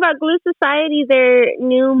want to talk about Glue Society, their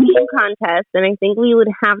new meme contest, and I think we would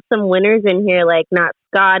have some winners in here, like not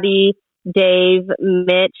Scotty, Dave,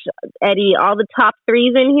 Mitch, Eddie, all the top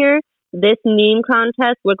 3s in here. This meme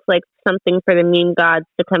contest looks like something for the meme gods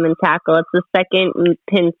to come and tackle. It's the second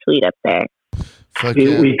pin tweet up there.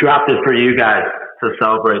 We dropped it for you guys to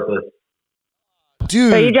celebrate this.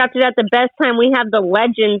 Dude. So you dropped it at the best time. We have the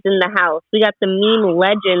legends in the house. We got the meme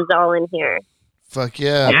legends all in here. Fuck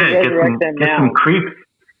yeah. I can resurrect them now. Some creeps.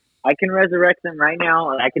 I can resurrect them right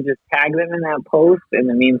now, and I can just tag them in that post, and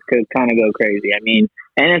the memes could kind of go crazy. I mean,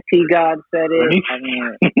 NFT God said it. I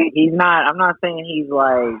mean, he's not. I'm not saying he's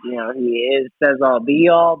like, he is says all be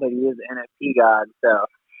all, but he is NFT God. So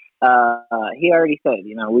he already said,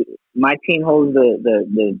 my team holds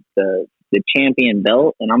the champion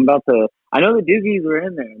belt, and I'm about to. I know the Doogies were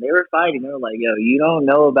in there, and they were fighting. They were like, "Yo, you don't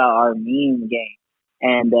know about our meme game."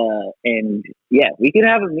 And yeah, we could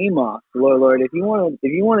have a meme off, Lord. If you want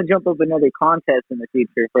to jump up another contest in the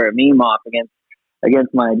future for a meme off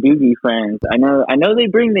against my Doogie friends, I know they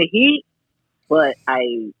bring the heat, but are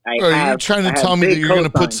you trying to tell me that you're going to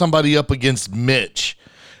put somebody up against Mitch?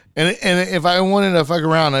 And if I wanted to fuck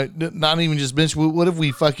around, not even just Mitch, what if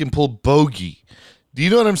we fucking pulled Bogey? Do you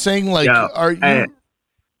know what I'm saying? Like, are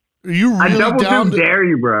you really down to dare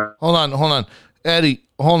you, bro? Hold on, Eddie.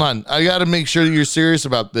 Hold on. I got to make sure that you're serious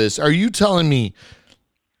about this. Are you telling me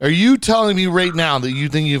right now that you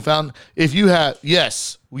think you found, if you have,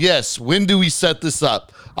 yes, when do we set this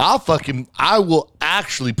up? I will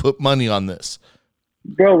actually put money on this.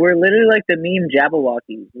 Bro, we're literally like the meme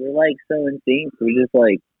Jabberwockies. We're like so in sync. We just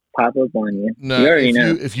like pop up on you. No, you already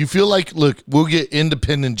know. If you feel like, look, we'll get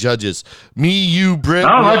independent judges. Me, you, Britt,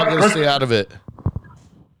 we're not going to stay out of it.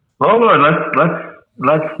 Well, Lord,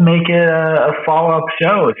 let's make it a follow-up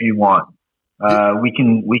show if you want. we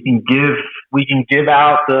can give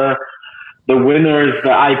out the winners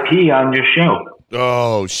the IP on your show.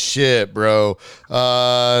 Oh shit, bro.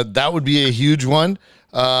 That would be a huge one.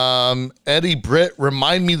 Eddie Britt,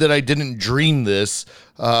 remind me that I didn't dream this.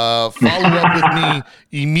 Follow up with me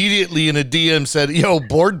immediately in a DM, said, yo,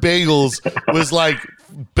 Bored Bagels was like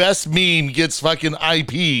best meme gets fucking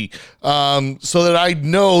IP. So that I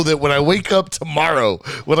know that when I wake up tomorrow,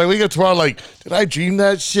 like, did I dream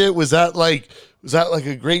that shit? Was that like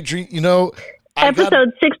a great dream? You know,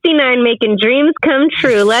 Episode 69, making dreams come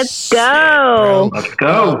true. Let's go. Let's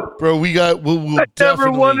go. Bro, we'll I definitely.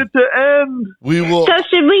 never wanted to end. We will. So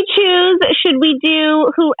should we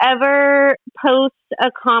do whoever posts a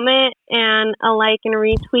comment and a like and a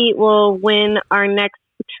retweet will win our next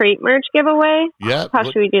trait merch giveaway? Yeah. How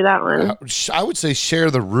should we do that one? I would say share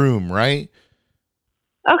the room, right?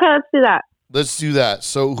 Okay, let's do that. Let's do that.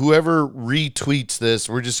 So whoever retweets this,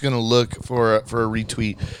 we're just gonna look for a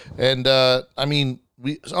retweet. And I mean,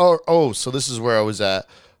 so this is where I was at.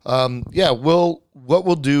 What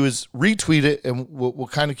we'll do is retweet it, and we'll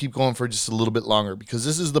kind of keep going for just a little bit longer, because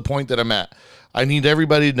this is the point that I'm at. I need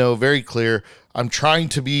everybody to know very clear. I'm trying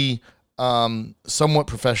to be somewhat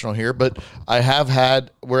professional here, but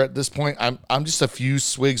we're at this point. I'm just a few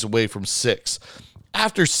swigs away from 6.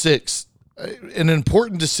 After 6, an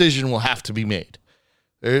important decision will have to be made.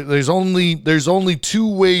 There's only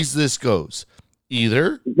 2 ways this goes.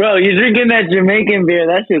 Either, bro, you're drinking that Jamaican beer.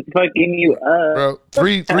 That shit's fucking you up.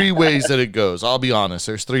 Bro, three ways that it goes. I'll be honest.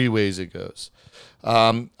 There's 3 ways it goes.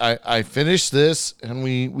 I finish this and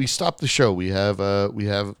we stop the show. We have a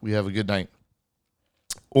good night.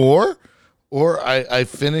 Or I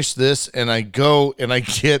finish this and I go and I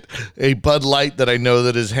get a Bud Light that I know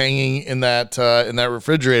that is hanging in that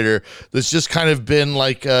refrigerator that's just kind of been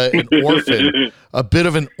like an orphan, a bit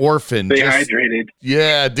of an orphan. Stay hydrated.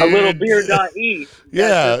 Yeah, dude. A little beer.eth.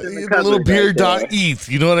 Yeah, a little beer.eth.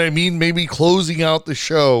 You know what I mean? Maybe closing out the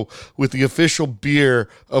show with the official beer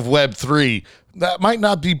of Web3. That might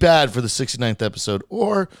not be bad for the 69th episode.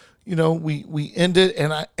 Or, you know, we end it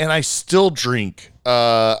and I still drink.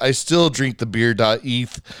 I still drink the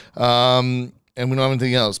beer.eth. And we don't have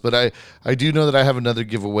anything else. But I do know that I have another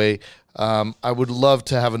giveaway. I would love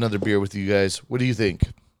to have another beer with you guys. What do you think?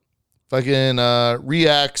 Fucking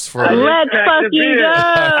reacts for. Let's fucking go.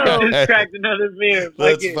 I just cracked another beer.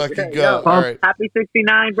 Let's fucking go. All right. Happy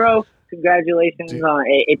 69, bro. Congratulations on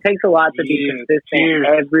it. It takes a lot to be consistent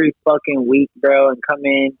every fucking week, bro, and come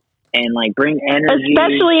in and like bring energy.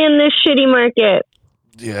 Especially in this shitty market.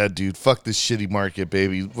 Yeah, dude, fuck this shitty market,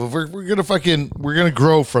 baby. We're gonna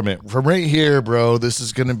grow from it. From right here, bro. This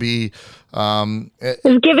is gonna be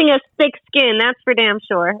it's giving us thick skin, that's for damn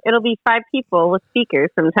sure. It'll be 5 people with speakers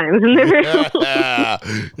sometimes in the room.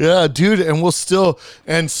 Yeah, dude,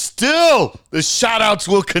 and still the shout outs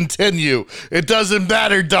will continue. It doesn't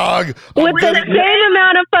matter, dog. With the same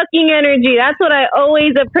amount of fucking energy. That's what I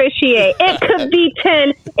always appreciate. It could be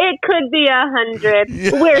 10, it could be 100.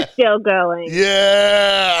 Yeah. We're still going.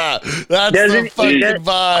 Yeah. That's the fucking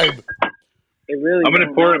vibe. It really I'm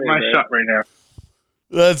gonna pour up my shot right now.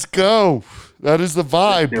 Let's go. That is the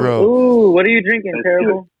vibe, bro. Ooh, what are you drinking,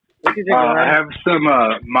 Terrible? What you drinking, I have some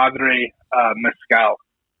Madre Mezcal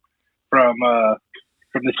from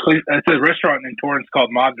this place. It's a restaurant in Torrance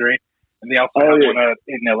called Madre, and they also have one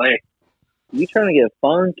in LA. You trying to get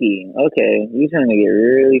funky? Okay, you trying to get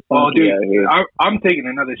really funky out here. I'm taking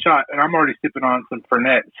another shot, and I'm already sipping on some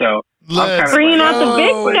Fernet. So bringing out the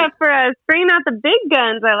big stuff for us. Bringing out the big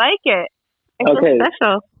guns. I like it. It's so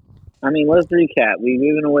special. I mean, let's recap. We've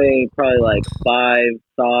given away probably like 5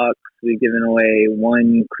 socks. We've given away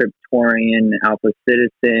 1 Kryptorian Alpha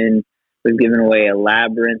Citizen. We've given away a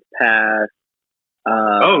Labyrinth Pass.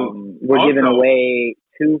 We're giving away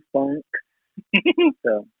 2 Funks.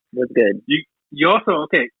 So, what's good? You also,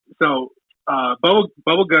 okay, so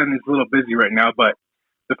Bubblegun is a little busy right now, but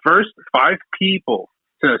the first 5 people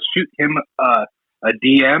to shoot him a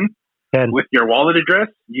DM 10. with your wallet address,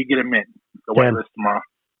 you get a mint. The whitelist tomorrow.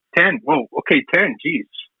 10. Whoa. Okay. 10. Jeez.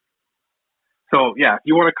 So yeah, if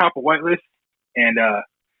you want to cop a whitelist and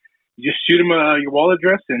you just shoot him your wallet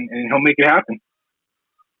address and he'll make it happen.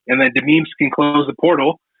 And then the memes can close the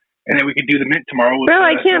portal, and then we can do the mint tomorrow. With, bro,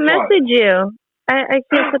 I can't message you. I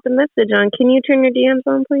can't put the message on. Can you turn your DMs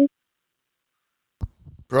on, please?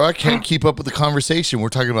 Bro, I can't keep up with the conversation. We're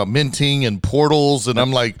talking about minting and portals, and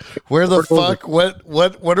I'm like, where the fuck? What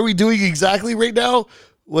are we doing exactly right now?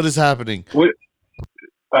 What is happening?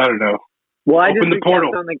 I don't know. Well, Open the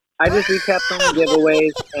portal. I just recapped on the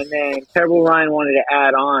giveaways, and then Terrible Ryan wanted to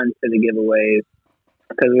add on to the giveaways.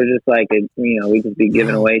 because we're just like, we just be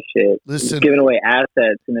giving away shit. Listen, just giving away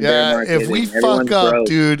assets in the bear market. If we fuck up, broke.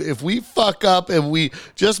 dude, if we fuck up and we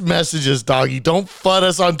just message us, doggy, don't FUD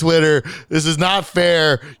us on Twitter. This is not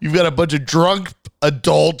fair. You've got a bunch of drunk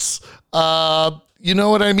adults. You know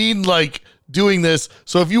what I mean? Like, doing this.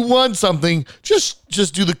 So if you want something, just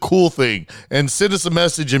do the cool thing and send us a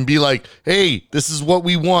message and be like, hey, this is what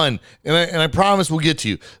we won. And I promise we'll get to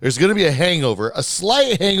you. There's going to be a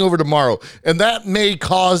slight hangover tomorrow. And that may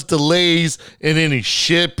cause delays in any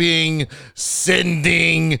shipping,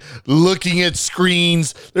 sending, looking at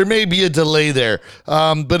screens. There may be a delay there.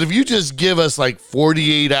 But if you just give us like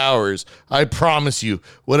 48 hours, I promise you,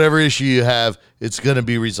 whatever issue you have, it's going to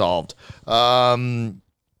be resolved.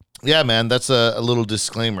 Yeah, man, that's a little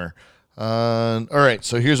disclaimer. All right,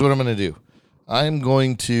 so here's what I'm going to do. I'm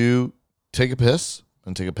going to take a piss,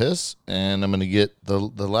 and I'm going to get the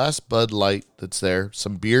last Bud Light that's there,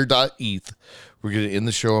 some beer.eth. We're going to end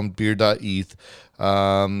the show on beer.eth.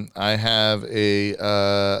 I have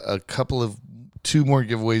a couple of 2 more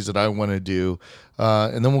giveaways that I want to do.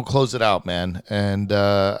 And then we'll close it out, man. And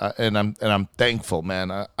I'm thankful,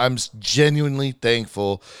 man. I'm genuinely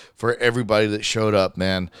thankful for everybody that showed up,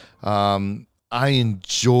 man. I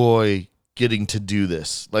enjoy getting to do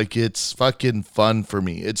this. Like, it's fucking fun for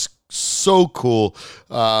me. It's so cool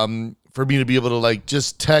for me to be able to like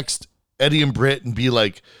just text Eddie and Britt and be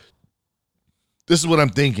like, this is what I'm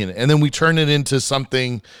thinking. And then we turn it into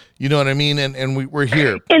something, you know what I mean? And we're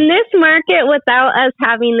here. In this market, without us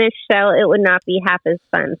having this show, it would not be half as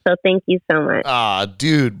fun. So thank you so much.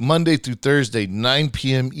 Dude, Monday through Thursday, 9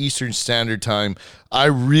 p.m. Eastern Standard Time. I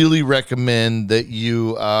really recommend that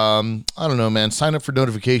you, I don't know, man, sign up for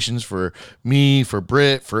notifications for me, for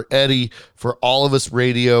Britt, for Eddie, for All of Us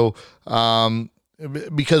Radio.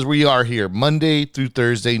 Because we are here Monday through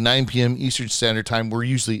Thursday, 9 p.m. Eastern Standard Time. We're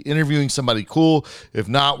usually interviewing somebody cool. If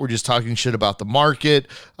not, we're just talking shit about the market.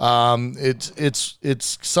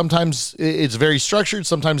 It's sometimes it's very structured.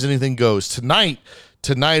 Sometimes anything goes. Tonight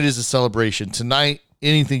is a celebration. Tonight,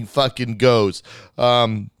 anything fucking goes.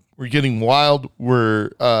 We're getting wild.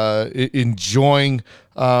 We're enjoying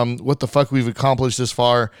what the fuck we've accomplished this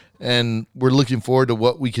far. And we're looking forward to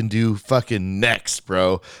what we can do fucking next,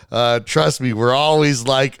 bro. Trust me, we're always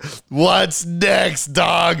like, what's next,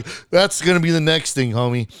 dog? That's going to be the next thing,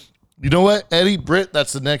 homie. You know what, Eddie, Britt,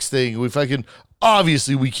 that's the next thing.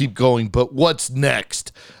 Obviously we keep going, but what's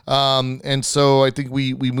next? And so I think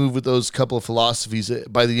we move with those couple of philosophies.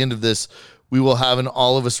 By the end of this, we will have an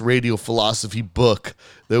All of Us Radio philosophy book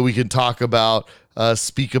that we can talk about,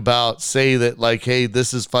 speak about, say that like, hey,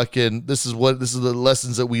 this is the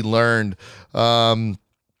lessons that we learned.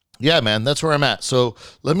 Yeah, man, that's where I'm at. So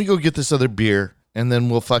let me go get this other beer and then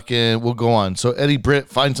we'll go on. So Eddie, Britt,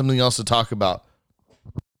 find something else to talk about.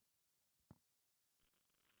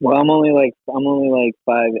 Well, I'm only like 5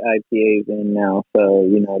 IPAs in now, so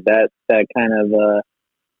that kind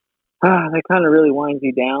of really winds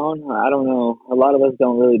you down. I don't know. A lot of us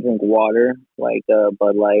don't really drink water like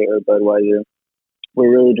Bud Light or Budweiser. We're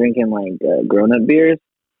really drinking like grown-up beers,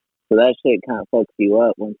 so that shit kind of fucks you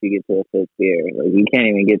up once you get to the 5th beer. Like, you can't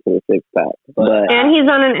even get to the 6th pack. And he's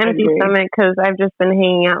on an empty stomach because I've just been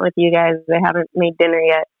hanging out with you guys. I haven't made dinner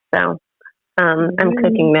yet, so I'm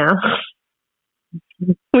cooking now.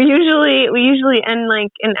 We usually end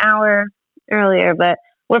like an hour earlier, but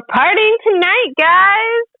we're partying tonight,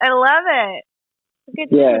 guys. I love it. Good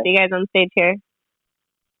to see you guys on stage here.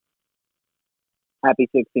 Happy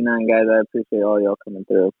 69, guys. I appreciate all y'all coming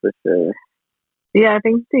through for sure. Yeah,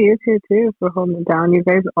 thanks to you too for holding it down. You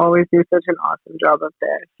guys always do such an awesome job up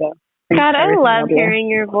there. So God, I love hearing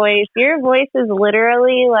your voice. Your voice is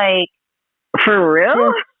literally like, for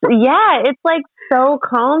real? Yeah, it's like so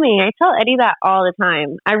calming. I tell Eddie that all the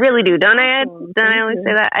time. I really do. Don't I, Ed? Don't I always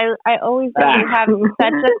say that? I always say you have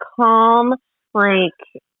such a calm, like,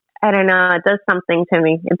 I don't know, it does something to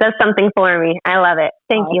me. It does something for me. I love it.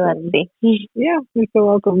 Thank you, Lexi. Yeah, you're so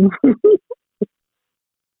welcome.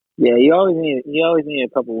 Yeah, you always need a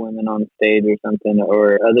couple women on stage or something,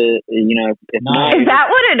 or other, if not. Is that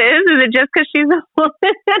what it is? Is it just because she's a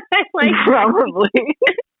woman that I like? Probably.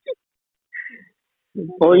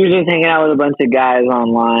 Or you're just hanging out with a bunch of guys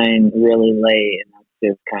online really late, and that's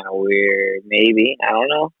just kind of weird. Maybe. I don't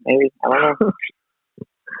know.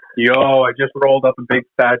 Yo, I just rolled up a big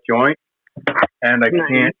fat joint, and I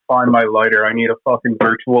can't find my lighter. I need a fucking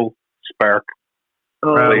virtual spark.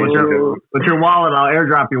 What's your wallet? I'll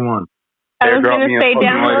airdrop you one. I was going to say,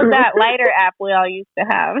 download that lighter app we all used to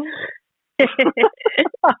have.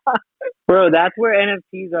 Bro, that's where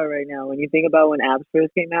NFTs are right now. When you think about when apps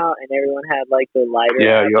first came out and everyone had like the lighter.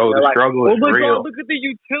 Yeah, apps, yo, the like, struggle is oh my real. God, look at the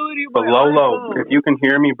utility of But my Lolo, iPhone. if you can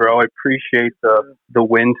hear me, bro, I appreciate the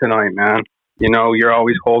win tonight, man. You know, you're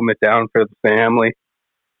always holding it down for the family,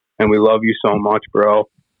 and we love you so much, bro.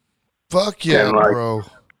 Fuck yeah, and, like, bro.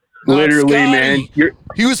 Literally, Scotty. man.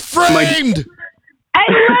 He was framed. I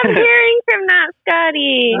love hearing from that,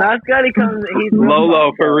 Scotty. Not Scotty comes. He's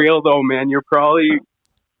Lolo, for real though, man. You're probably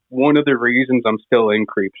one of the reasons I'm still in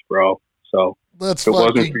Creeps, bro. So Let's if it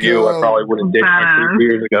wasn't fucking for you, I go. probably would have ditched my 3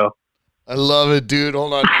 years ago. I love it, dude.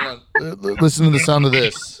 Hold on. Listen to the sound of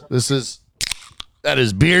this. That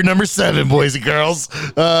is beer number 7, boys and girls.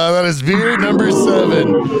 That is beer number 7.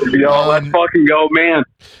 Yo, let's fucking go, man.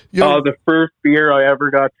 The first beer I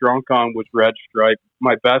ever got drunk on was Red Stripe.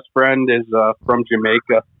 My best friend is from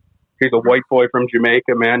Jamaica. He's a white boy from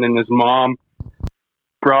Jamaica, man, and his mom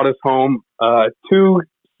brought us home 2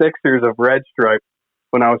 sixers of Red Stripe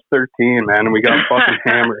when I was 13, man, and we got fucking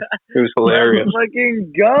hammered. It was hilarious. Let's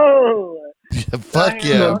fucking go. Fuck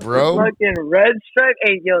yeah, bro. Fucking Red Stripe.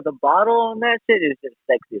 Hey, yo, the bottle on that shit is just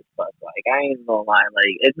sexy as fuck. Like, I ain't gonna lie.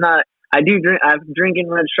 Like, it's not. I'm drinking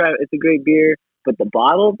Red Stripe. It's a great beer. But the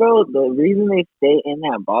bottle, bro, the reason they stay in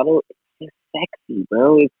that bottle, it's just sexy,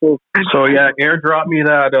 bro. It's so. So yeah, airdrop me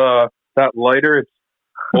that lighter. It's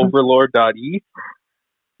overlord.e,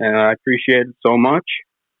 and I appreciate it so much.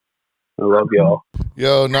 I love y'all.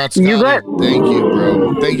 Yo, not Scotty. Thank you,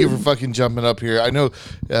 bro. Thank you for fucking jumping up here. I know,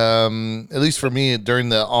 at least for me, during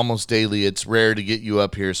the almost daily, it's rare to get you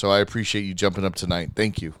up here, so I appreciate you jumping up tonight.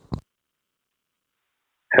 Thank you.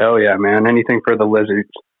 Hell yeah, man. Anything for the lizards.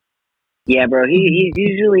 Yeah, bro. He's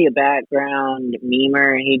usually a background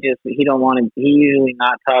memer. He don't want to. He's usually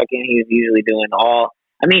not talking. He's usually doing all.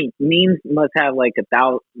 I mean, memes must have like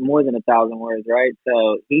more than 1,000 words, right?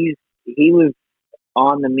 So he was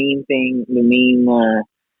on the meme thing, the meme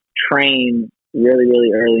train really,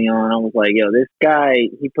 really early on. I was like, yo, this guy,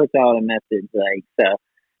 he puts out a message. Like, so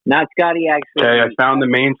not Scotty actually. Okay, I found the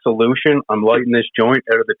main solution. I'm lighting this joint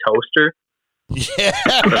out of the toaster.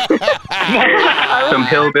 Some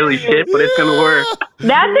hillbilly shit, but it's gonna work.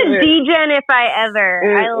 That's a degen if I ever.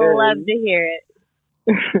 I love to hear it.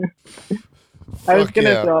 I was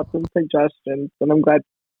gonna throw out some suggestions, but I'm glad.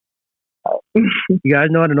 You guys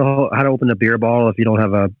know how to open a beer bottle if you don't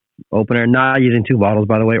have a opener. Not using 2 bottles,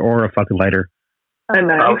 by the way, or a fucking lighter. I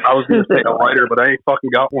was gonna say a lighter, but I ain't fucking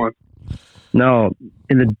got one. No,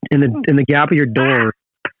 in the gap of your door.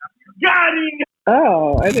 Got him!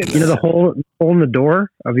 Oh, I didn't. You know the hole in the door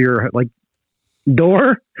of your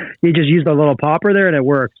door. You just use the little popper there, and it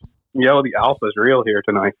works. Yo, the alpha's real here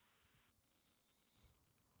tonight.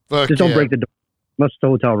 Fuck just don't break the door. That's the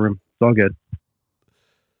hotel room. It's all good.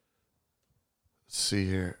 Let's see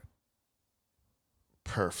here.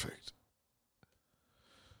 Perfect.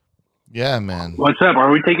 Yeah, man. What's up? Are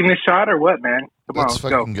we taking this shot or what, man? Come on, let's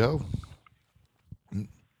fucking go.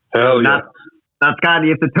 Hell yeah. Now, Scotty,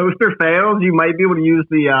 if the toaster fails, you might be able to use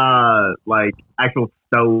the actual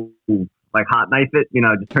stove, like hot knife it. You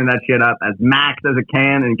know, just turn that shit up as max as it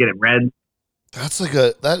can and get it red.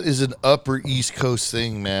 That is an Upper East Coast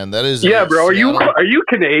thing, man. That is. Yeah, bro. Are you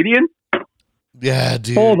Canadian? Yeah,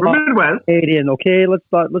 dude. Hold on. Midwest. Canadian, okay? Let's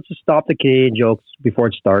just stop the Canadian jokes before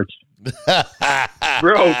it starts.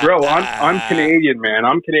 bro, I'm Canadian, man.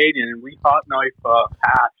 I'm Canadian, and we hot knife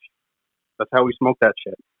hash. That's how we smoke that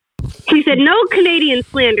shit. He said, no Canadian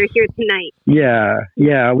slander here tonight.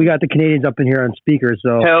 Yeah. We got the Canadians up in here on speakers,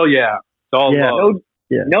 so. Hell yeah. It's all love.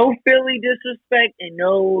 No Philly disrespect and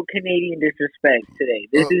no Canadian disrespect today.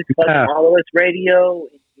 This is All of Us Radio.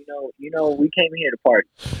 You know, we came here to party.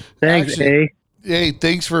 Thanks, Actually, hey,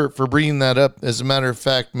 thanks for bringing that up. As a matter of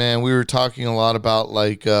fact, man, we were talking a lot about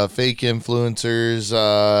fake influencers,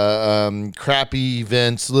 crappy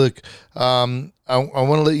events. Look, I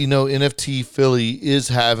want to let you know NFT Philly is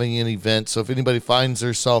having an event. So if anybody finds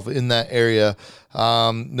themselves in that area,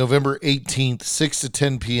 November 18th, 6 to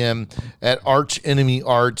 10 p.m. at Arch Enemy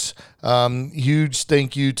Arts. Huge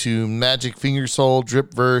thank you to Magic Fingersoul,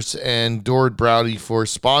 Dripverse, and Dord Browdy for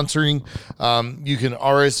sponsoring. You can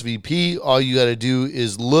RSVP. All you got to do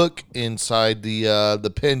is look inside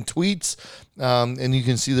the pinned tweets, and you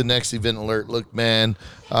can see the next event alert. Look, man,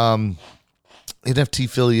 NFT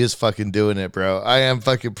Philly is fucking doing it, bro. I am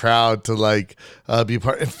fucking proud to be a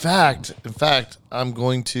part. In fact, I'm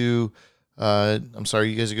going to. I'm sorry,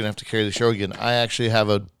 you guys are gonna have to carry the show again. I actually have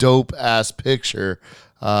a dope ass picture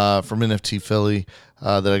from NFT Philly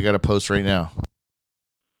that I got to post right now.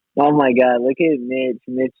 Oh my god, look at Mitch.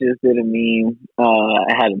 Mitch just did a meme.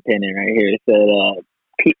 I had a pin in right here. It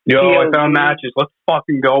said, Yo, I found matches. Let's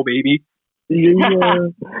fucking go, baby.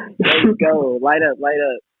 Let's go. Light up. I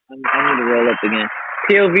need to roll up again.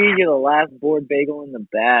 POV, you're the last board bagel in the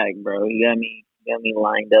bag, bro. You got me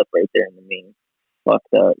lined up right there in the mean.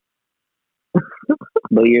 Fucked up.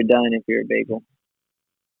 But you're done if you're a bagel.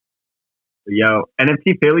 Yo,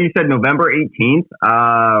 NFT Philly, you said November 18th.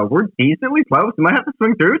 We're decently close. We might have to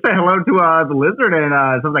swing through, say hello to the lizard, and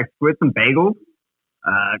sounds like squid some bagels.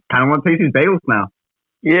 Kind of want to taste these bagels now.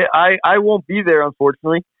 Yeah, I won't be there,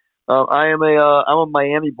 unfortunately. I'm a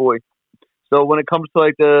Miami boy. So when it comes to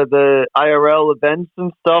like the IRL events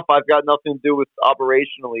and stuff, I've got nothing to do with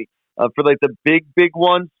operationally. For like the big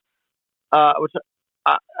ones, which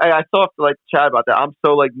I still have to like chat about that. I'm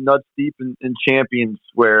so like nuts deep in champions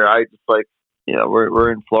where I just like,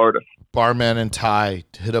 we're in Florida. Barman and Ty.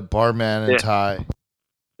 Hit up Barman and Ty.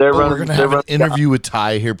 We're going to have an interview with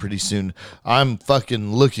Ty here pretty soon. I'm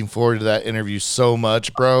fucking looking forward to that interview so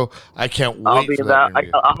much, bro. I can't wait for that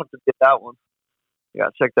interview. I'll have to get that one. You got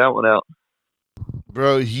to check that one out.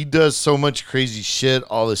 Bro, he does so much crazy shit,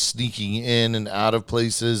 all the sneaking in and out of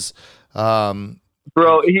places. Bro,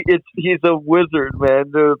 he's a wizard, man.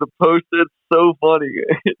 The post is so funny.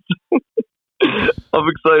 I'm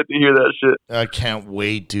excited to hear that shit. I can't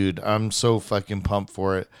wait, dude. I'm so fucking pumped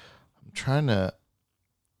for it.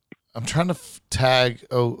 I'm trying to tag.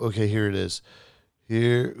 Oh, okay, here it is.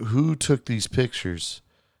 Here, who took these pictures?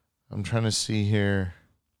 I'm trying to see here.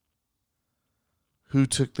 Who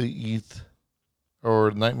took the ETH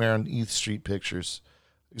or Nightmare on ETH Street pictures?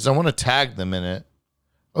 Because I want to tag them in it.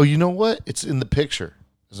 Oh, you know what? It's in the picture.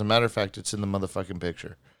 As a matter of fact, it's in the motherfucking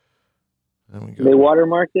picture. There we go. They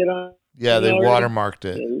watermarked it on? Yeah, they watermarked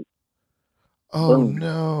it. Oh,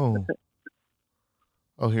 no.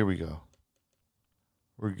 Oh, here we go.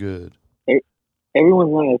 We're good.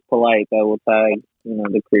 Everyone's not as polite that will tag,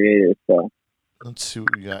 the creators. So let's see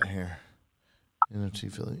what we got here.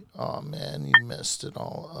 NFT Philly. Oh man, you messed it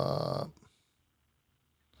all up.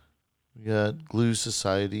 We got Glue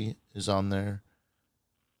Society is on there.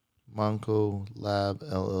 Monco Lab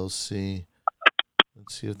LLC.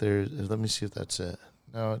 Let's see if let me see if that's it.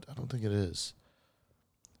 No, I don't think it is.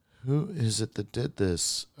 Who is it that did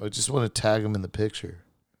this? I just want to tag him in the picture.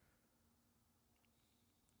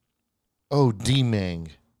 Oh,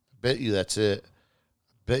 D-Mang. Bet you that's it.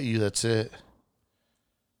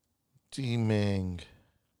 D-Mang.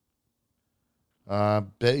 I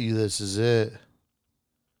bet you this is it.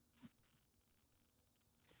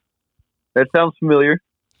 That sounds familiar.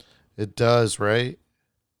 It does, right?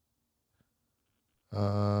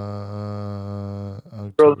 Bro,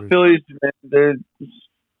 the Phillies, man,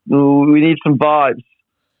 we need some vibes.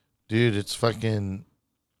 Dude, it's fucking...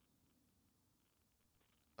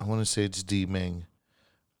 I want to say it's D-Ming.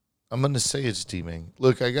 I'm going to say it's D-Ming.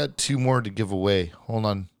 Look, I got 2 more to give away. Hold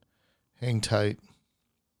on. Hang tight.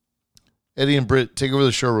 Eddie and Britt, take over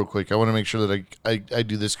the show real quick. I want to make sure that I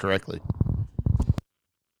do this correctly.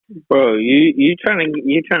 Bro, you trying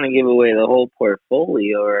to give away the whole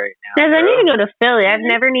portfolio right now? Guys, I need to go to Philly. I've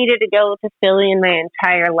never needed to go to Philly in my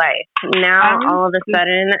entire life. Now, all of a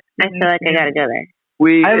sudden, I feel like I got to go there.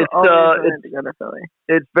 It's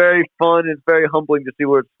very fun. It's very humbling to see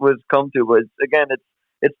where it's come to. But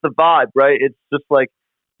it's the vibe, right? It's just like,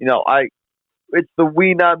 it's the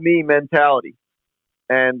we not me mentality,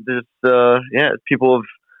 and there's people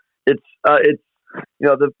have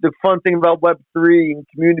the fun thing about Web3 and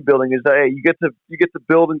community building is that hey, you get to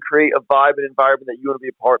build and create a vibe and environment that you want to be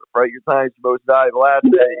a part of, right? Your time is your most valuable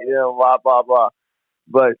asset, blah blah blah.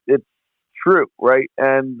 But it's true, right?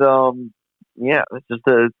 And it's just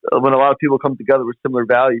when a lot of people come together with similar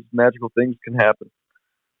values, magical things can happen.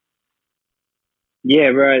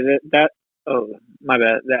 Yeah, bro. Oh, my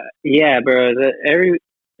bad. Bro.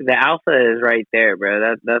 The alpha is right there,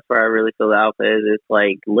 bro. That's where I really feel the alpha is. It's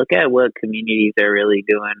like, look at what communities are really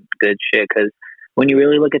doing good shit. Because when you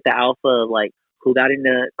really look at the alpha, like who got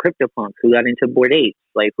into CryptoPunks, who got into Bored Apes,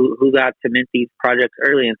 like who got to mint these projects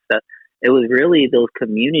early and stuff. It was really those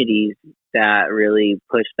communities that really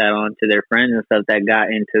pushed that on to their friends and stuff that got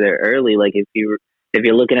into there early. Like if you're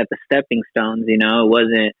looking at the stepping stones, it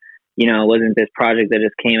wasn't this project that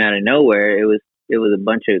just came out of nowhere. It was a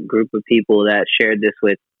bunch of group of people that shared this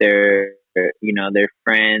with their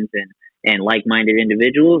friends and like-minded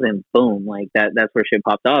individuals, and boom, like that's where shit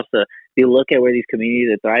popped off. So if you look at where these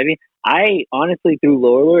communities are thriving, I honestly, through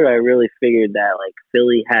Lore, I really figured that like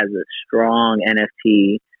Philly has a strong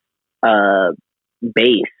NFT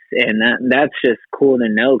base, and that's just cool to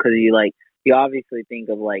know, because you obviously think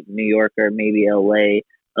of like New York or maybe LA,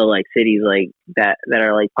 or like cities like that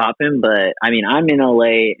are like popping, but I mean I'm in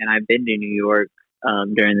LA and I've been to New York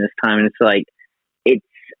during this time, and it's like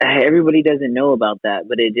everybody doesn't know about that,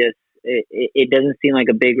 but it doesn't seem like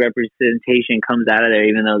a big representation comes out of there,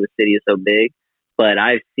 even though the city is so big. But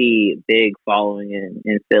I see big following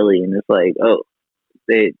in Philly, and it's like, oh,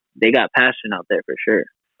 they got passion out there for sure.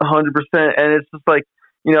 100%. And it's just like,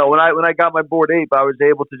 you know, when I got my Bored Ape, I was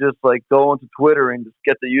able to just like go onto Twitter and just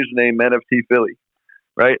get the username NFT Philly,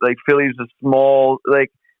 right? Like Philly's a small,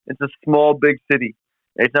 like it's a small big city.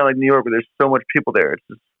 It's not like New York where there's so much people there.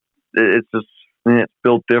 It's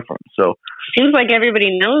built different. So seems like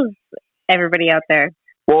everybody knows everybody out there.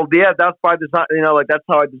 Well, yeah, that's by design. You know, like that's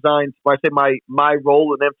how I designed. When I say my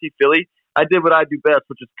role in NFT Philly, I did what I do best,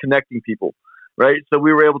 which is connecting people, right? So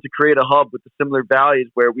we were able to create a hub with the similar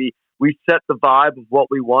values where we set the vibe of what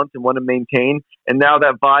we want and want to maintain, and now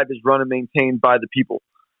that vibe is run and maintained by the people,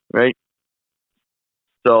 right?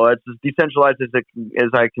 So it's as decentralized as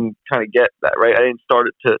I can kind of get that, right? I didn't start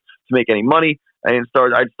it to make any money. I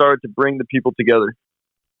started to bring the people together.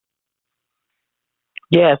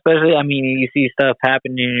 Yeah, especially, I mean, you see stuff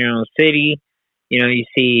happening in your own city. You know, you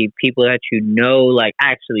see people that you know, like,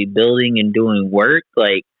 actually building and doing work.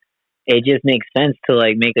 Like, it just makes sense to,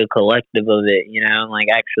 like, make a collective of it, you know, like,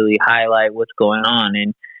 actually highlight what's going on.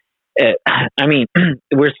 And, I mean,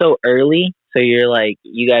 we're so early, so you're, like,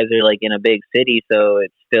 you guys are, like, in a big city, so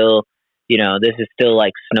it's still, you know, this is still,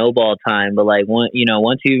 like, snowball time. But, like, once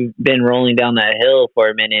you've been rolling down that hill for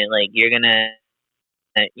a minute, like, you're going to,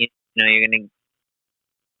 you know, you're going to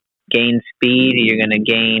gain speed, you're going to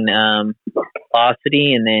gain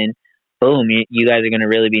velocity, and then boom, you guys are going to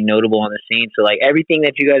really be notable on the scene. So like everything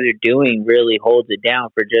that you guys are doing really holds it down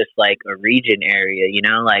for just like a region area, you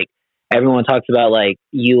know, like everyone talks about like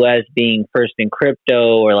US being first in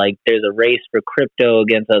crypto, or like there's a race for crypto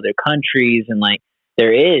against other countries, and like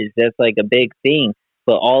that's like a big thing,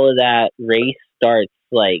 but all of that race starts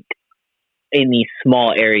like in these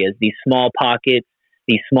small areas, these small pockets,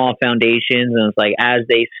 these small foundations, and it's like as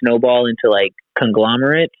they snowball into like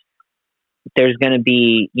conglomerates, there's going to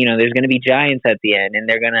be giants at the end, and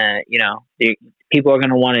they're going to, people are going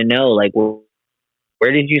to want to know, like, well,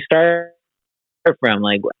 where did you start from?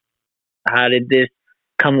 Like, how did this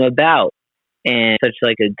come about? And such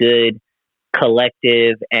like a good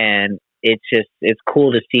collective, and it's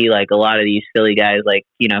cool to see like a lot of these Philly guys, like,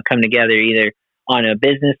 you know, come together either on a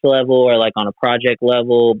business level or like on a project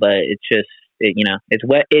level, but it's just, it's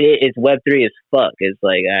Web3 as fuck. It's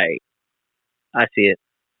like, I see it.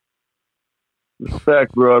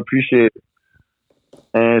 Respect, bro. I appreciate it.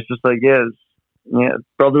 And it's just like, it's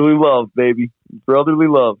brotherly love, baby. Brotherly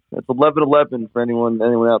love. It's 11/11 for anyone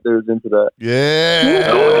out there who's into that.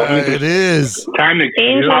 Yeah, it is. Time to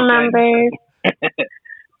angel numbers.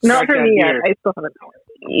 Not for me yet. I still haven't.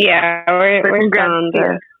 Yeah, we're down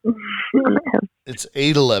there. It's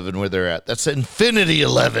 8/11 where they're at. That's Infinity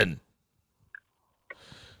 11.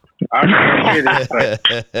 Guys,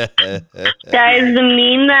 the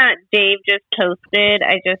meme that Dave just posted,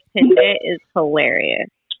 I just pinned it, is hilarious.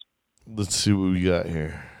 Let's see what we got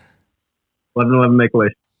here. 11/11 make a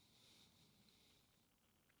wish.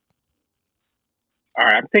 All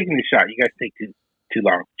right, I'm taking the shot. You guys take too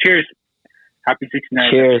long. Cheers. Happy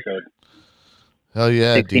 69th Cheers. episode. Hell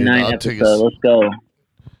yeah, 69 dude. I'll episode. take a... Let's go.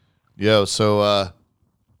 Yo, so I'm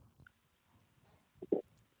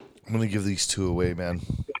gonna give these two away, man.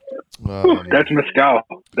 That's Mescal.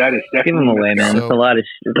 That is definitely give them away, man. So, it's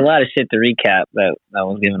a lot of shit to recap that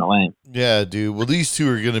was given away. Yeah, dude. Well, these two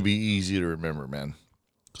are gonna be easy to remember, man.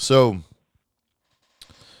 So,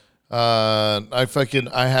 I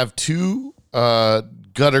have two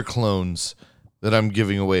gutter clones that I'm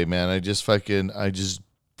giving away, man. I just fucking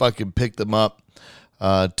picked them up.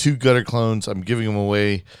 Two gutter clones. I'm giving them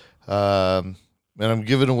away. And I'm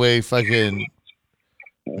giving away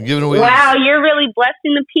Wow, you're really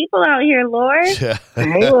blessing the people out here, Lord. Yeah,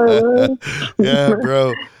 yeah,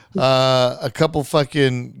 bro. A couple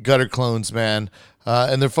fucking gutter clones, man.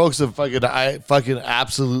 And they're folks that I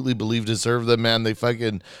absolutely believe deserve them, man. They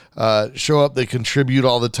fucking show up, they contribute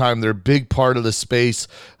all the time. They're a big part of the space.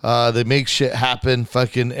 They make shit happen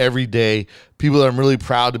fucking every day. People that I'm really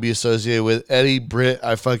proud to be associated with. Eddie, Britt,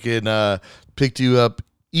 I fucking picked you up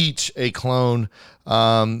each a clone.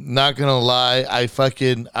 Not gonna lie,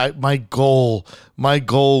 my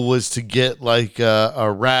goal was to get like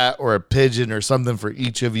a rat or a pigeon or something for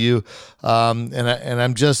each of you. And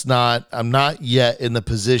I'm not yet in the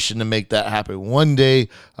position to make that happen. One day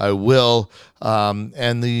I will.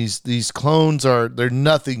 And these clones they're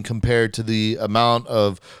nothing compared to the amount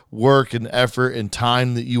of work and effort and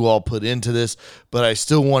time that you all put into this. But I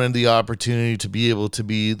still wanted the opportunity to be able to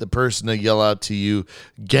be the person to yell out to you,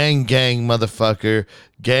 gang, gang, motherfucker,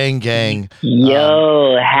 gang, gang.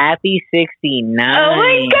 Yo, happy 69. Oh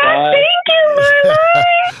my God, thank you,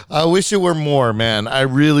 Lord. I wish it were more, man. I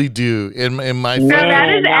really do. In my No, that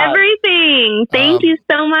is everything. Thank you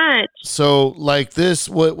so much. So like this,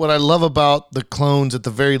 what I love about the clones at the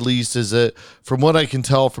very least is that from what I can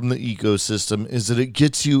tell from the ecosystem is that it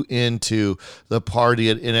gets you into the party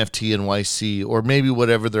at NFT NYC or maybe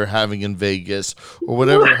whatever they're having in Vegas or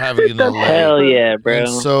whatever they're having in LA. Hell yeah, bro. And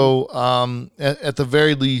so at the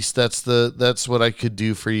very least, that's what I could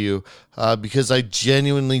do for you. Because I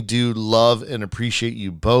genuinely do love and appreciate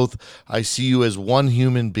you both. I see you as one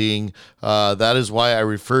human being. That is why I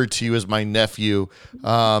refer to you as my nephew.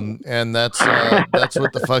 And that's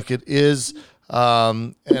what the fuck it is.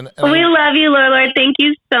 And we love you, Lord. Thank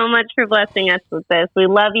you so much for blessing us with this. We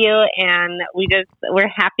love you, and we're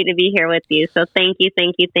happy to be here with you. So thank you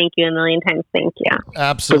a million times. Thank you.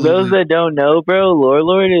 Absolutely. For those that don't know, bro,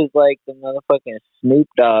 Lord is like the motherfucking Snoop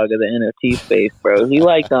Dogg of the NFT space, bro. He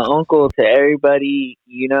like the uncle to everybody.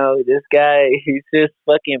 You know, this guy, he's just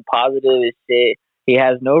fucking positive as shit. He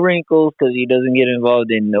has no wrinkles because he doesn't get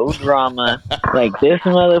involved in no drama. Like, this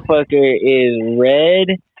motherfucker is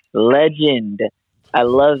red legend. I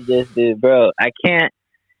love this dude, bro.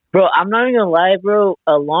 Bro, I'm not even gonna lie, bro.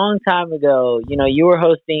 A long time ago, you know, you were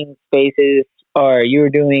hosting spaces or you were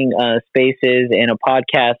doing spaces and a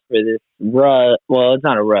podcast for this rug. Well, it's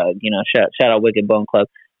not a rug, you know, shout out Wicked Bone Club.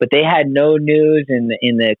 But they had no news and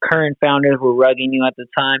the current founders were rugging you at the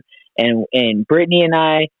time. And Brittany and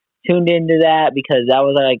I tuned into that because that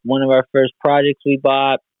was like one of our first projects we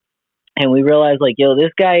bought. And we realized like, yo,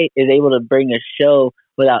 this guy is able to bring a show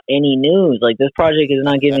without any news. Like, this project is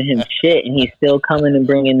not giving him shit, and he's still coming and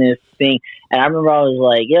bringing this thing. And I remember I was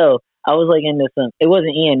like, yo, I was like into some, it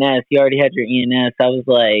wasn't ENS, you already had your ENS. I was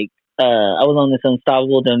like, I was on this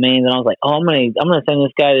Unstoppable Domains, and I was like, oh, I'm gonna send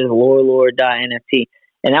this guy this lore.nft.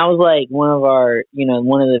 And that was like one of our, you know,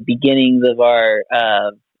 one of the beginnings of our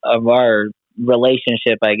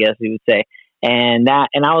relationship, I guess we would say. And I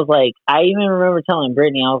was like, I even remember telling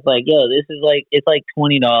Brittany, I was like, yo, this is like, it's like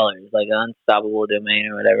 $20, like an Unstoppable Domain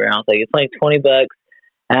or whatever. And I was like, it's like $20.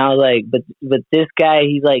 And I was like, but this guy,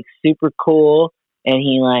 he's like super cool. And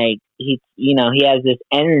he has this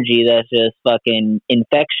energy that's just fucking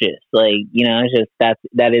infectious. Like, you know, it's just,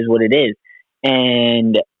 that is what it is.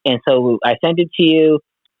 And so I sent it to you,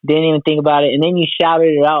 didn't even think about it. And then you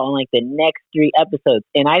shouted it out on like the next 3 episodes.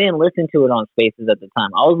 And I didn't listen to it on Spaces at the time.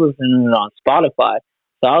 I was listening to it on Spotify.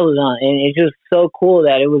 So I was on, and it's just so cool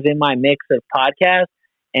that it was in my mix of podcasts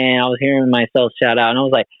and I was hearing myself shout out and I was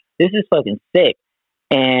like, this is fucking sick.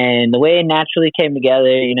 And the way it naturally came together,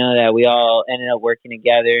 you know, that we all ended up working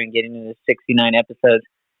together and getting to the 69 episodes,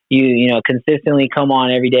 you know, consistently come on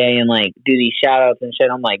every day and like do these shout outs and shit.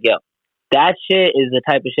 I'm like, yo, that shit is the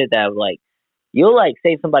type of shit that like, you'll like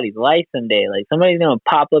save somebody's life someday. Like, somebody's gonna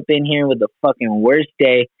pop up in here with the fucking worst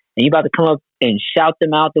day and you about to come up and shout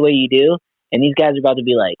them out the way you do. And these guys are about to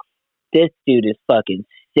be like, this dude is fucking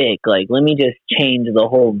sick. Like, let me just change the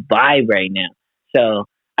whole vibe right now. So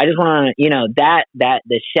I just want to, you know, that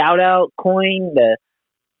the shout out coin,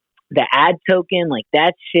 the ad token, like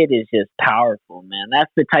that shit is just powerful, man.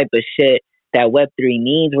 That's the type of shit that Web3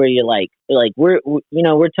 needs, where you're like we're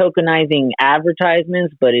tokenizing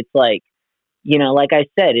advertisements, but it's like, you know, like I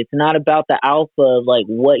said, it's not about the alpha of like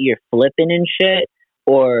what you're flipping and shit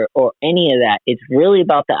or any of that. It's really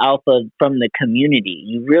about the alpha from the community.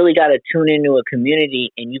 You really got to tune into a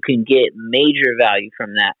community and you can get major value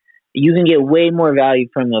from that. You can get way more value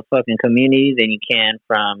from the fucking community than you can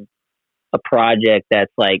from a project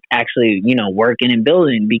that's like actually, you know, working and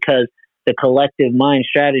building, because the collective mind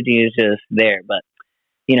strategy is just there. But,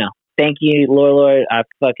 you know, thank you, Lord. I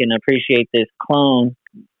fucking appreciate this clone.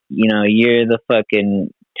 You know, you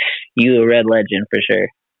a red legend for sure.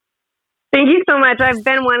 Thank you so much. I've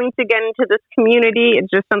been wanting to get into this community. It's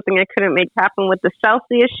just something I couldn't make happen with the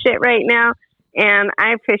Celsius shit right now. And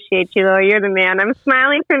I appreciate you, though. You're the man. I'm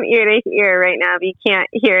smiling from ear to ear right now, but you can't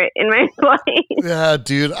hear it in my voice. Yeah,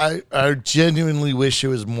 dude, I genuinely wish it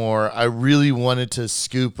was more. I really wanted to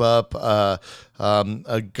scoop up a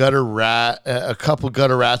gutter rat, a couple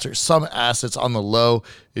gutter rats, or some assets on the low.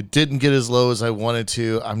 It didn't get as low as I wanted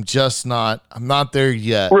to. I'm not there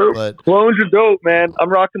yet. But clones are dope, man. I'm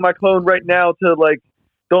rocking my clone right now to like,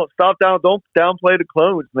 don't downplay the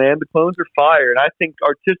clones, man. The clones are fire, and I think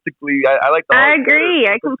artistically, I like the. I agree.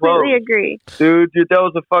 I completely clones. Agree. Dude, that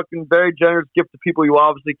was a fucking very generous gift to people you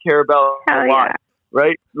obviously care about Hell a lot. Yeah.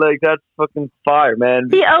 right? Like that's fucking fire, man.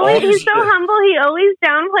 He's so humble. He always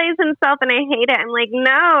downplays himself, and I hate it. I'm like,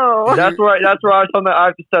 no. That's where I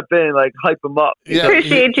have to step in, like hype him up. Yeah.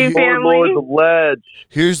 Appreciate you, family. Lord, the ledge.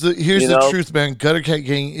 Here's the truth, man. Gutter Cat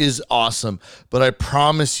Gang is awesome, but I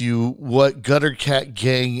promise you, what Gutter Cat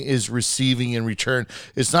Gang is receiving in return,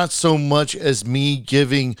 it's not so much as me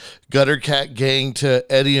giving Gutter Cat Gang to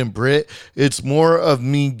Eddie and Britt. It's more of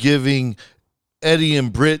me giving Eddie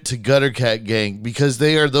and Britt to Gutter Cat Gang because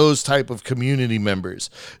they are those type of community members.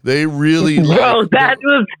 They really Bro, that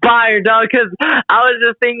was fire, dog, because I was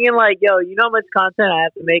just thinking, like, yo, you know how much content I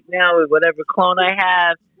have to make now with whatever clone I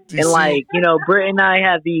have? And, like, you know, Britt and I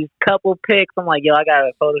have these couple pics. I'm like, yo, I got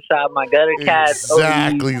to Photoshop my Gutter Cats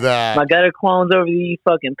exactly that. My Gutter clones over these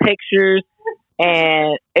fucking pictures.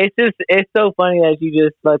 And it's so funny that you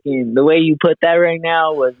just fucking, the way you put that right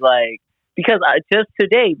now was like, because just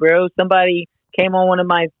today, bro, somebody came on one of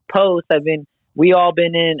my posts. We all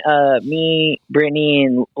been in, me, Brittany,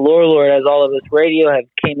 and Lord, as all of us radio have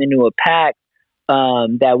came into a pact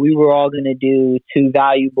that we were all going to do 2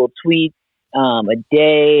 valuable tweets a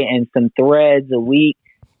day and some threads a week.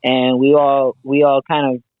 And we all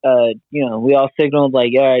kind of, we all signaled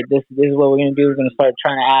like, all right, this is what we're going to do. We're going to start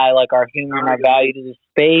trying to add like our humor and our value to the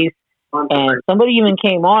space. And somebody even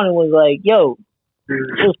came on and was like, yo,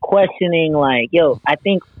 just questioning like, yo, I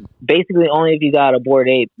think basically only if you got a Bored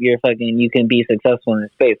Ape, you can be successful in the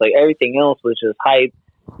space. Like everything else was just hype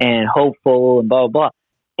and hopeful and blah, blah, blah.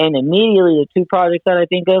 And immediately the 2 projects that I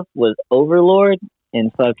think of was Overlord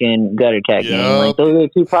and fucking Gutter Cat Gang. Like those are the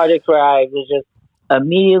 2 projects where I was just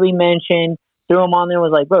immediately mentioned, threw them on there,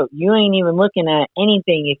 was like, bro, you ain't even looking at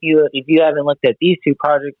anything if you haven't looked at these 2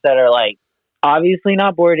 projects that are like obviously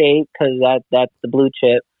not Bored Ape because that's the blue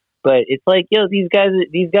chip. But it's like, yo, these guys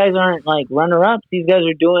aren't like runner-ups. These guys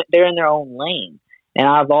they're in their own lane. And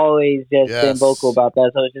I've always just been vocal about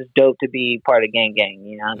that. So it's just dope to be part of Gang Gang,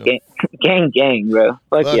 you know? Yep. Gang, bro.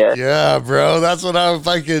 Fuck yeah. Yeah, bro. That's what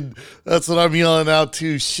I'm yelling out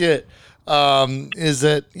to. Shit. Is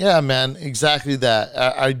that, yeah, man, exactly that.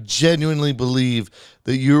 I genuinely believe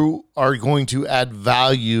that you are going to add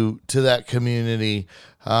value to that community.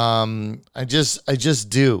 I just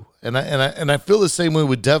do. And I feel the same way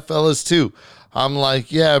with Deaf Fellas too. I'm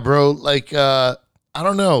like, yeah, bro, like, I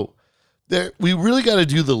don't know. We really got to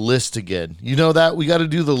do the list again. You know that? We got to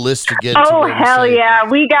do the list again. Oh, hell yeah.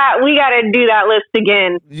 We got to do that list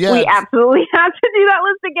again. Yeah. We absolutely have to do that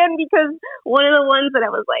list again because one of the ones that I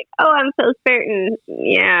was like, oh, I'm so certain.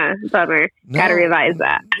 Yeah, bummer. Got to revise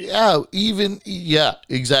that. Yeah,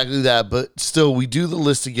 exactly that. But still, we do the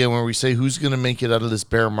list again where we say who's going to make it out of this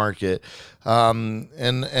bear market.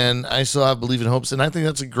 And I still have belief and hopes. And I think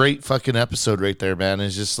that's a great fucking episode right there, man.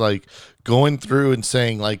 It's just like going through and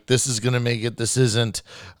saying like, this is going to make it. This isn't,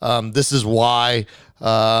 this is why.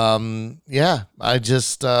 Yeah,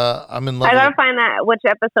 I'm in love. I gotta find that which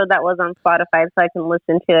episode that was on Spotify so I can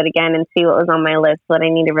listen to it again and see what was on my list, what I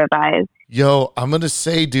need to revise. Yo, I'm going to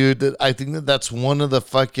say, dude, that I think that's one of the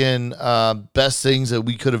fucking best things that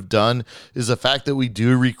we could have done is the fact that we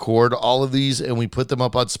do record all of these and we put them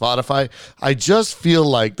up on Spotify. I just feel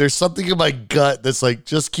like there's something in my gut that's like,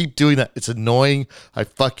 just keep doing that. It's annoying. I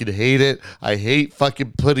fucking hate it. I hate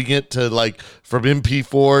fucking putting it to like from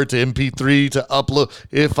MP4 to MP3 to upload.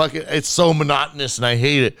 It's so monotonous and I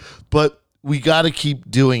hate it. But we got to keep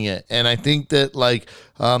doing it. And I think that like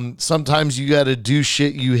sometimes you got to do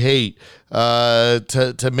shit you hate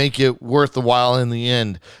to make it worth the while in the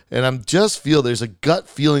end. And I'm just feel there's a gut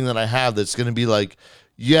feeling that I have that's going to be like,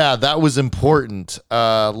 yeah, that was important.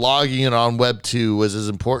 Logging it on Web 2 was as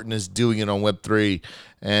important as doing it on Web 3.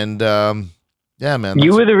 And yeah, man.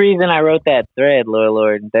 You were the reason I wrote that thread,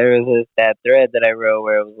 Lord. There was that thread that I wrote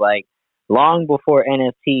where it was like, long before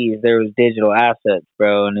NFTs, there was digital assets,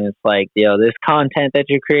 bro. And it's like, yo, this content that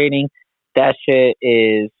you're creating, that shit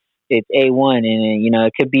it's A1. And, you know,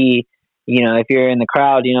 it could be, you know, if you're in the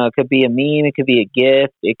crowd, you know, it could be a meme, it could be a GIF,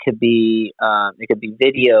 it could be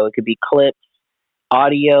video, it could be clips,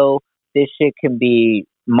 audio. This shit can be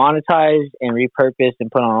monetized and repurposed and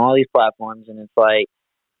put on all these platforms. And it's like,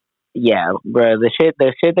 yeah, bro, the shit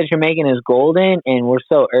that you're making is golden, and we're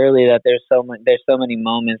so early that there's so many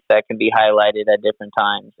moments that can be highlighted at different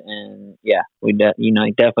times, and yeah, we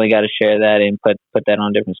definitely got to share that and put that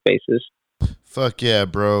on different spaces. Fuck yeah,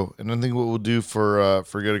 bro! And I think what we'll do for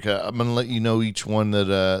Gutter Cat, I'm gonna let you know each one that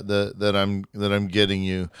I'm getting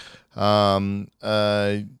you.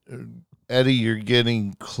 Eddie, you're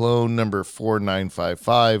getting clone number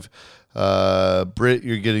 4955. Britt,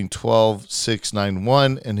 you're getting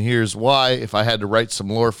 12691, and here's why. If I had to write some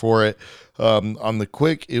lore for it on the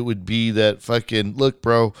quick, it would be that fucking look,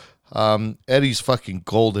 bro. Eddie's fucking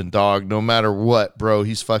golden, dog. No matter what, bro,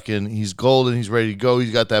 he's golden. He's ready to go.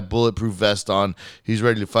 He's got that bulletproof vest on. He's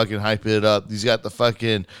ready to fucking hype it up. He's got the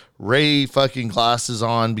fucking Ray fucking glasses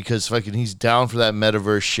on because fucking he's down for that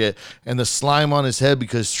metaverse shit, and the slime on his head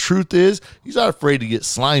because truth is he's not afraid to get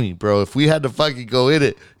slimy, bro. If we had to fucking go in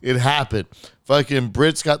it, it happened. Fucking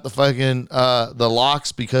Brit's got the fucking the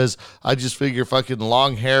locks because I just figure fucking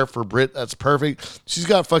long hair for Brit, that's perfect. She's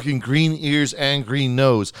got fucking green ears and green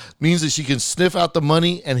nose. Means that she can sniff out the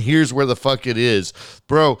money and here's where the fuck it is.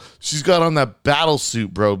 Bro, she's got on that battle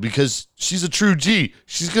suit, bro, because she's a true G.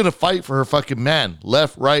 She's gonna fight for her fucking man.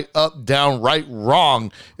 Left, right, up, down, right,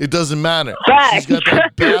 wrong. It doesn't matter. She's got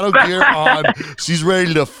that battle gear on. She's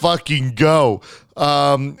ready to fucking go.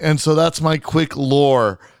 And so that's my quick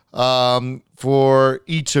lore. For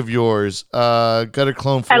each of yours, Gutter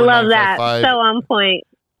Clone 4955. I love that. So on point.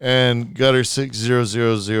 And Gutter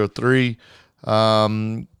 60003.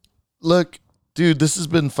 Look, dude, this has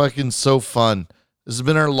been fucking so fun. This has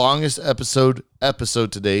been our longest episode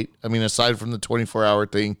to date. I mean, aside from the 24-hour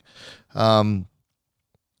thing. And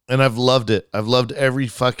I've loved it. I've loved every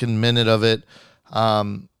fucking minute of it.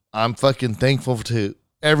 I'm fucking thankful to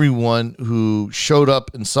everyone who showed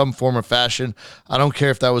up in some form or fashion. I don't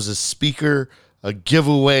care if that was a speaker, a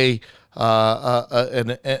giveaway,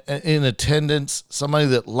 in attendance, somebody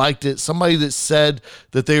that liked it, somebody that said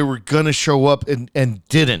that they were going to show up and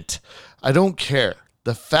didn't. I don't care.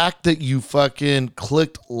 The fact that you fucking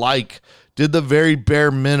clicked like, did the very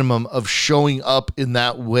bare minimum of showing up in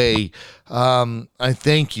that way. I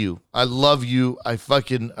thank you. I love you. I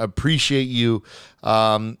fucking appreciate you.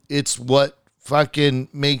 It's what fucking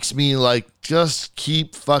makes me like just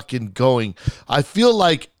keep fucking going. I feel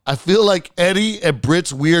like Eddie and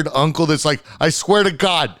Brit's weird uncle that's like, I swear to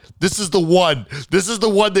God, this is the one. This is the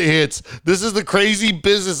one that hits. This is the crazy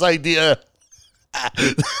business idea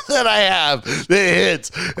that I have that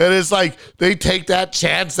hits. And it's like they take that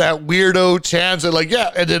chance, that weirdo chance, and like,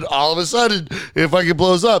 yeah, and then all of a sudden it fucking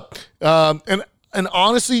blows up. And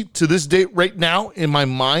honestly, to this date right now in my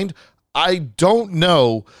mind, I don't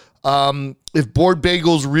know if Board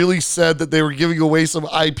Bagels really said that they were giving away some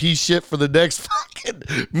IP shit for the next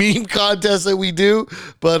fucking meme contest that we do,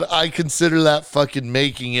 but I consider that fucking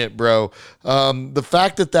making it, bro. The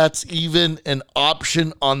fact that that's even an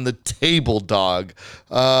option on the table, dog,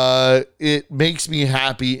 it makes me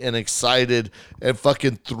happy and excited and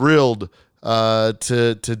fucking thrilled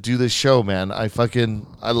to do this show, man. I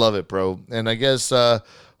love it, bro. And I guess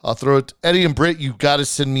I'll throw it. Eddie and Britt, you got to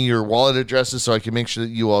send me your wallet addresses so I can make sure that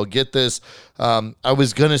you all get this. I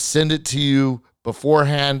was going to send it to you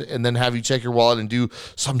beforehand and then have you check your wallet and do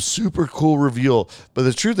some super cool reveal. But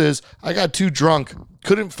the truth is, I got too drunk,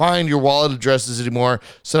 couldn't find your wallet addresses anymore,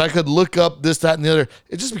 so that I could look up this, that, and the other.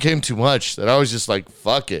 It just became too much that I was just like,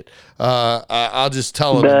 fuck it. I'll just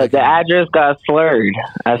tell them. The address got slurred.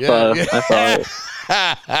 I saw it.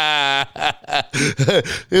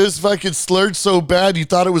 It was fucking slurred so bad you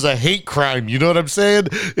thought it was a hate crime. You know what I'm saying?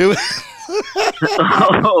 It was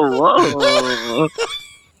oh, whoa.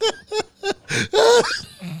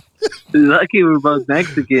 Lucky we're both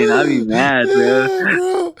Mexican. I'd be mad,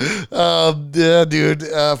 bro. Yeah, dude.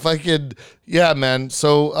 Fucking yeah, man.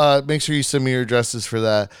 So make sure you send me your addresses for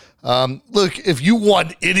that. Look, if you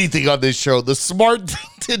want anything on this show, the smart thing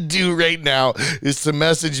to do right now is to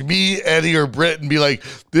message me, Eddie, or Britt and be like,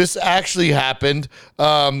 this actually happened.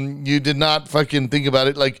 You did not fucking think about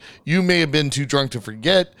it. Like, you may have been too drunk to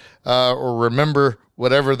forget or remember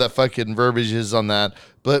whatever the fucking verbiage is on that.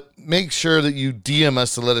 But make sure that you DM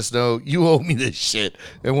us to let us know you owe me this shit,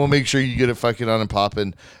 and we'll make sure you get it fucking on and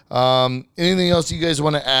popping. Anything else you guys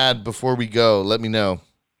want to add before we go? Let me know.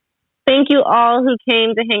 Thank you all who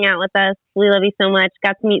came to hang out with us. We love you so much.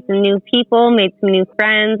 Got to meet some new people, made some new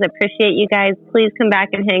friends. Appreciate you guys. Please come back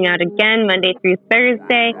and hang out again Monday through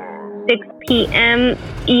Thursday, 6 p.m.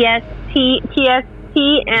 PST,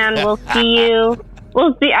 and we'll see you.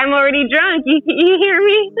 We'll see. I'm already drunk. You hear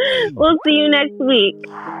me? We'll see you next week.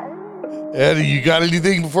 Eddie, you got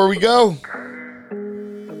anything before we go?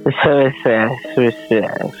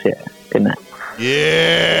 Good night.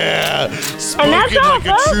 Yeah, spoken like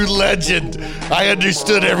a true legend. I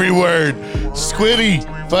understood every word. Squiddy,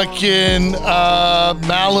 fucking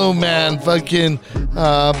Mallow Man, fucking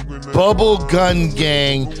Bubble Gun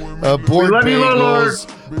Gang, Board Bagels.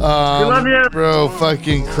 We love you, bro.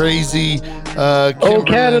 Fucking crazy.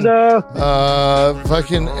 Canada.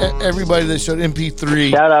 Fucking everybody that showed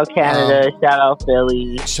MP3. Shout out Canada. Shout out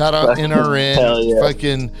Philly. Shout out NRN. Yeah.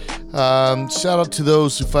 Fucking shout out to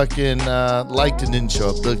those who fucking liked and didn't show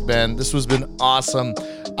up. Look, man, this has been awesome.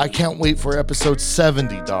 I can't wait for episode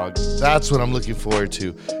 70, dog. That's what I'm looking forward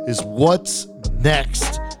to, is what's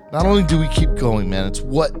next. Not only do we keep going, man, it's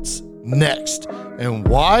what's next. And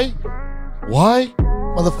why? Why,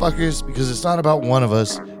 motherfuckers? Because it's not about one of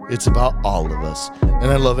us. It's about all of us. And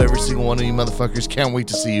I love every single one of you motherfuckers. Can't wait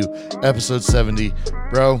to see you. Episode 70.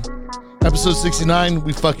 Bro, episode 69,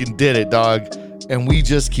 we fucking did it, dog. And we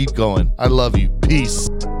just keep going. I love you. Peace.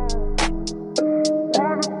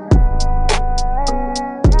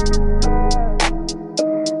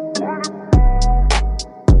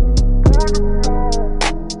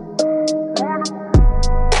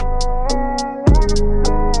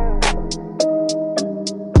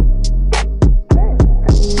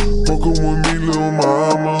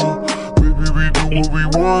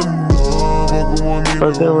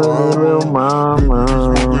 Fucking with me, little mama.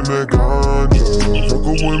 Smoking that ganja.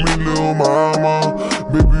 Fucking with me, little mama.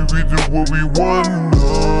 Baby, we do what we want.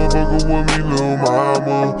 Fucking with me, little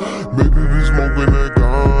mama. Baby, we smoking that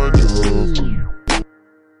ganja.